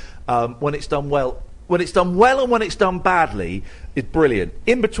art, when it's done well. When it's done well and when it's done badly, it's brilliant.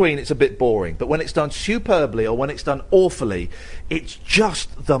 In between, it's a bit boring. But when it's done superbly or when it's done awfully, it's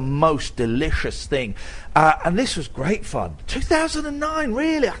just the most delicious thing. And this was great fun. 2009,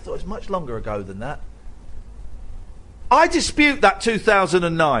 really? I thought it was much longer ago than that. I dispute that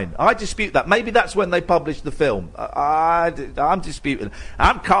 2009. I dispute that. Maybe that's when they published the film. I'm disputing.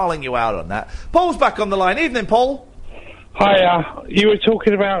 I'm calling you out on that. Paul's back on the line. Evening, Paul. Hi, you were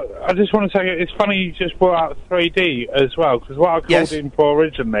talking about, I just want to say, it's funny you just brought out 3D as well, because what I called in for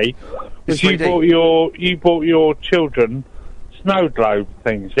originally was you bought your children snow globe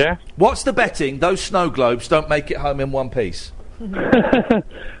things, yeah? What's the betting? Those snow globes don't make it home in one piece. Well,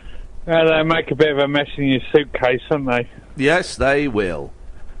 they make a bit of a mess in your suitcase, don't they? Yes, they will.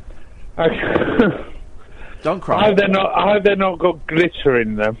 Okay. Don't cry. I hope they're not got glitter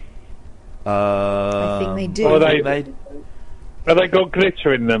in them. I think they do. Have they got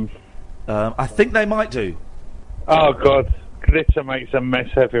glitter in them? I think they might do. Oh, God. Glitter makes a mess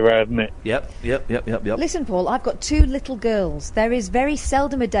everywhere, doesn't it? Yep. Listen, Paul, I've got 2 little girls. There is very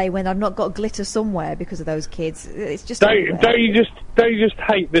seldom a day when I've not got glitter somewhere because of those kids. It's just don't you just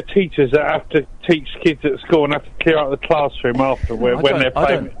hate the teachers that have to teach kids at school and have to clear out the classroom after when they're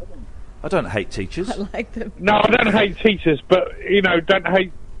playing? I don't hate teachers. I like them. No, I don't hate teachers, but, don't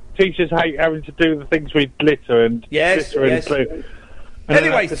hate... Teachers hate having to do the things with glitter and glitter and glue.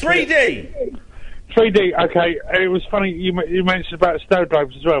 Anyway, 3D. 3D. Okay, and it was funny you mentioned about snow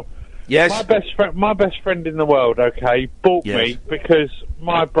globes as well. Yes. My best friend in the world. Okay, bought me because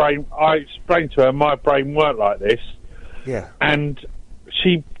my brain. I explained to her my brain worked like this. Yeah. And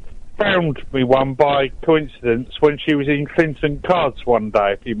she found me one by coincidence when she was in Clinton Cards one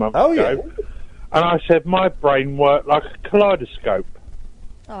day a few months ago. Yeah. And I said my brain worked like a kaleidoscope.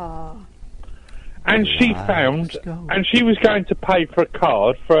 Aww. And she found, and she was going to pay for a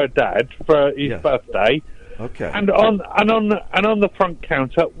card for her dad for his birthday. Okay. And on the front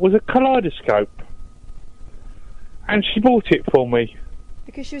counter was a kaleidoscope. And she bought it for me.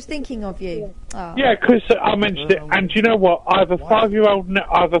 Because she was thinking of you. Oh. Yeah, because I mentioned it. And do you know what? I have a 5-year-old.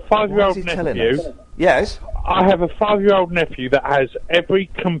 I have a 5-year-old nephew. Yes. I have a 5-year-old nephew that has every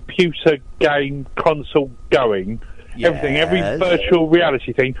computer game console going. Everything, every virtual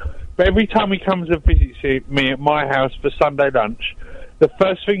reality thing. But every time he comes and visits me at my house for Sunday lunch, the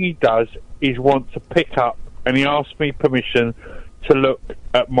first thing he does is want to pick up, and he asks me permission to look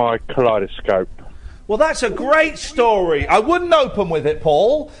at my kaleidoscope. Well, that's a great story. I wouldn't open with it,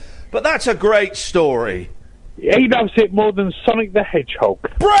 Paul, but that's a great story. He loves it more than Sonic the Hedgehog.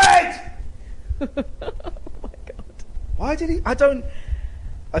 Bread! Oh, my God. Why did he... I don't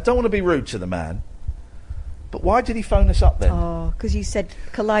want to be rude to the man. But why did he phone us up then? Oh, because you said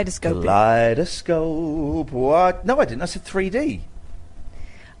kaleidoscope. Kaleidoscope. What? No, I didn't. I said 3D.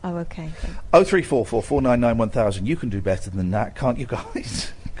 Oh, okay. 0344 499 1000. You can do better than that, can't you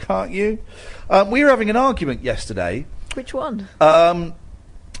guys? Can't you? We were having an argument yesterday. Which one? I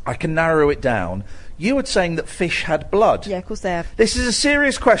can narrow it down. You were saying that fish had blood. Yeah, of course they have. This is a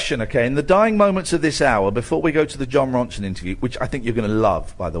serious question, okay? In the dying moments of this hour, before we go to the John Ronson interview, which I think you're going to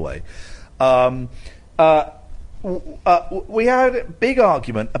love, by the way, we had a big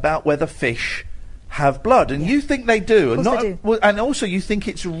argument about whether fish have blood, and you think they do, and they do. And also you think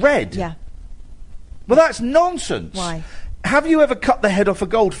it's red. Yeah. Well, that's nonsense. Why? Have you ever cut the head off a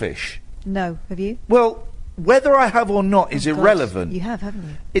goldfish? No. Have you? Well, whether I have or not is irrelevant. You have,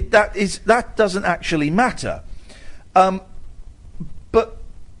 haven't you? That doesn't actually matter. But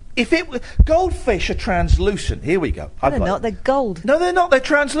if goldfish are translucent. Here we go. No, they're not. They're gold. No, they're not. They're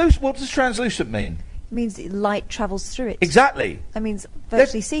translucent. What does translucent mean? It means that light travels through it. Exactly. That means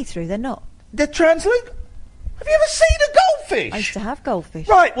virtually see-through. They're not. They're translucent. Have you ever seen a goldfish? I used to have goldfish.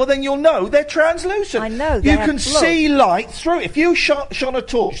 Right, well then you'll know they're translucent. I know. You can see light through it. If you shone a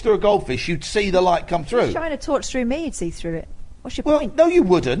torch through a goldfish, you'd see the light come through. If you shine a torch through me, you'd see through it. What's your point? No, you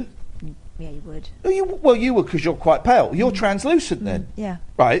wouldn't. Yeah, you would. Well, you would because you're quite pale. You're translucent then. Yeah.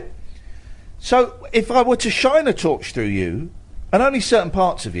 Right. So if I were to shine a torch through you, and only certain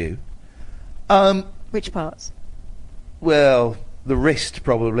parts of you... Which parts? Well, the wrist,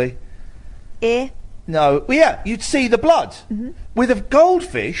 probably. Ear? No. Well, yeah, you'd see the blood. Mm-hmm. With a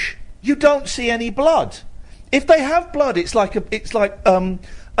goldfish, you don't see any blood. If they have blood, it's like a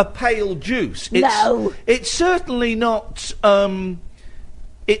pale juice. No. It's certainly not.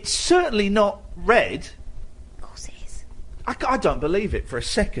 It's certainly not red. Of course it is. I don't believe it for a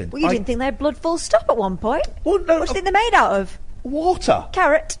second. Well, you didn't think they had blood full stop at one point. Well, no. What do you think they're made out of? Water.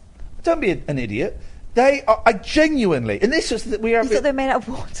 Carrot. Don't be an idiot. They are. I genuinely, and this is that we have. You thought they were made out of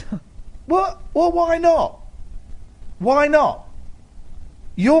water. What? Well, why not? Why not?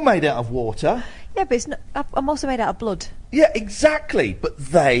 You're made out of water. Yeah, but it's not, I'm also made out of blood. Yeah, exactly. But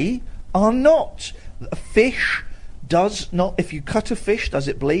they are not. A fish does not. If you cut a fish, does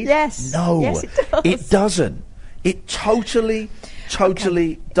it bleed? Yes. No. Yes, it does. It doesn't. It totally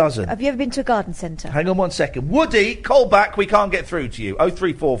doesn't. Have you ever been to a garden centre? Hang on 1 second. Woody, call back. We can't get through to you.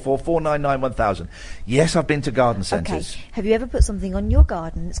 0344 499 1000. Yes, I've been to garden centres. Okay. Have you ever put something on your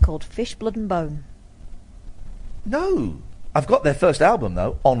garden that's called Fish, Blood and Bone? No. I've got their first album,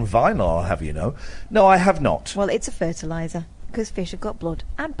 though, on vinyl, I'll have you know. No, I have not. Well, it's a fertiliser, because fish have got blood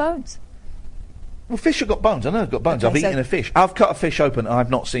and bones. Well, fish have got bones. I know they've got bones. Okay, I've eaten a fish. I've cut a fish open and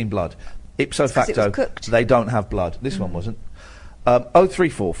I've not seen blood. Ipso facto, they don't have blood. This one wasn't.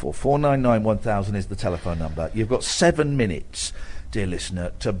 0344 499 1000 is the telephone number. You've got 7 minutes, dear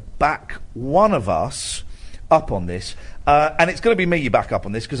listener, to back one of us up on this. And it's going to be me you back up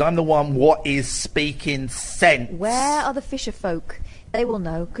on this, because I'm the one what is speaking sense. Where are the fisher folk? They will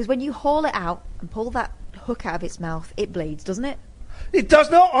know, because when you haul it out and pull that hook out of its mouth, it bleeds, doesn't it? It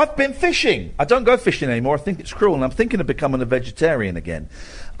does not. I've been fishing. I don't go fishing anymore. I think it's cruel, and I'm thinking of becoming a vegetarian again.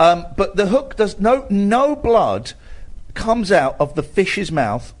 But the hook does no blood comes out of the fish's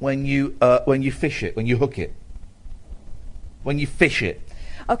mouth when you fish it, when you hook it, when you fish it.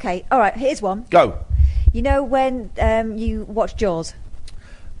 Okay, all right. Here's one. Go. You know when you watch Jaws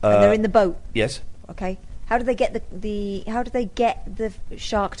and they're in the boat? Yes. Okay. How do they get the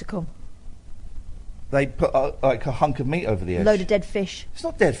shark to come? They put like a hunk of meat over the edge. Load of dead fish. It's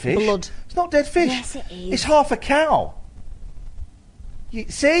not dead fish. Blood. It's not dead fish. Yes, it is. It's half a cow. You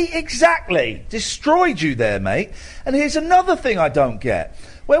see, exactly. Destroyed you there, mate. And here's another thing I don't get.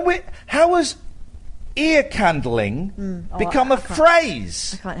 How has ear candling become a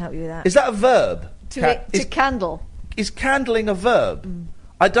phrase? I can't help you with that. Is that a verb? To candle. Is candling a verb?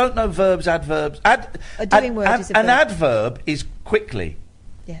 I don't know verbs, adverbs. A doing word is a verb. An adverb is quickly.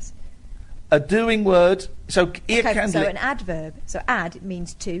 Yes. A doing word. So ear candling. So an adverb. So ad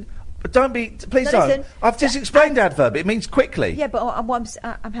means to. But please don't. Listen, I've just explained adverb. It means quickly. Yeah, but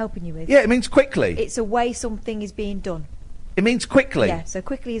I'm helping you with. Yeah, it means quickly. It's a way something is being done. It means quickly. Yeah, so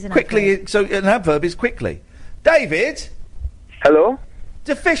quickly is an adverb. So an adverb is quickly. David? Hello?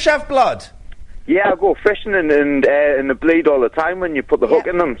 Do fish have blood? Yeah, I go fishing and they bleed all the time when you put the hook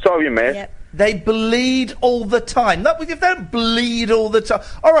in them. Sorry, mate. Yep. They bleed all the time. If they don't bleed all the time...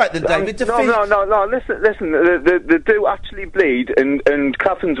 All right then, David. No. Listen. They do actually bleed, and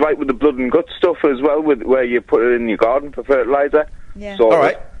Catherine's right with the blood and gut stuff as well, where you put it in your garden for fertiliser. Yeah. All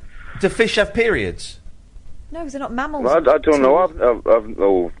right. Do fish have periods? No, because they're not mammals. Well, I don't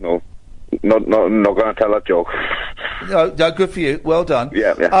know. No. Not going to tell that joke. No, good for you. Well done.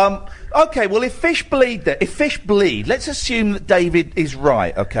 Yeah. Okay, well, if fish bleed, let's assume that David is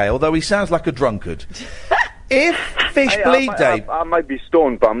right, okay, although he sounds like a drunkard. If fish bleed, Dave... I might be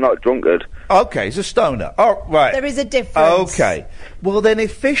stoned, but I'm not a drunkard. Okay, he's a stoner. Oh, right. There is a difference. Okay. Well, then,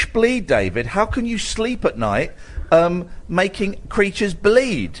 if fish bleed, David, how can you sleep at night making creatures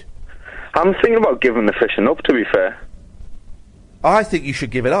bleed? I'm thinking about giving the fishing up, to be fair. I think you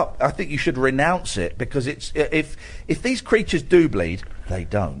should give it up. I think you should renounce it, because it's if these creatures do bleed, they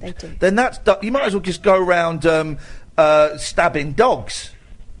don't. They do. Then you might as well just go around stabbing dogs,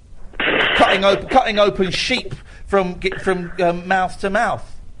 cutting open sheep from mouth to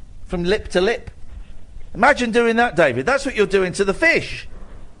mouth, from lip to lip. Imagine doing that, David. That's what you're doing to the fish.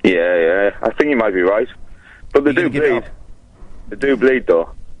 Yeah. I think you might be right. But they do bleed. They do bleed,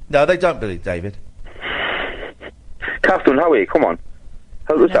 though. No, they don't bleed, David. Catherine, how are you? Come on.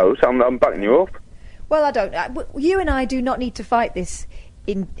 Help us out. I'm backing you up. Well, I don't. You and I do not need to fight this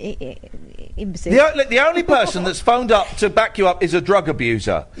imbecile. The only person that's phoned up to back you up is a drug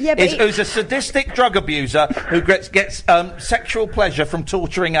abuser. Yeah, but who's a sadistic drug abuser who gets sexual pleasure from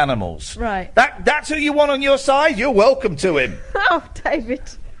torturing animals. Right. That's who you want on your side? You're welcome to him. Oh, David.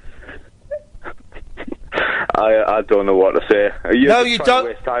 I don't know what to say. You don't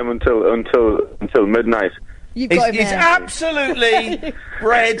waste time until midnight. You've got him He's there. absolutely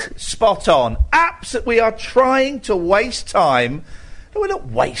bred spot on. We are trying to waste time. No, we're not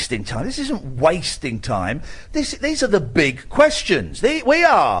wasting time. This isn't wasting time. These are the big questions. We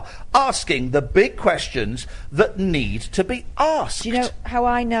are asking the big questions that need to be asked. Do you know how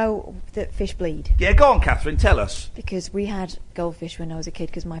I know that fish bleed? Yeah, go on, Catherine, tell us. Because we had goldfish when I was a kid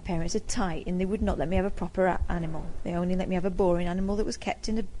because my parents are tight and they would not let me have a proper animal. They only let me have a boring animal that was kept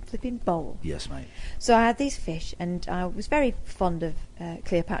in a flipping bowl. Yes, mate. So I had these fish and I was very fond of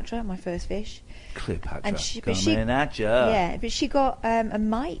Cleopatra, my first fish. Cleopatra, and she yeah, but she got a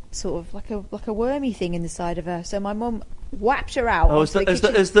mite, sort of like a wormy thing in the side of her. So my mum whapped her out. Oh,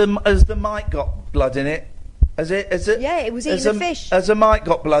 has the mite got blood in it? Has it? Yeah, it was eating the fish. Has a mite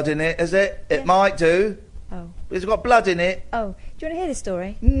got blood in it? Has it? It might do. Oh, it's got blood in it. Oh, do you want to hear this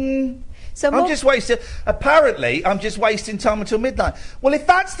story? So I'm just wasting. Apparently, I'm just wasting time until midnight. Well, if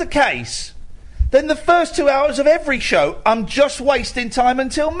that's the case, then the first 2 hours of every show, I'm just wasting time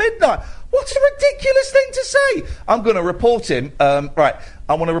until midnight. What a ridiculous thing to say! I'm going to report him. Right,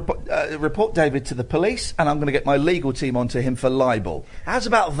 I want to report David to the police, and I'm going to get my legal team onto him for libel. How's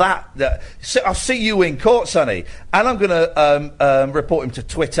about that? I'll see you in court, Sonny. And I'm going to report him to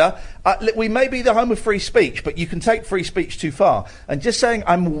Twitter. We may be the home of free speech, but you can take free speech too far. And just saying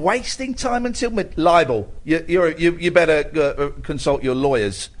I'm wasting time until libel. You better consult your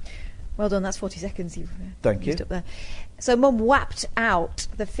lawyers. Well done. That's 40 seconds. Thank you. Up there. So Mum whapped out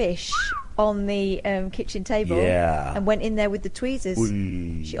the fish on the kitchen table and went in there with the tweezers.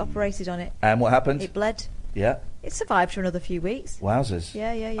 Whee. She operated on it. And what happened? It bled. Yeah. It survived for another few weeks. Wowzers.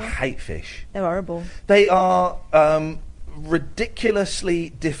 Yeah. I hate fish. They're horrible. They are ridiculously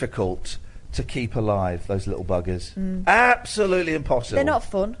difficult to keep alive, those little buggers. Absolutely impossible. They're not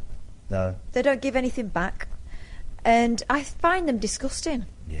fun. No. They don't give anything back. And I find them disgusting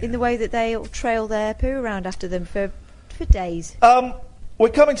in the way that they'll trail their poo around after them for days. We're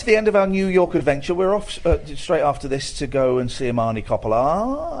coming to the end of our New York adventure. We're off straight after this to go and see Imani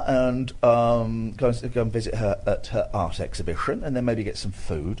Coppola and go and visit her at her art exhibition, and then maybe get some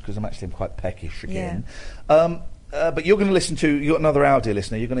food because I'm actually quite peckish again. But you're going to listen to, you're another hour, dear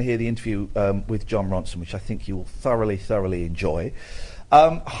listener. You're going to hear the interview with John Ronson, which I think you will thoroughly enjoy.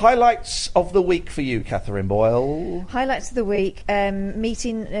 Highlights of the week for you, Catherine Boyle. Highlights of the week.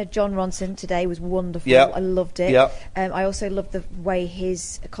 Meeting John Ronson today was wonderful. Yep. I loved it. Yep. I also loved the way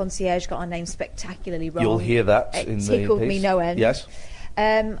his concierge got our name spectacularly wrong. You'll hear that in the piece. It tickled me no end. Yes.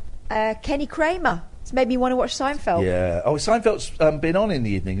 Kenny Kramer. It's made me want to watch Seinfeld. Yeah. Oh, Seinfeld's been on in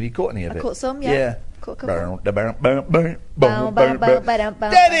the evening. Have you caught any of it? I caught some, yeah. Yeah. Caught a couple.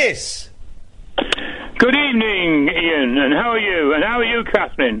 Dennis! Good evening, Ian, and how are you? And how are you,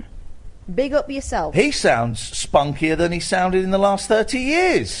 Catherine? Big up yourself. He sounds spunkier than he sounded in the last 30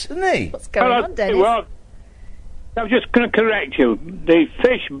 years, doesn't he? What's going on, Dennis? Well, I'm just going to correct you. The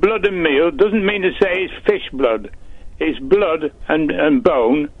fish, blood and meal doesn't mean to say it's fish blood. It's blood and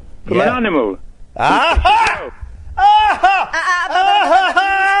bone from an animal.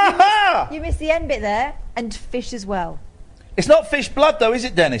 You missed the end bit there, and fish as well. It's not fish blood, though, is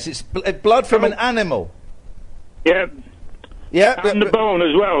it, Dennis? It's blood from an animal. Yeah. Yeah. And the bone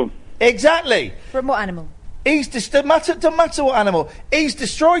as well. Exactly. From what animal? Doesn't matter what animal. He's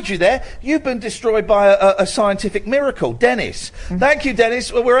destroyed you there. You've been destroyed by a scientific miracle. Dennis. Thank you,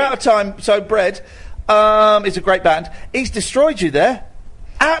 Dennis. Well, we're out of time, so Bread is a great band. He's destroyed you there.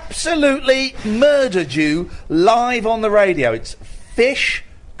 Absolutely murdered you live on the radio. It's fish,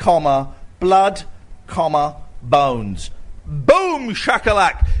 blood, bones. Boom,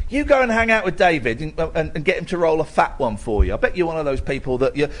 shakalak. You go and hang out with David and get him to roll a fat one for you. I bet you're one of those people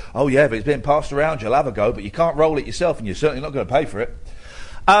that if it's been passed around, you'll have a go, but you can't roll it yourself, and you're certainly not going to pay for it.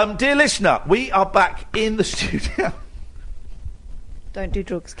 Dear listener, we are back in the studio. Don't do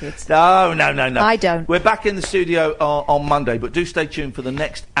drugs, kids. No. I don't. We're back in the studio on Monday, but do stay tuned for the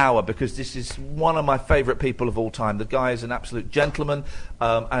next hour because this is one of my favourite people of all time. The guy is an absolute gentleman,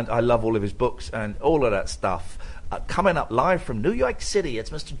 and I love all of his books and all of that stuff. Coming up live from New York City, it's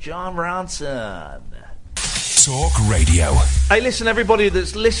Mr. John Ronson. Talk Radio. Hey, listen, everybody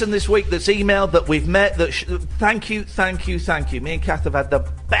that's listened this week, that's emailed, that we've met, thank you. Me and Kath have had the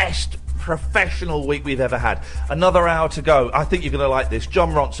best professional week we've ever had. Another hour to go. I think you're going to like this.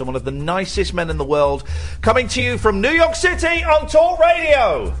 John Ronson, one of the nicest men in the world, coming to you from New York City on Talk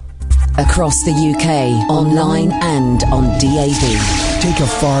Radio. Across the UK, online and on DAB. Take a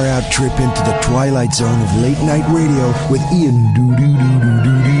far-out trip into the twilight zone of late-night radio with Iain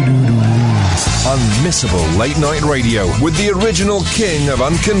Doo-doo-doo-doo-doo-doo-doo. Unmissable late-night radio with the original king of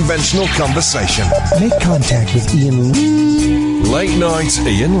unconventional conversation. Make contact with Iain Lee. Late Night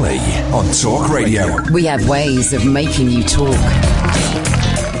Iain Lee on Talk Radio. We have ways of making you talk.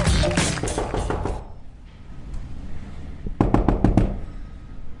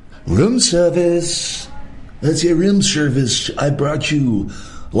 Room service. That's your room service. I brought you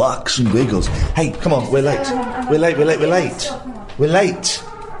locks and wiggles. Hey, come on, we're late. We're late.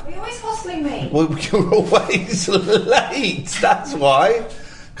 Are you always hustling me? Well, you're always late, that's why.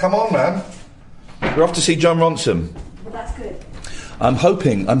 Come on, man. We're off to see John Ronson. Well, that's good. I'm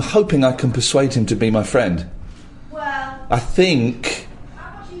hoping I can persuade him to be my friend. Well... I think...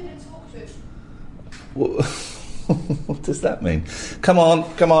 How much are you going to talk to him? What does that mean? Come on,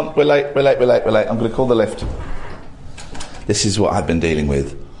 we're late. I'm going to call the lift. This is what I've been dealing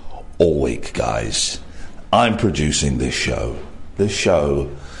with all week, guys. I'm producing this show. This show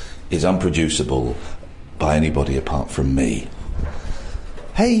is unproducible by anybody apart from me.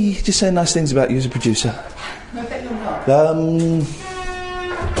 Hey, just saying nice things about you as a producer. No, bet you're not.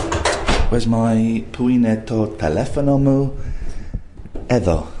 Where's my puineto telefonomu?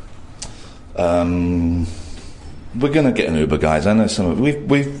 Edo. We're going to get an Uber, guys. I know some of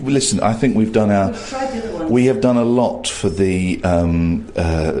we've listened. I think we've done our. We have done a lot for the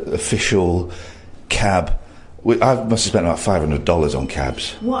official cab. I must have spent about $500 on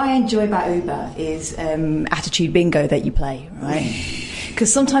cabs. What I enjoy about Uber is attitude bingo that you play, right?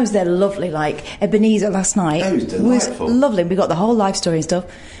 Because sometimes they're lovely. Like Ebenezer last night was lovely. We got the whole life story and stuff.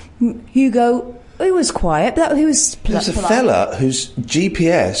 Hugo, he was quiet, but he was. There's a fella whose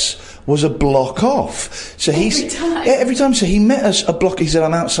GPS was a block off. So every time. So he met us a block. He said,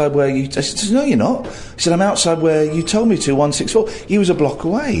 "I'm outside where you." I said, "No, you're not." He said, "I'm outside where you told me to, 164." He was a block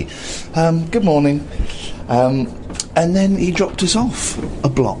away. Good morning. And then he dropped us off a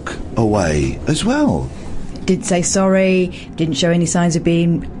block away as well. Didn't say sorry. Didn't show any signs of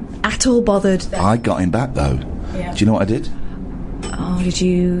being at all bothered. I got him back though. Yeah. Do you know what I did? Oh, did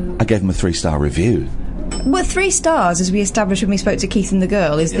you? I gave him a 3-star review. Well, 3 stars, as we established when we spoke to Keith and the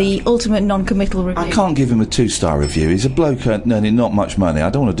girl, is the ultimate non-committal review. I can't give him a 2-star review. He's a bloke earning not much money. I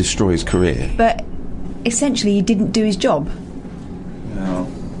don't want to destroy his career. But essentially, he didn't do his job.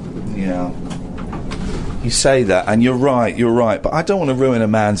 Yeah. You say that, and you're right, but I don't want to ruin a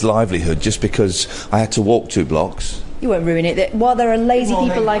man's livelihood just because I had to walk 2 blocks. You won't ruin it. While there are lazy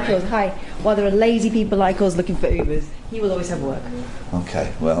people like us, while there are lazy people like us looking for Ubers, he will always have work.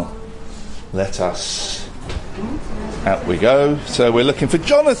 Okay, well, let us... Out we go. So we're looking for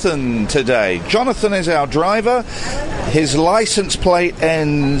Jonathan today. Jonathan is our driver. His licence plate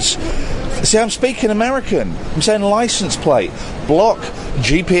ends... See, I'm speaking American. I'm saying licence plate. Block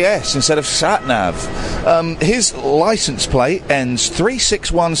GPS instead of sat-nav. His licence plate ends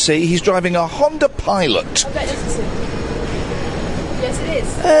 361C. He's driving a Honda Pilot. I bet this is it. Yes, it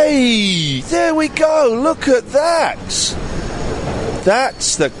is. Hey, there we go. Look at that.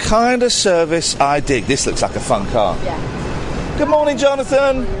 That's the kind of service I dig. This looks like a fun car. Yeah. Good morning,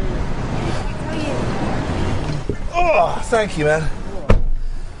 Jonathan. Oh, thank you, man.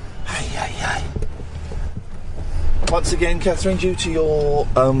 Once again, Catherine, due to your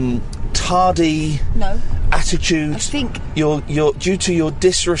tardy attitude, I think you're due to your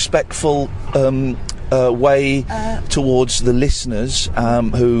disrespectful way towards the listeners,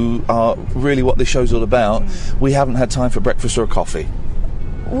 who are really what this show's all about. We haven't had time for breakfast or coffee.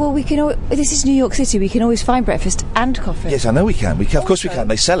 Well, we can. This is New York City. We can always find breakfast and coffee. Yes, I know we can. Of course we can.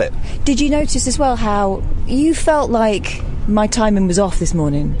 They sell it. Did you notice as well how you felt like my timing was off this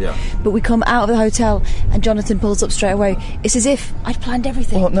morning? Yeah. But we come out of the hotel and Jonathan pulls up straight away. It's as if I'd planned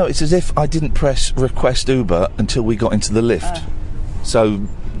everything. Well, no, it's as if I didn't press request Uber until we got into the lift. So,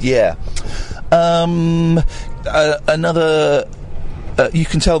 yeah. Another. You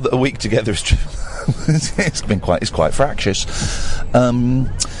can tell that a week together is. It's quite fractious.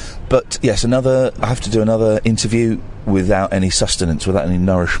 But yes, I have to do another interview without any sustenance, without any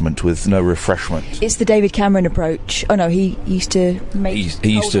nourishment, with no refreshment. It's the David Cameron approach. Oh no, he used to make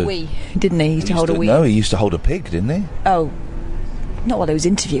hold a wee, didn't he? He used to hold a wee. No, he used to hold a pig, didn't he? Oh, not while he was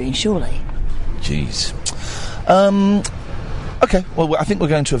interviewing, surely. Jeez. Okay, well, I think we're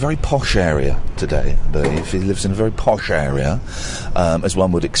going to a very posh area today, but if he lives in a very posh area, as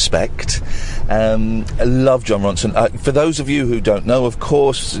one would expect. I love John Ronson. For those of you who don't know, of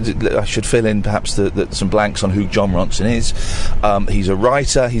course, I should fill in perhaps some blanks on who John Ronson is. He's a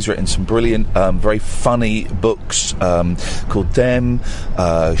writer. He's written some brilliant, very funny books called Them,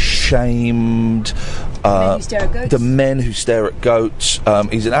 Shamed, The Men Who Stare at Goats.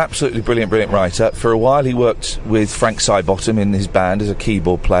 He's an absolutely brilliant writer. For a while he worked with Frank Sidebottom in his band as a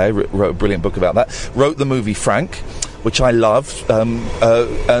keyboard player, wrote a brilliant book about that, wrote the movie Frank, which I loved.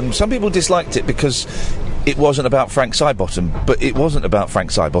 Some people disliked it because it wasn't about Frank Sidebottom, but it wasn't about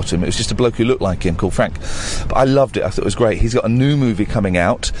Frank Sidebottom. It was just a bloke who looked like him called Frank. But I loved it. I thought it was great. He's got a new movie coming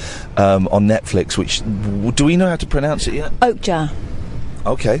out on Netflix, which... Do we know how to pronounce it yet? Oakjar.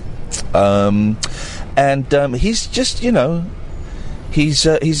 Okay. He's just, he's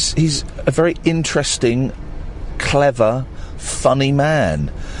a very interesting, clever, funny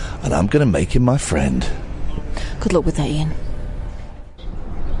man. And I'm going to make him my friend. Good luck with that, Ian.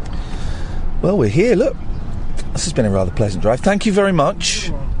 Well, we're here, look. This has been a rather pleasant drive. Thank you very much.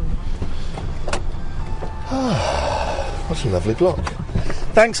 What a lovely block.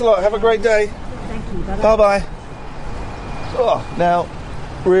 Thanks a lot. Have a great day. Thank you. Bye-bye. Oh, now,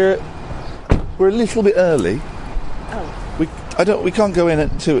 we're a little bit early. Oh. We can't go in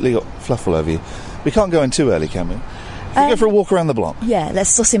too early. Fluff all over you. We can't go in too early, can we? Can we go for a walk around the block? Yeah,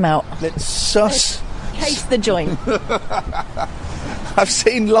 let's suss him out. Let's case the joint. I've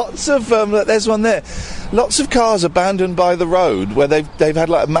seen lots of there's one there. Lots of cars abandoned by the road where they've had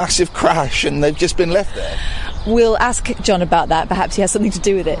like a massive crash and they've just been left there. We'll ask John about that. Perhaps he has something to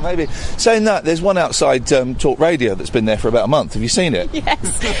do with it. Well, maybe. Saying that, there's one outside Talk Radio that's been there for about a month. Have you seen it?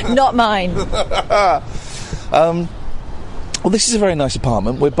 Yes, not mine. Well, this is a very nice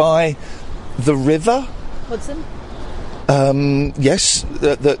apartment. We're by the river. Hudson? Yes,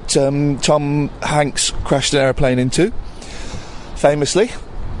 that Tom Hanks crashed an aeroplane into, famously.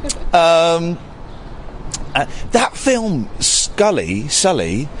 That film,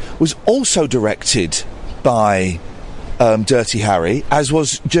 Sully, was also directed by Dirty Harry, as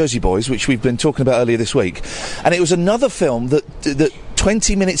was Jersey Boys, which we've been talking about earlier this week. And it was another film that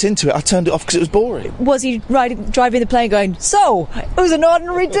 20 minutes into it, I turned it off because it was boring. Was he driving the plane going, so, it was an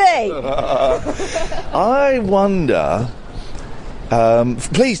ordinary day? I wonder...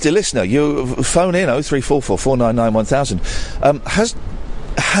 please, dear listener, you phone in 0344 499 1000.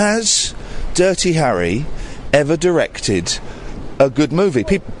 Has Dirty Harry ever directed a good movie?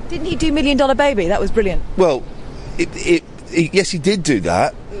 Didn't he do $1 Million Baby? That was brilliant. Well, yes, he did do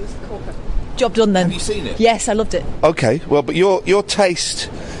that. It was corporate. Job done then. Have you seen it? Yes, I loved it. Okay, well, but your taste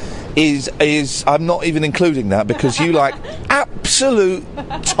is I'm not even including that because you like absolute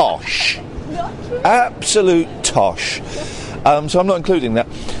tosh. Absolute tosh. So I'm not including that.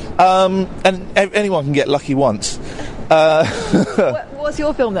 And anyone can get lucky once. What's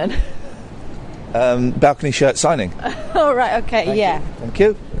your film then? Balcony shirt signing. Oh, right, okay,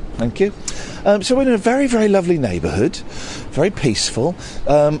 Thank you. So we're in a very, very lovely neighbourhood. Very peaceful.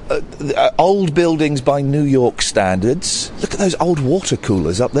 Old buildings by New York standards. Look at those old water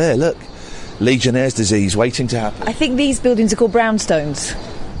coolers up there, look. Legionnaire's disease waiting to happen. I think these buildings are called brownstones.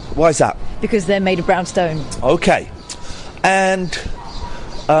 Why is that? Because they're made of brownstone. Okay. And,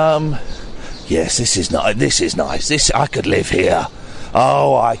 yes, this is nice. I could live here.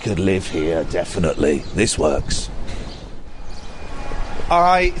 Oh, I could live here, definitely. This works.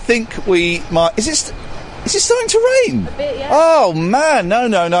 I think we might... Is it starting to rain? A bit, yeah. Oh, man,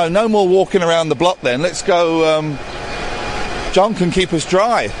 no more walking around the block then. Let's go, John can keep us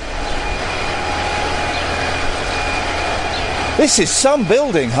dry. This is some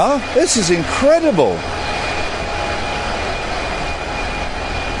building, huh? This is incredible.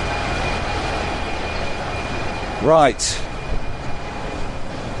 Right.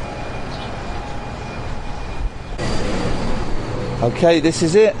 Okay, this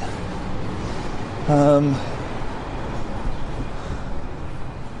is it. I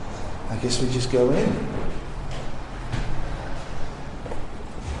guess we just go in.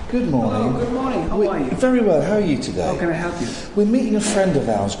 Good morning. Hello, good morning. How are you? Very well. How are you today? How can I help you? We're meeting a friend of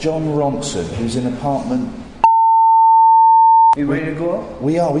ours, John Ronson, who's in apartment... You ready to go up?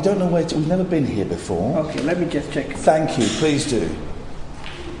 We are. We don't know where to... We've never been here before. Okay, let me just check. Thank you. Please do.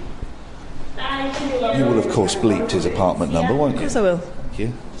 You will, of course, bleeped his apartment number, won't you? Yes, I will. Thank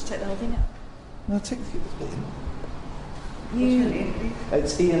you. Just take the whole thing out. No, take the bit in. You...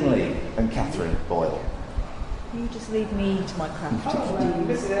 It's Iain Lee and Catherine Boyle. You just leave me to my craft.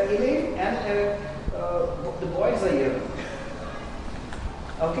 This is Elaine and the boys are here.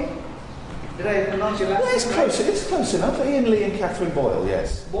 Okay? Did I pronounce your last name? It's close enough. Iain Lee and Catherine Boyle,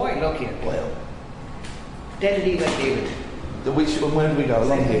 yes. Boyle, okay. Boyle. 10 Lever David. Where do we go?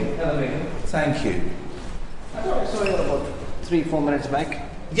 Along here. Thank you. I thought I saw you about 3-4 minutes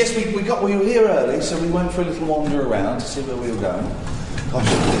back. Yes, we were here early, so we went for a little wander around to see where we were going. Gosh,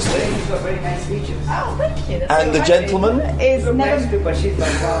 look at this thing. She's got very nice features. Oh, thank you. That's And the gentleman? is Look never. nice too, but she's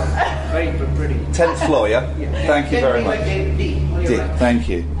like, very pretty. 10th floor, yeah? Thank you very much. Right. Thank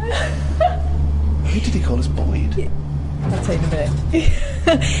you. Who did he call us, Boyd? I'll tell you in a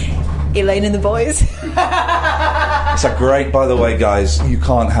minute. Elaine and the Boys. It's a great, by the way, guys, you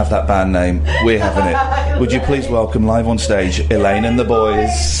can't have that band name. We're having it. Would you please welcome live on stage, Elaine and the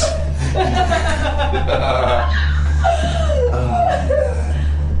Boys.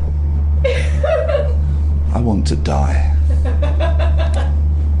 I want to die.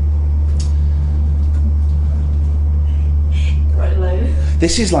 Right, Elaine.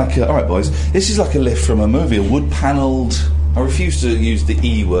 This is like all right, boys. This is like a lift from a movie, a wood-panelled. I refuse to use the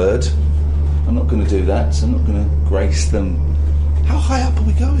E word. I'm not going to do that. So I'm not going to grace them. How high up are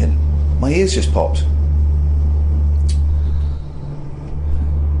we going? My ears just popped.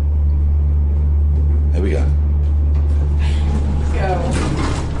 Here we go. Go.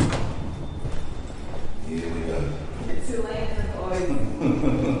 Here we go. It's Elaine and the Boys.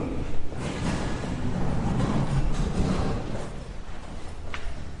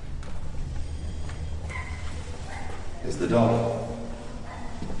 Here's the dog.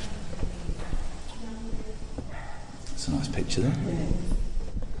 That's a nice picture there.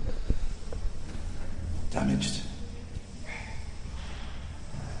 Damaged.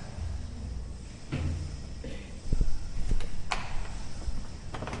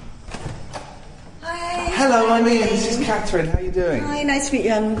 Hi. Hello, I'm Iain. This is Catherine. How are you doing? Hi, nice to meet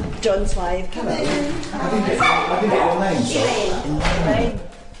you. I'm John's wife. Come in. I didn't get your name, sorry.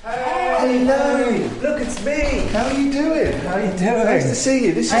 Hello. Look, it's me. How are you doing? How are you doing? Nice to see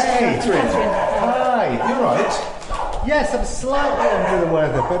you. This is Catherine. Hi. You all right? Yes, I'm slightly under the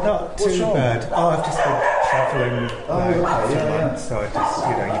weather, but not What's too wrong? bad. Oh, I've just been travelling okay, yeah. so I just,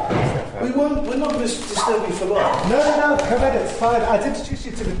 you put stuff out. We're not going to disturb you for long. No, come in, it's fine. I'd introduce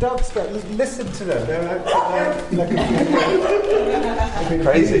you to the dogs, but listen to them. They're like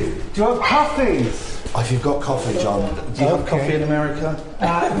Crazy. Do you want coffees? Oh, if you've got coffee, John. Do you have coffee in America?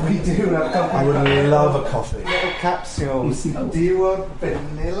 We do have coffee. I would love a coffee. Little capsules. Do you want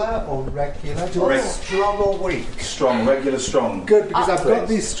vanilla or regular? Do you want strong or weak? Strong, regular strong. Good, because I've got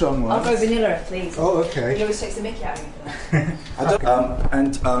these strong ones. I'll go vanilla, please. Oh, okay. He always takes the mickey out of me for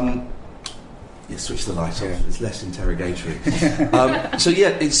that. Yeah, switch the light off. It's less interrogatory.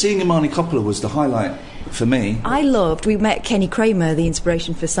 Seeing Imani Coppola was the highlight for me. We met Kenny Kramer, the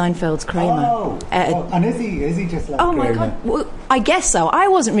inspiration for Seinfeld's Kramer. And is he just like Oh my Kramer? God! Well, I guess so. I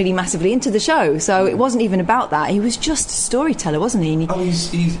wasn't really massively into the show, so it wasn't even about that. He was just a storyteller, wasn't he?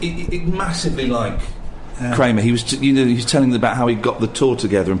 He's massively like Kramer. He was, he was telling about how he got the tour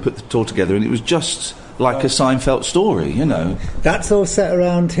together and put the tour together, and it was just like a Seinfeld story, That's all set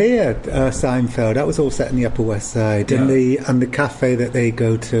around here, Seinfeld. That was all set in the Upper West Side, and the cafe that they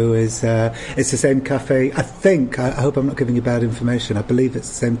go to is it's the same cafe. I think. I hope I'm not giving you bad information. I believe it's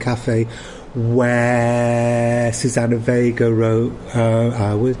the same cafe where Susanna Vega wrote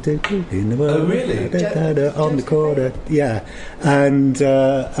 "I was in the world." Oh, really? On the corner, yeah, and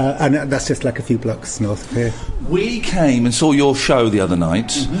that's just like a few blocks north of here. We came and saw your show the other night.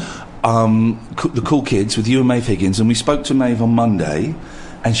 Mm-hmm. The Cool Kids with you and Maeve Higgins, and we spoke to Maeve on Monday,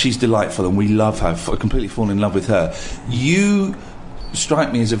 and she's delightful and we love her, completely fallen in love with her. You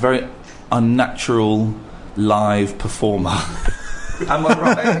strike me as a very unnatural live performer. Am I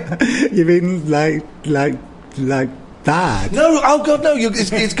right? You mean like bad? No, oh God, no.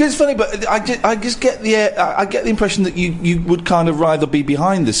 It's funny, but I just get the impression that you would kind of rather be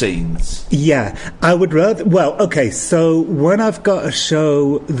behind the scenes. Yeah, I would rather. Well, okay. So when I've got a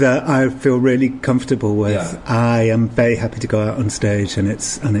show that I feel really comfortable with, I am very happy to go out on stage, and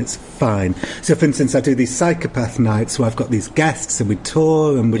it's fine. So, for instance, I do these psychopath nights where I've got these guests, and we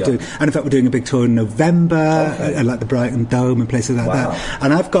tour, and we're doing. And in fact, we're doing a big tour in November, at like the Brighton Dome and places like that.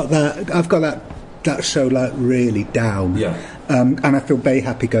 And I've got that show like really down, and I feel very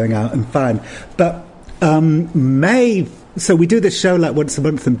happy going out and fine. But Maeve, so we do this show like once a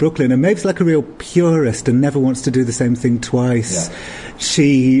month in Brooklyn, and Maeve's like a real purist and never wants to do the same thing twice.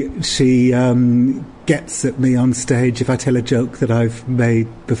 She gets at me on stage if I tell a joke that I've made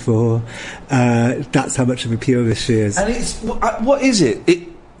before. That's how much of a purist she is. And it's what is it?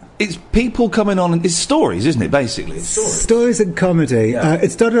 It's people coming on, and it's stories, isn't it, basically? It's stories and comedy.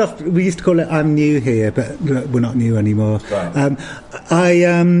 It started off, we used to call it I'm New Here, but we're not new anymore. Right.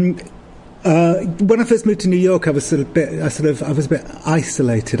 When I first moved to New York, I was a bit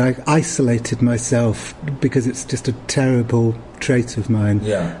isolated. I isolated myself because it's just a terrible trait of mine.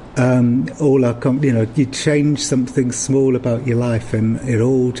 Yeah. You change something small about your life, and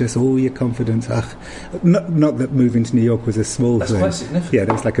all your confidence. Not that moving to New York was a small thing. That's quite significant. Yeah,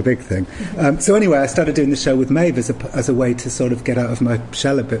 that was like a big thing. So anyway, I started doing the show with Maeve as a way to sort of get out of my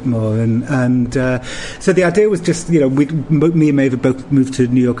shell a bit more, and so the idea was just, me and Maeve had both moved to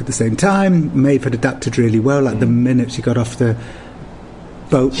New York at the same time. Maeve had adapted really well. Like the minute she got off the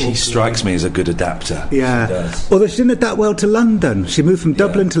boat, she strikes me as a good adapter. Yeah, she does. Although she didn't adapt well to London. She moved from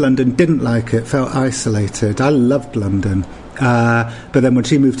Dublin to London, didn't like it, felt isolated. I loved London. But then when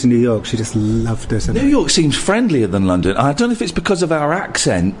she moved to New York, she just loved it. New York seems friendlier than London. I don't know if it's because of our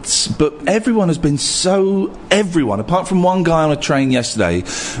accents, but everyone has been everyone, apart from one guy on a train yesterday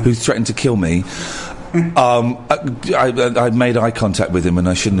who threatened to kill me. I made eye contact with him and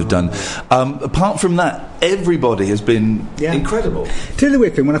I shouldn't have done. Apart from that, everybody has been incredible. Tell you the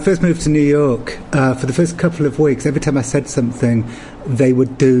weird thing, when I first moved to New York, for the first couple of weeks, every time I said something, they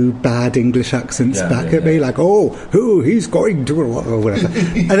would do bad English accents back at me, like, he's going to, or whatever.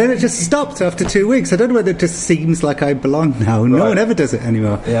 And then it just stopped after 2 weeks. I don't know whether it just seems like I belong now. No one ever does it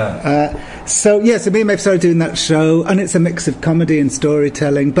anymore. So me and Maeve started doing that show, and it's a mix of comedy and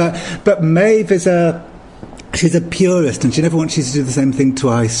storytelling. But Maeve is she's a purist, and she never wants you to do the same thing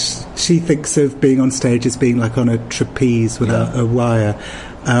twice. She thinks of being on stage as being like on a trapeze without a wire,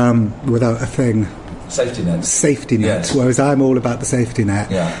 without a thing. Safety net. Yes. Whereas I'm all about the safety net.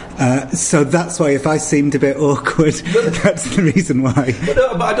 So that's why if I seemed a bit awkward, that's the reason why. But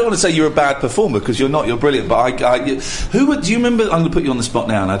I don't want to say you're a bad performer, because you're not. You're brilliant. But do you remember? I'm going to put you on the spot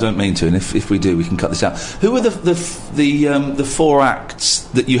now, and I don't mean to. And if we do, we can cut this out. Who were the four acts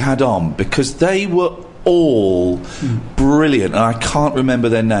that you had on? Because they were all brilliant, and I can't remember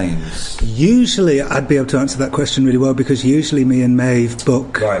their names. Usually I'd be able to answer that question really well, because usually me and Maeve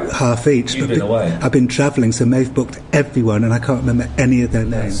book half each. You've been away. I've been travelling, so Maeve booked everyone, and I can't remember any of their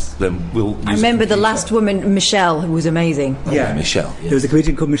names. Then I remember the last woman, Michelle, who was amazing. Michelle. There was a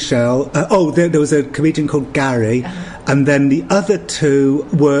comedian called Michelle. There was a comedian called Gary. And then the other two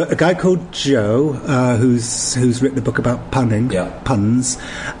were a guy called Joe, who's written a book about puns.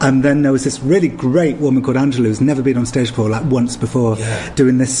 And then there was this really great woman called Angela, who's never been on stage before, like once before,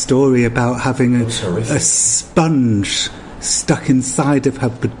 doing this story about having a sponge stuck inside of her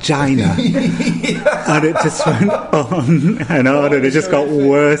vagina. And it just went on and on, and it just got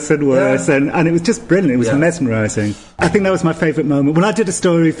worse and worse. And it was just brilliant. It was mesmerising. I think that was my favourite moment. When I did a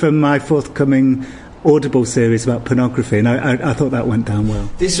story from my forthcoming Audible series about pornography, and I thought that went down well.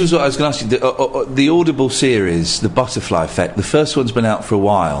 This was what I was going to ask you. The Audible series, The Butterfly Effect, the first one's been out for a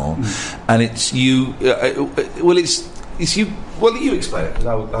while, and it's you... it's you... Well, you explain it, because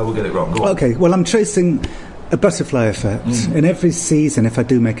I will get it wrong. Go on. Okay, well, I'm tracing a butterfly effect. In every season, if I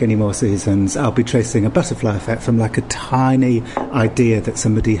do make any more seasons, I'll be tracing a butterfly effect from like a tiny idea that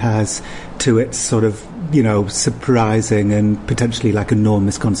somebody has to its sort of, surprising and potentially like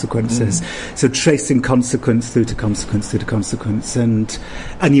enormous consequences. So tracing consequence through to consequence through to consequence, and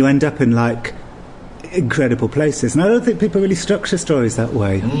you end up in like incredible places. And I don't think people really structure stories that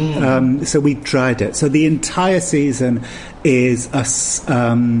way. So we tried it. So the entire season is us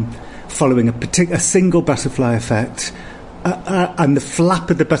following a single butterfly effect. And the flap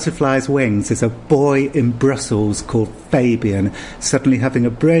of the butterfly's wings is a boy in Brussels called Fabian suddenly having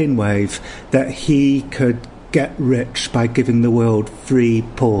a brainwave that he could get rich by giving the world free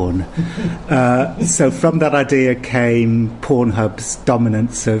porn. So from that idea came Pornhub's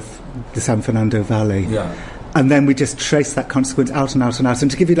dominance of the San Fernando Valley. And then we just traced that consequence out and out and out. And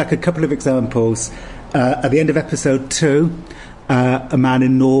to give you like a couple of examples, at the end of episode 2, a man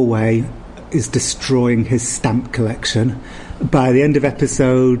in Norway is destroying his stamp collection. By the end of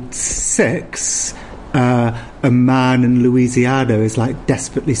episode 6, a man in Louisiana is like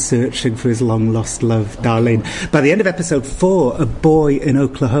desperately searching for his long lost love, Darlene. By the end of episode 4, a boy in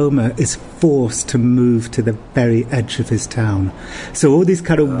Oklahoma is forced to move to the very edge of his town. So all these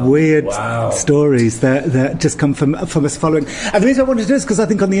kind of weird stories that just come from us following. And the reason I wanted to do this is because I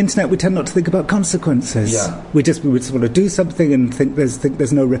think on the internet we tend not to think about consequences. We just want to do something and think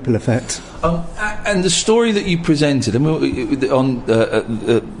there's no ripple effect. And the story that you presented on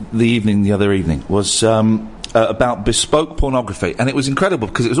the other evening was about bespoke pornography, and it was incredible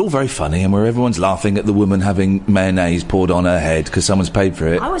because it was all very funny, and where everyone's laughing at the woman having mayonnaise poured on her head because someone's paid for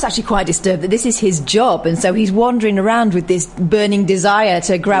it. I was actually quite disturbed that this is his job, and so he's wandering around with this burning desire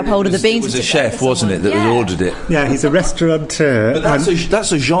to grab hold of the beans. It was a chef, wasn't it, that had ordered it? Yeah, he's a restaurateur. But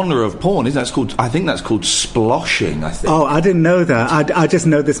that's a genre of porn, isn't it? I think that's called sploshing, I think. Oh, I didn't know that. I just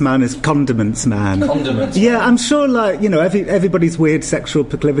know this man as Condiments Man. Condiments Yeah, Man. I'm sure, like, everybody's weird sexual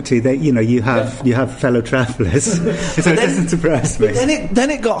proclivity, that, you have fellow travellers. So it doesn't surprise me. But then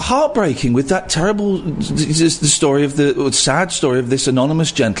it got heartbreaking with that terrible, the sad story of this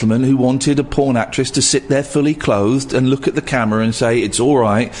anonymous gentleman who wanted a porn actress to sit there fully clothed and look at the camera and say, it's all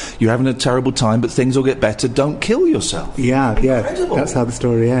right, you're having a terrible time, but things will get better, don't kill yourself. Yeah, that's how the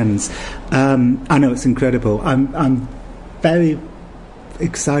story ends. I know, it's incredible. I'm very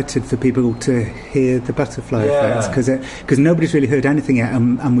excited for people to hear the butterfly effect, because nobody's really heard anything yet,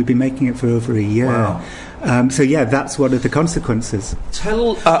 and we've been making it for over a year. Wow. So that's one of the consequences.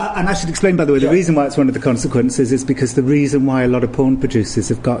 And I should explain, by the way, the reason why it's one of the consequences is because the reason why a lot of porn producers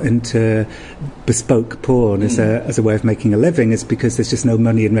have got into bespoke porn as a way of making a living is because there's just no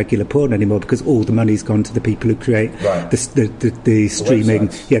money in regular porn anymore, because all the money's gone to the people who create the streaming,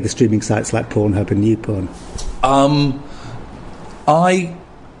 the streaming sites like Pornhub and YouPorn.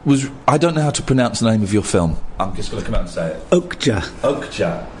 I don't know how to pronounce the name of your film. I'm just going to come out and say it.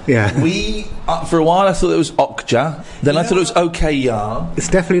 Okja. Yeah. We, for a while, I thought it was Okja. Then I thought it was Okja. It's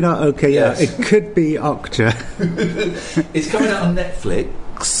definitely not Okja. Yes. It could be Okja. It's coming out on Netflix.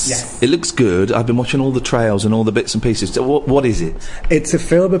 Yes. It looks good. I've been watching all the trails and all the bits and pieces. So what is it? It's a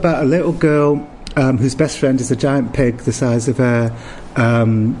film about a little girl whose best friend is a giant pig the size of a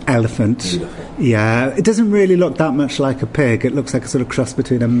elephant. Beautiful. Yeah, it doesn't really look that much like a pig. It looks like a sort of cross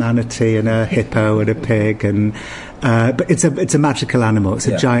between a manatee and a hippo and a pig, and but it's a magical animal. It's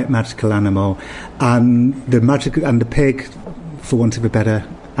a giant magical animal, and the pig, for want of a better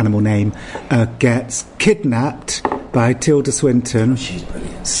animal name, gets kidnapped by Tilda Swinton. She's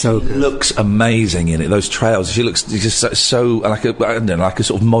brilliant. So good. Looks amazing in it. Those trails. She looks just so like a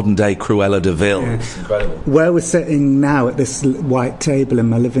sort of modern day Cruella de Vil. Yeah. It's incredible. Where we're sitting now at this white table in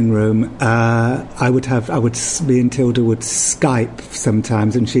my living room, me and Tilda would Skype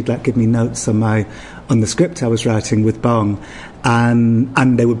sometimes, and she'd give me notes on the script I was writing with Bong,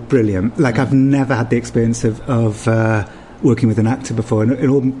 and they were brilliant. I've never had the experience of working with an actor before, and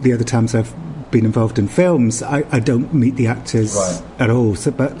all the other times I've been involved in films, I don't meet the actors at all.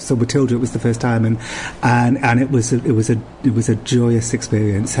 So with Tilda, it was the first time, and it was a joyous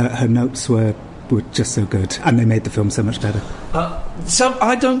experience. Her notes were just so good, and they made the film so much better. So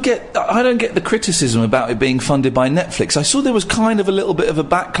I don't get the criticism about it being funded by Netflix. I saw there was kind of a little bit of a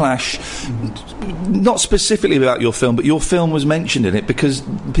backlash, not specifically about your film, but your film was mentioned in it because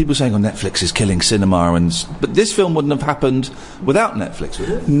people saying, Netflix is killing cinema, but this film wouldn't have happened without Netflix, would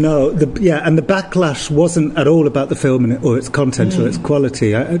it? No, and the backlash wasn't at all about the film or its content or its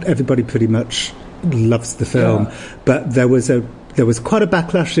quality. Everybody pretty much loves the film, but there was quite a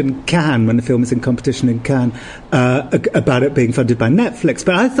backlash in Cannes when the film was in competition in Cannes about it being funded by Netflix.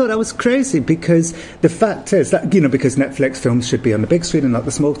 But I thought that was crazy because the fact is that, because Netflix films should be on the big screen and not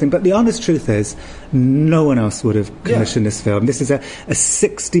the small thing. But the honest truth is, no one else would have commissioned this film. This is a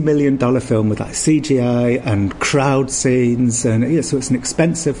 $60 million film with CGI and crowd scenes, and so it's an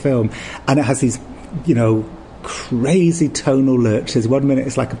expensive film, and it has these, crazy tonal lurches. 1 minute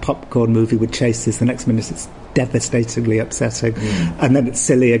it's like a popcorn movie with chases, the next minute it's devastatingly upsetting, and then it's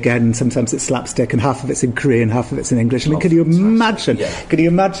silly again. Sometimes it's slapstick, and half of it's in Korean, half of it's in English. I mean, could you imagine? Yeah. Could you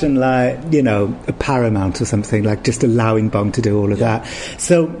imagine, a Paramount or something, just allowing Bong to do all of that?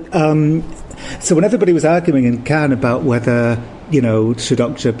 So when everybody was arguing in Cannes about whether should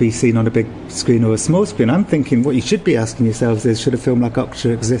Okja be seen on a big screen or a small screen, I'm thinking what you should be asking yourselves is, should a film like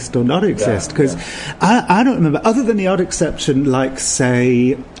Okja exist or not exist? Because I don't remember, other than the odd exception,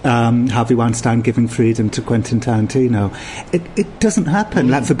 say Harvey Weinstein giving freedom to Quentin Tarantino, it doesn't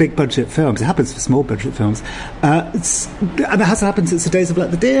happen for big budget films. It happens for small budget films, and it hasn't happened since the days of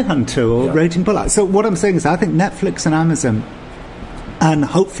The Deer Hunter or Raging Bull. So what I'm saying is, I think Netflix and Amazon, and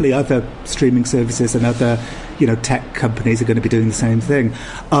hopefully other streaming services and other tech companies are going to be doing the same thing,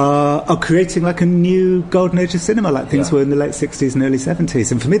 are creating a new golden age of cinema, like things were in the late 60s and early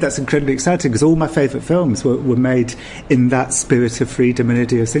 70s. And for me, that's incredibly exciting, because all my favourite films were made in that spirit of freedom and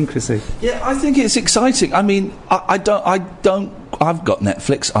idiosyncrasy. Yeah, I think it's exciting. I mean, I've got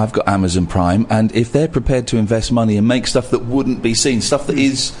Netflix, I've got Amazon Prime, and if they're prepared to invest money and make stuff that wouldn't be seen, stuff that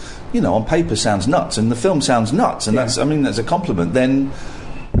is, on paper sounds nuts, and the film sounds nuts, and that's a compliment, then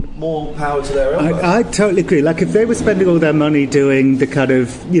more power to their elbow. I totally agree. Like, if they were spending all their money doing the kind of,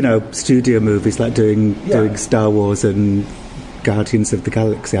 studio movies, like doing Star Wars and Guardians of the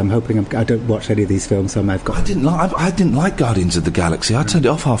Galaxy. I'm hoping I don't watch any of these films, so I may have got. I didn't like Guardians of the Galaxy. I turned it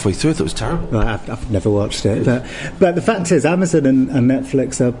off halfway through. I thought it was terrible. Well, I've never watched it, but the fact is, Amazon and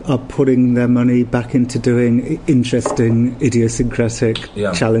Netflix are putting their money back into doing interesting, idiosyncratic,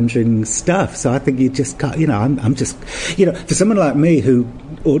 challenging stuff. So I think you just can't. I'm just, for someone like me who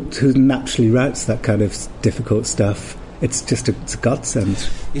naturally writes that kind of difficult stuff. It's just it's a godsend.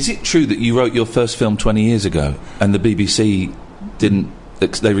 Is it true that you wrote your first film 20 years ago and the BBC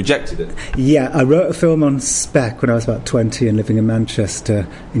they rejected it? Yeah, I wrote a film on spec when I was about 20 and living in Manchester,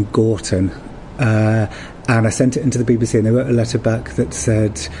 in Gorton. And I sent it into the BBC and they wrote a letter back that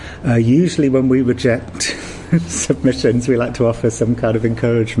said, usually when we reject submissions we like to offer some kind of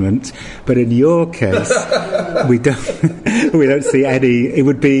encouragement, but in your case we don't see any. We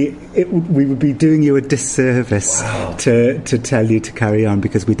would be doing you a disservice to tell you to carry on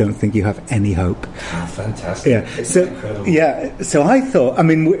because we don't think you have any hope. Oh, fantastic. Yeah. So I thought,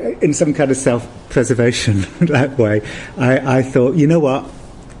 in some kind of self-preservation that way, I thought, you know what,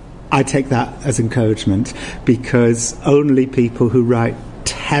 I take that as encouragement, because only people who write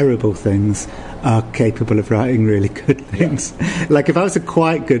terrible things are capable of writing really good things. Yeah. Like, if I was a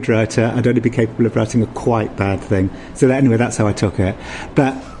quite good writer, I'd only be capable of writing a quite bad thing. So anyway, that's how I took it.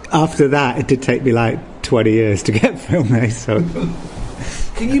 But after that, it did take me like 20 years to get film made, so...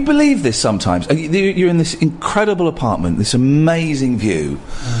 Can you believe this sometimes? You're in this incredible apartment, this amazing view,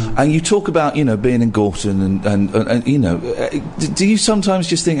 and you talk about, being in Gorton and do you sometimes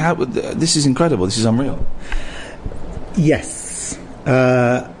just think, this is incredible, this is unreal? Yes.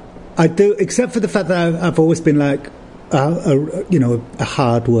 I do, except for the fact that I've always been like a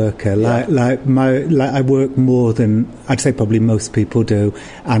hard worker. I work more than I'd say probably most people do,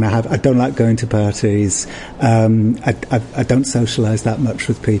 and I don't like going to parties. I don't socialise that much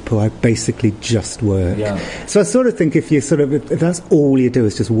with people. I basically just work. Yeah. So I sort of think if that's all you do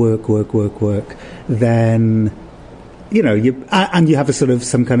is just work, then. You have a sort of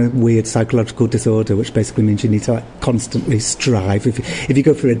some kind of weird psychological disorder, which basically means you need to constantly strive. If you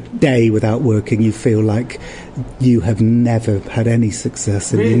go for a day without working, you feel like you have never had any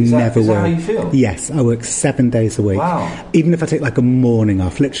success, and really? You never work. Is that how you feel? Yes, I work 7 days a week. Wow. Even if I take like a morning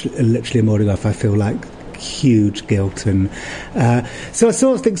off, literally a morning off, I feel like huge guilt, and so I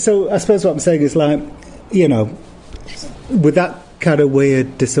sort of think. So I suppose what I'm saying is like, with that kind of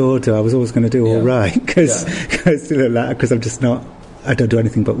weird disorder, I was always going to do all right because I'm just not. I don't do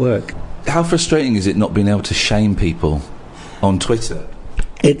anything but work. How frustrating is it not being able to shame people on Twitter?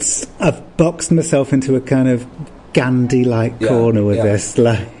 I've boxed myself into a kind of Gandhi-like corner with this.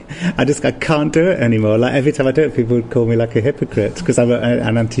 Like, I can't do it anymore. Like, every time I do it, people would call me like a hypocrite because I'm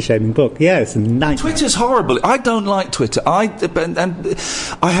an anti-shaming book. Yeah, it's a nightmare. Twitter's horrible. I don't like Twitter. And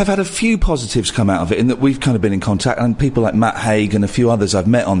I have had a few positives come out of it in that we've kind of been in contact, and people like Matt Haig and a few others I've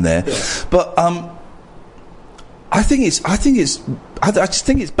met on there. Yeah. But I just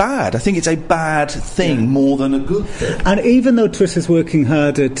think it's bad. I think it's a bad thing more than a good thing. And even though Twitter's working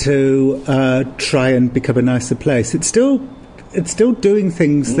harder to try and become a nicer place, it's still doing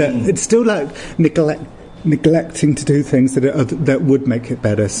things that it's still like neglecting to do things that would make it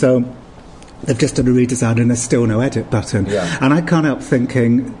better. So they've just done a redesign and there's still no edit button. Yeah. And I can't help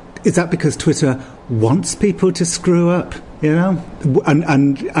thinking, is that because Twitter wants people to screw up,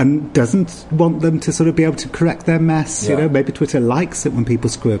 and doesn't want them to sort of be able to correct their mess? Yeah. Maybe Twitter likes it when people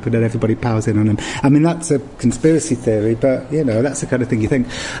screw up and then everybody powers in on them. I mean, that's a conspiracy theory, but that's the kind of thing you think.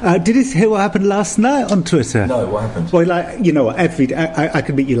 Did you hear what happened last night on Twitter? No, what happened? Well, every day I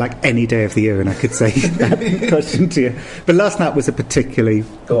could meet you like any day of the year and I could say that question to you. But last night was a particularly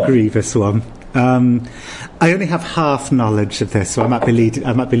grievous one. I only have half knowledge of this, so I might be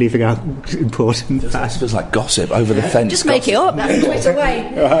leaving out important facts. This feels like gossip over the fence. Just make it up. That's the Twitter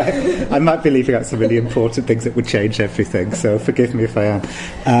way. Right. I might be leaving out some really important things that would change everything. So forgive me if I am.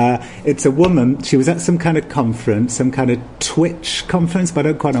 It's a woman. She was at some kind of conference, some kind of Twitch conference, but I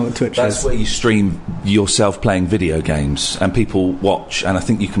don't quite know what Twitch is. That's where you stream yourself playing video games, and people watch. And I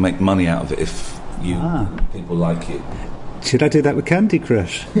think you can make money out of it if people like it. Should I do that with Candy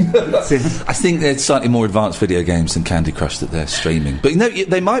Crush? I think they're slightly more advanced video games than Candy Crush that they're streaming. But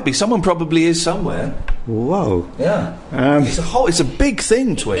they might be. Someone probably is somewhere. Whoa. Yeah. It's a big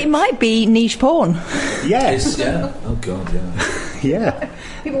thing, Twitch. It might be niche porn. Yes. Yeah. Oh, God, yeah. Yeah.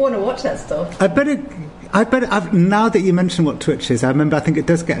 People want to watch that stuff. I bet now that you mention what Twitch is, I think it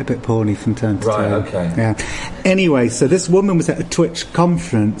does get a bit porny from time to time. Right, okay. Yeah. Anyway, so this woman was at a Twitch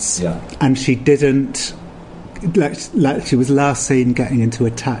conference, and she didn't like she was last seen getting into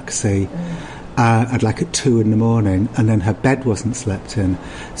a taxi at like at 2 a.m, and then her bed wasn't slept in.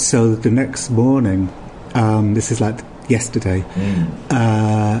 So the next morning, this is like yesterday,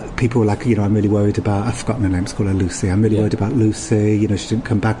 people were like, I'm really worried about, I've forgotten her name, it's called her Lucy, I'm really worried about Lucy, she didn't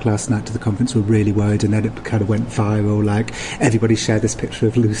come back last night to the conference, we're really worried. And then it kind of went viral, like everybody shared this picture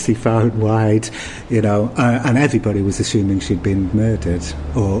of Lucy far and wide, and everybody was assuming she'd been murdered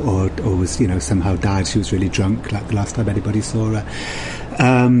or was somehow died. She was really drunk, like the last time anybody saw her.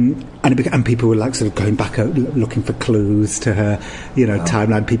 And people were like sort of going back out looking for clues to her,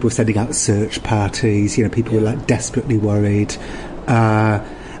 timeline. People were sending out search parties. People were like desperately worried.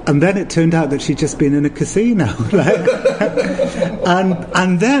 And then it turned out that she'd just been in a casino,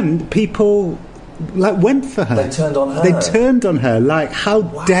 and then people went for her. They turned on her. They turned on her. Like, how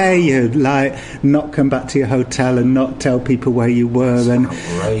dare you, not come back to your hotel and not tell people where you were? And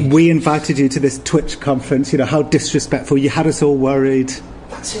we invited you to this Twitch conference. How disrespectful. You had us all worried.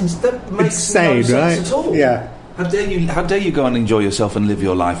 That makes insane, no sense right? at all. Yeah. How dare you go and enjoy yourself and live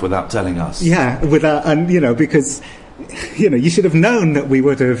your life without telling us? Yeah, because you should have known that we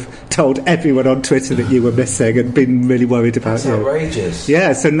would have told everyone on Twitter that you were missing and been really worried about That's you. outrageous.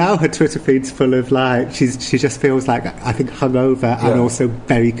 Yeah, so now her Twitter feed's full of she just feels like, I think, hungover and also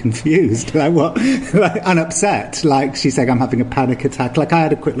very confused, and upset. Like, she's saying, I'm having a panic attack. Like, I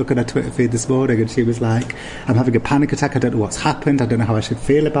had a quick look at her Twitter feed this morning and she was like, I'm having a panic attack, I don't know what's happened, I don't know how I should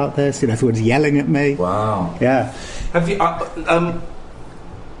feel about this, everyone's yelling at me. Wow. Yeah. Have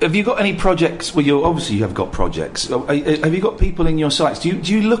you got any projects where obviously you have got projects? Have you got people in your sites? Do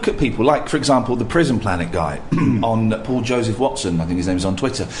you look at people like, for example, the Prison Planet guy on Paul Joseph Watson, I think his name is on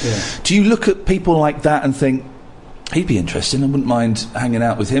Twitter. Yeah. Do you look at people like that and think, he'd be interesting, I wouldn't mind hanging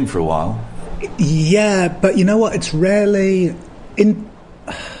out with him for a while? Yeah, but you know what? It's rarely...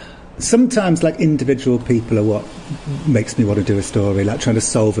 Sometimes, individual people are what makes me want to do a story, like trying to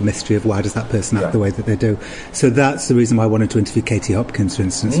solve a mystery of why does that person act the way that they do. So that's the reason why I wanted to interview Katie Hopkins, for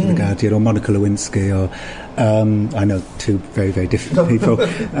instance, for The Guardian, or Monica Lewinsky, or I know two very, very different people.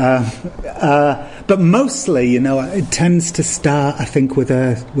 But mostly, it tends to start, I think, with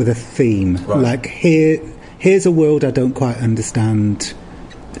a theme. Right. Like, here's a world I don't quite understand.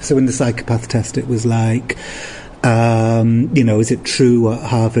 So in the psychopath test, it was like... is it true what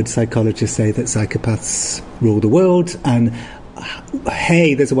Harvard psychologists say that psychopaths rule the world? And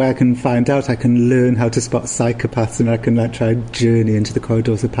hey, there's a way I can find out. I can learn how to spot psychopaths, and I can try and journey into the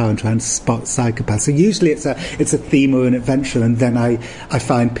corridors of power and try and spot psychopaths. So usually it's a theme or an adventure, and then I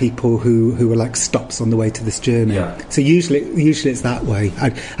find people who are like stops on the way to this journey. Yeah. So usually it's that way. I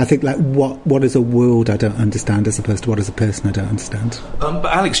think what is a world I don't understand as opposed to what is a person I don't understand. But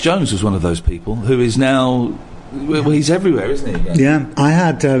Alex Jones was one of those people who is now. Well, he's everywhere, isn't he? Yeah, I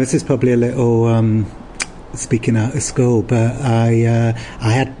had. This is probably a little speaking out of school, but I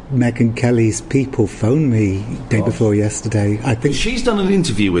had Megyn Kelly's people phone me day before yesterday. I think she's done an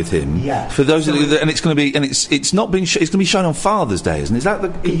interview with him. Yeah. For those, and it's going to be, and it's not been. It's going to be shown on Father's Day, isn't it? Is that the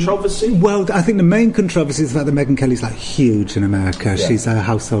controversy? Well, I think the main controversy is the fact that Megyn Kelly's huge in America. Yeah. She's a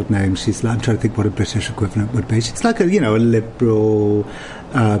household name. She's I'm trying to think what a British equivalent would be. She's like a liberal.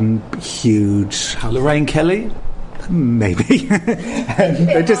 Huge. Lorraine Kelly? Maybe.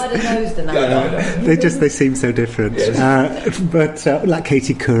 They seem so different. Yes. But like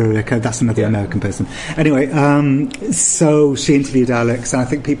Katie Couric, that's another American person. Anyway, so she interviewed Alex, and I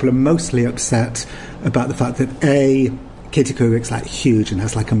think people are mostly upset about the fact that Katie Couric's huge and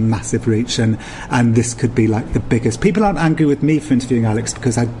has a massive reach, and this could be the biggest. People aren't angry with me for interviewing Alex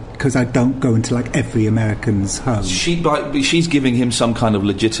because I don't go into every American's home. She's giving him some kind of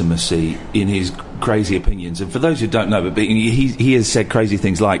legitimacy in his crazy opinions. And for those who don't know, but he has said crazy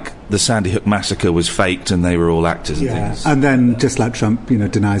things like the Sandy Hook massacre was faked and they were all actors and things. And then just like Trump,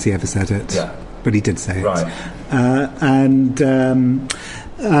 denies he ever said it. Yeah. But he did say it. Right.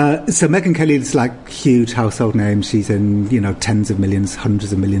 So Megyn Kelly's huge household name. She's in tens of millions,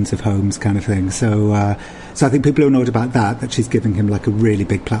 hundreds of millions of homes, kind of thing. So I think people are annoyed about that she's giving him a really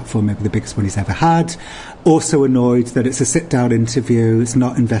big platform, maybe the biggest one he's ever had. Also annoyed that it's a sit-down interview. It's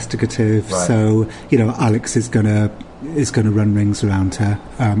not investigative. Right. So Alex is gonna run rings around her,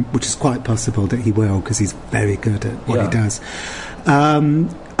 which is quite possible that he will, because he's very good at what he does. And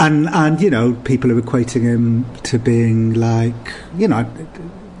people are equating him to being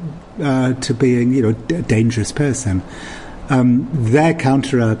a dangerous person. Their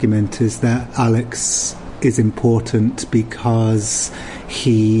counter-argument is that Alex is important because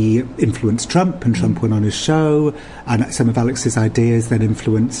he influenced Trump, and Trump went on his show, and some of Alex's ideas then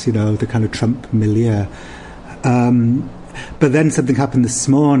influence, the kind of Trump milieu. But then something happened this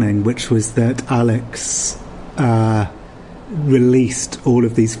morning, which was that Alex released all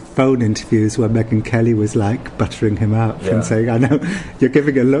of these phone interviews where Megyn Kelly was like buttering him up and saying, I know you're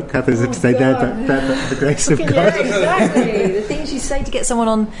giving a look, Heather, to say they're the grace of God. Yeah, exactly. The things you say to get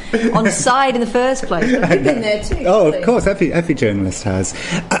someone on side in the first place. But you've been there too. Oh, of course, every journalist has.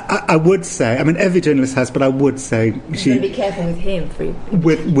 I would say, I mean, every journalist has, but I would say you've got to be careful with him.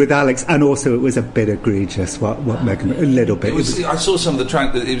 With Alex, and also it was a bit egregious what Megyn, a little bit. I saw some of the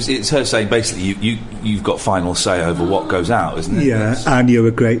track. It's her saying basically you've got final say over what goes out. Isn't it? Yeah, and you're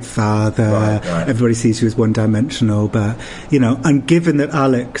a great father. Right. Everybody sees you as one-dimensional, but and given that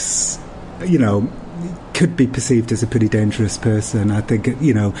Alex, could be perceived as a pretty dangerous person, I think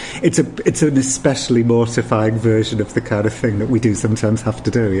it's an especially mortifying version of the kind of thing that we do sometimes have to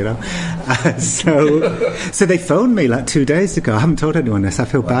do. So they phoned me like 2 days ago. I haven't told anyone this. I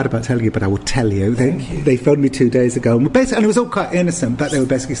feel bad about telling you, but I will tell you. They phoned me 2 days ago, and it was all quite innocent. But they were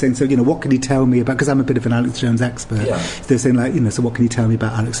basically saying, so what can you tell me about? Because I'm a bit of an Alex Jones expert. Yeah. They're saying so what can you tell me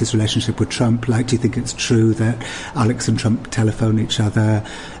about Alex's relationship with Trump? Like, do you think it's true that Alex and Trump telephone each other?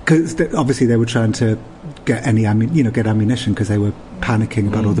 Because obviously they were trying to get ammunition because they were panicking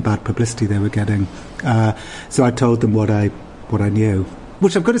about all the bad publicity they were getting. So I told them what I knew,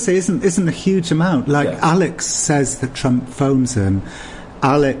 which I've got to say isn't a huge amount. Like, Alex says that Trump phones him.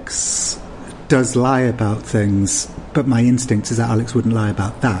 Alex does lie about things, but my instinct is that Alex wouldn't lie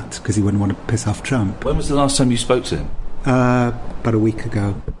about that because he wouldn't want to piss off Trump. When was the last time you spoke to him? About a week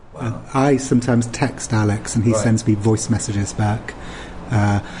ago. Wow. I sometimes text Alex and he sends me voice messages back.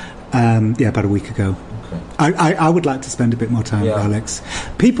 About a week ago. Okay. I would like to spend a bit more time with Alex.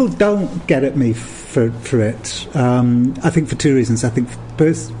 People don't get at me for it. I think for two reasons. I think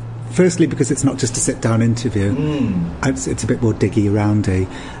firstly because it's not just a sit-down interview. It's a bit more diggy-roundy.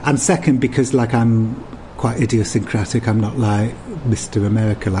 And second because I'm quite idiosyncratic. I'm not like Mr.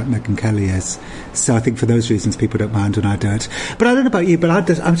 America like Megyn Kelly is. So I think for those reasons people don't mind when I do it. But I don't know about you, but I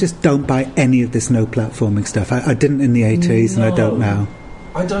just don't buy any of this no-platforming stuff. I didn't in the 80s and I don't now.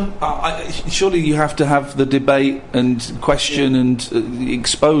 I don't. Surely you have to have the debate and question and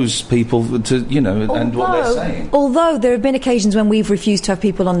expose people to, and what they're saying. Although there have been occasions when we've refused to have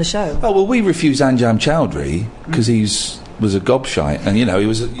people on the show. Oh, well, we refused Anjam Chowdhury because he was a gobshite, and, he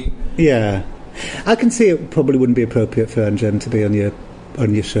was... Yeah. I can see it probably wouldn't be appropriate for Anjam to be on your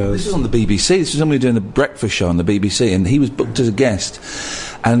show. This was on the BBC. This was somebody doing the breakfast show on the BBC, and he was booked as a guest.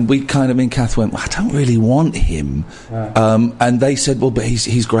 And me and Kath went, I don't really want him. And they said, well, but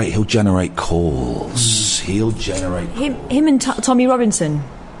he's great. He'll generate calls. He'll generate him and Tommy Robinson.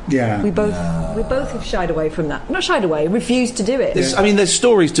 Yeah. We both have shied away from that. Not shied away, refused to do it. There's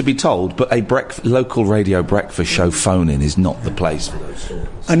stories to be told, but a local radio breakfast show phone-in is not the place for those stories.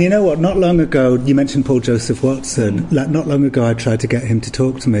 And you know what? Not long ago, you mentioned Paul Joseph Watson. Not long ago, I tried to get him to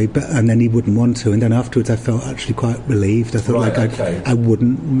talk to me, and then he wouldn't want to. And then afterwards, I felt actually quite relieved. I thought, I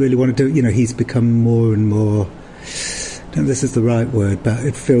wouldn't really want to do it. He's become more and more... I don't know if this is the right word, but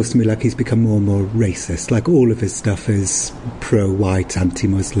it feels to me like he's become more and more racist. Like, all of his stuff is pro-white,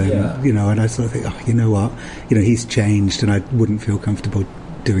 anti-Muslim, and I sort of think, you know what? He's changed, and I wouldn't feel comfortable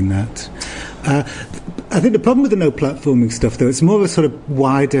doing that. I think the problem with the no-platforming stuff, though, it's more of a sort of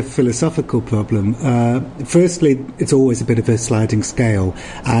wider philosophical problem. Firstly, it's always a bit of a sliding scale,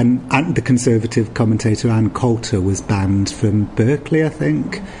 and the conservative commentator Ann Coulter was banned from Berkeley, I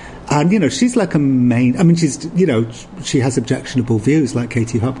think. And, she's like she has objectionable views like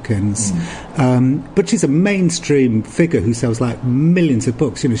Katie Hopkins, but she's a mainstream figure who sells like millions of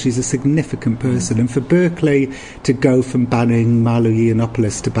books. She's a significant person. And for Berkeley to go from banning Milo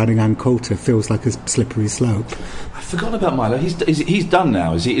Yiannopoulos to banning Ann Coulter feels like a slippery slope. I forgot about Milo. He's done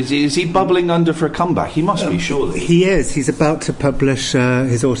now. Is he bubbling under for a comeback? He must be, surely. He is. He's about to publish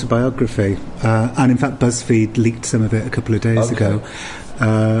his autobiography. And in fact, BuzzFeed leaked some of it a couple of days ago.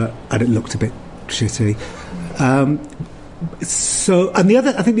 And it looked a bit shitty. I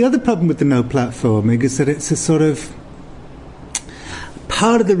think the other problem with the no platforming is that it's a sort of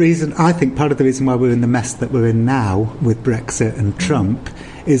part of the reason why we're in the mess that we're in now with Brexit and Trump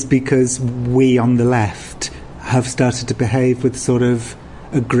is because we on the left have started to behave with sort of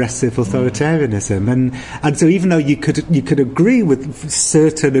aggressive authoritarianism, and so even though you could agree with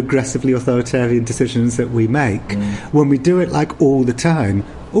certain aggressively authoritarian decisions that we make, when we do it like all the time,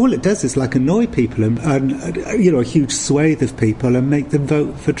 all it does is like annoy people and a huge swathe of people and make them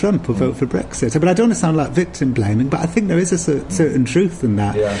vote for Trump or vote for Brexit. But I don't want to sound like victim blaming, but I think there is a certain truth in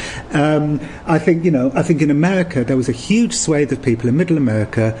that. I think in America there was a huge swathe of people in Middle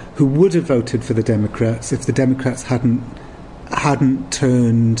America who would have voted for the Democrats if the Democrats hadn't hadn't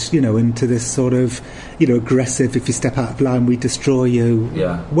turned, into this sort of, aggressive, if you step out of line, we destroy you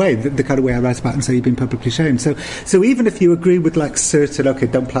way, the kind of way I write about and say you've been publicly shamed. So even if you agree with certain,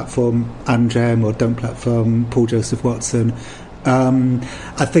 don't platform Andrem or don't platform Paul Joseph Watson,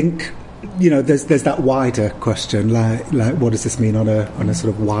 I think, there's that wider question, like what does this mean on a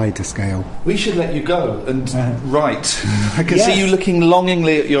sort of wider scale? We should let you go and write. I can see you looking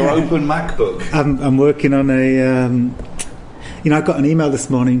longingly at your open MacBook. I'm working on I got an email this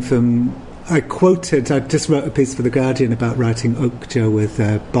morning from. I just wrote a piece for The Guardian about writing Ukja with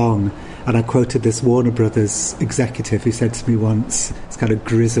Bong, and I quoted this Warner Brothers executive who said to me once, this kind of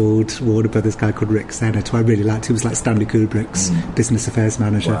grizzled Warner Brothers guy called Rick Sennett, who I really liked. He was like Stanley Kubrick's business affairs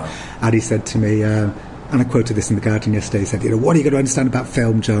manager. Wow. And he said to me, and I quoted this in The Guardian yesterday, he said, what are you going to understand about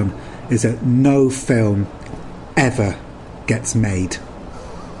film, John, is that no film ever gets made.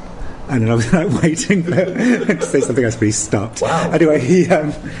 And then I was waiting to say something else, but he stopped. Wow. Anyway, he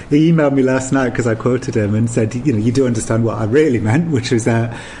emailed me last night because I quoted him and said, you do understand what I really meant, which is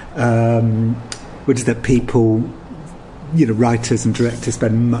that people, writers and directors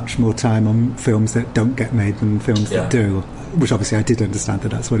spend much more time on films that don't get made than films that do. Which obviously I did understand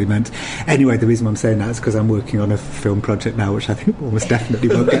that's what he meant. Anyway, the reason I'm saying that is because I'm working on a film project now, which I think almost definitely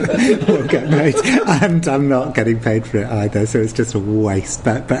won't get made, and I'm not getting paid for it either, so it's just a waste.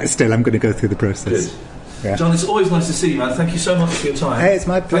 But still, I'm going to go through the process. Good. Yeah. John, it's always nice to see you, man. Thank you so much for your time. Hey, it's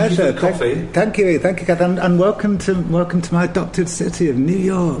my pleasure. Thank you for the coffee. Thank you, Kath, and welcome to my adopted city of New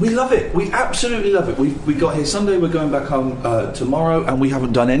York. We love it. We absolutely love it. We got here Sunday. We're going back home tomorrow, and we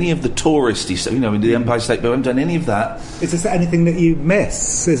haven't done any of the touristy stuff. In the Empire State, but we haven't done any of that. Is there anything that you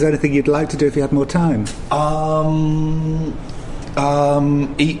miss? Is there anything you'd like to do if you had more time?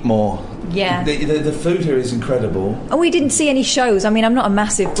 Eat more. Yeah. The food here is incredible. And we didn't see any shows. I mean, I'm not a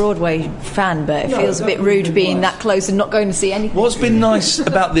massive Broadway fan, but it feels a bit rude being that close and not going to see anything. What's been nice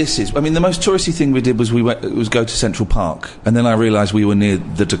about this is, the most touristy thing we did was go to Central Park, and then I realised we were near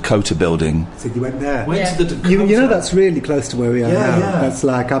the Dakota building. So you went there? Went to the Dakota. You know that's really close to where we are now. Yeah. That's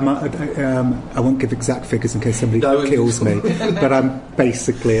like, I won't give exact figures in case somebody kills me, but I'm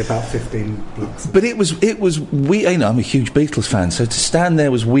basically about 15 blocks. But I'm a huge Beatles fan, so to stand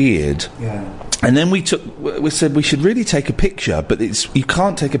there was weird. Yeah. And then we said we should really take a picture, but you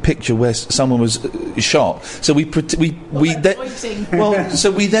can't take a picture where someone was shot. So we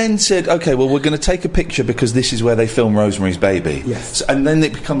then said, okay, well, we're going to take a picture because this is where they film Rosemary's Baby. Yes. And then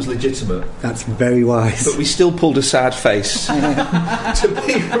it becomes legitimate. That's very wise. But we still pulled a sad face to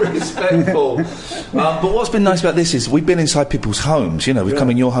be respectful. But what's been nice about this is we've been inside people's homes. We've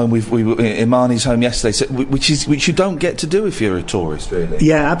come in your home. We were in Imani's home yesterday, so, which you don't get to do if you're a tourist, really.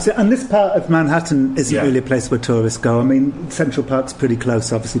 Yeah, absolutely. And this part of Manhattan isn't really a place where tourists go. I mean, Central Park's pretty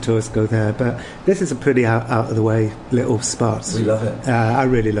close. Obviously, tourists go there, but this is a pretty out of the way little spot. We love it. I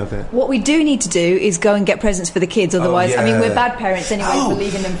really love it. What we do need to do is go and get presents for the kids. Otherwise, I mean, we're bad parents anyway for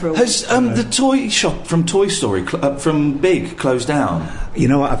leaving them for a week. Has the toy shop from Toy Story from Big closed down? You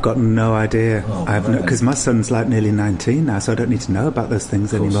know what? I've got no idea. I have because my son's like nearly 19 now, so I don't need to know about those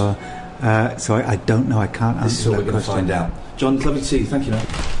things anymore. So I don't know. I can't answer that question. This is what we're going to find out. John, it's lovely to see you. Thank you, man.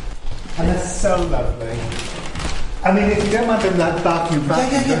 And they're so lovely. I mean, if you don't mind them barking back,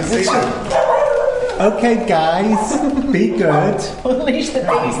 Okay, guys, be good. Unleash the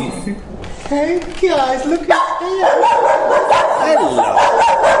beast. Hey, guys, look at here. Hello.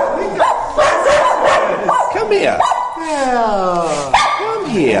 Come here. Oh, come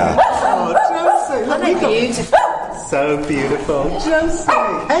here. Oh, Josie, look, aren't they beautiful? So beautiful, Josie.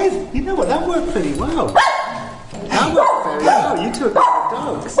 Hey, you know what? That worked pretty well. That worked very well. You two have got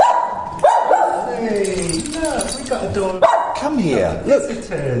dogs. Hey, look, we got a dog. Come here. Look.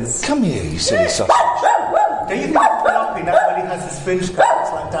 Visitors. Come here, you silly sausage. Don't you think Floppy now when he has his fringe cut,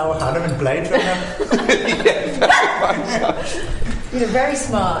 it's like Daryl Hannah and Blade Runner? You're very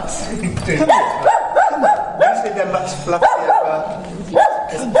smart. Come here. Usually they're much fluffier, but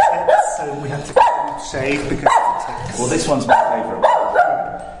so we have to shave because of the ticks. Well, this one's my favourite.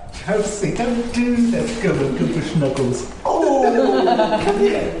 Josie, don't do that. Go for snuggles. Oh, come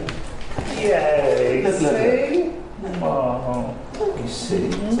here. Yay. See? Oh, you see?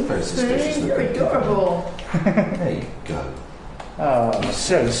 It's a very suspicious You're adorable. There you go. Oh, you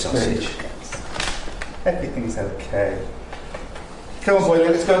silly sausage. Everything's okay. Come on, boy,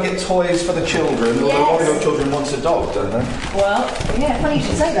 let's go and get toys for the children. Yes. Although one of your children wants a dog, don't they? Well, yeah, funny you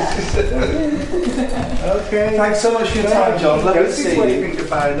should say that. Okay. Thanks so much for your time, John. Lovely to see you.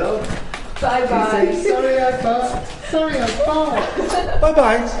 Goodbye, though. Bye-bye. Sorry I barked.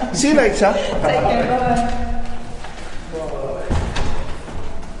 Bye-bye. See you later. Take care, bye-bye.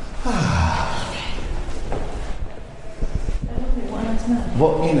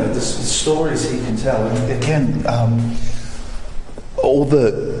 what the stories he can tell, and again, all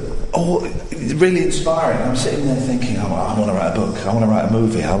really inspiring. I'm sitting there thinking, I want to write a book, I want to write a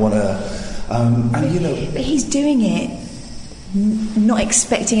movie, I want to, But he's doing it not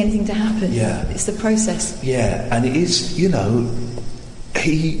expecting anything to happen. Yeah. It's the process. Yeah, and it is,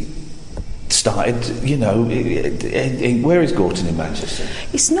 he started, where is Gorton in Manchester?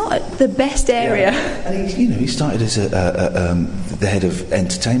 It's not the best area. Yeah. And he started as the head of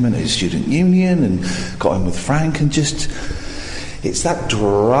entertainment at his student union and got in with Frank and just... It's that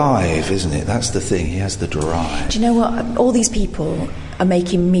drive, isn't it? That's the thing. He has the drive. Do you know what? All these people are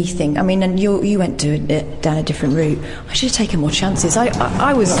making me think. I mean, and you went down a different route. I should have taken more chances.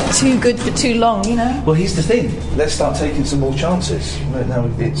 I was too good for too long, Well, here's the thing. Let's start taking some more chances.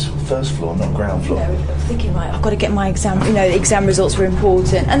 No, it's first floor, not ground floor. I'm thinking, right, I've got to get my exam. The exam results were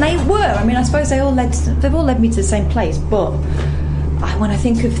important, and they were. I mean, I suppose they've all led me to the same place, but. When I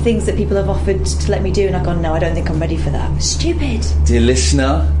think of things that people have offered to let me do, and I've gone, no, I don't think I'm ready for that. Stupid. Dear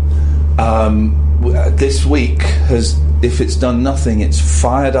listener, this week has, if it's done nothing, it's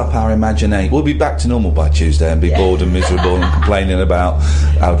fired up our imagination. We'll be back to normal by Tuesday and be bored and miserable and complaining about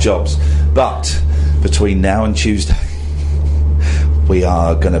our jobs. But between now and Tuesday, we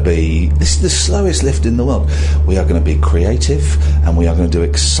are going to be... This is the slowest lift in the world. We are going to be creative and we are going to do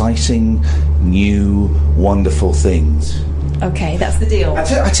exciting, new, wonderful things. Okay, that's the deal. I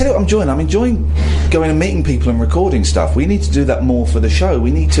tell you what I'm enjoying. I'm enjoying going and meeting people and recording stuff. We need to do that more for the show. We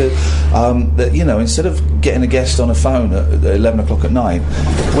need to, instead of getting a guest on a phone at 11 o'clock at night,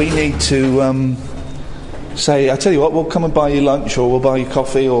 we need to say, I tell you what, we'll come and buy you lunch, or we'll buy you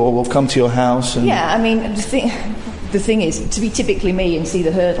coffee, or we'll come to your house. And yeah, I mean, the thing is, to be typically me and see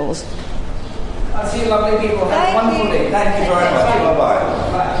the hurdles. I see you lovely people. Have a wonderful day. Thank you very much.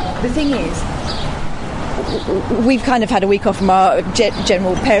 Bye-bye. The thing is, we've kind of had a week off from our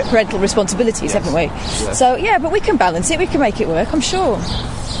general parental responsibilities, haven't we? Yeah. So, yeah, but we can balance it. We can make it work, I'm sure.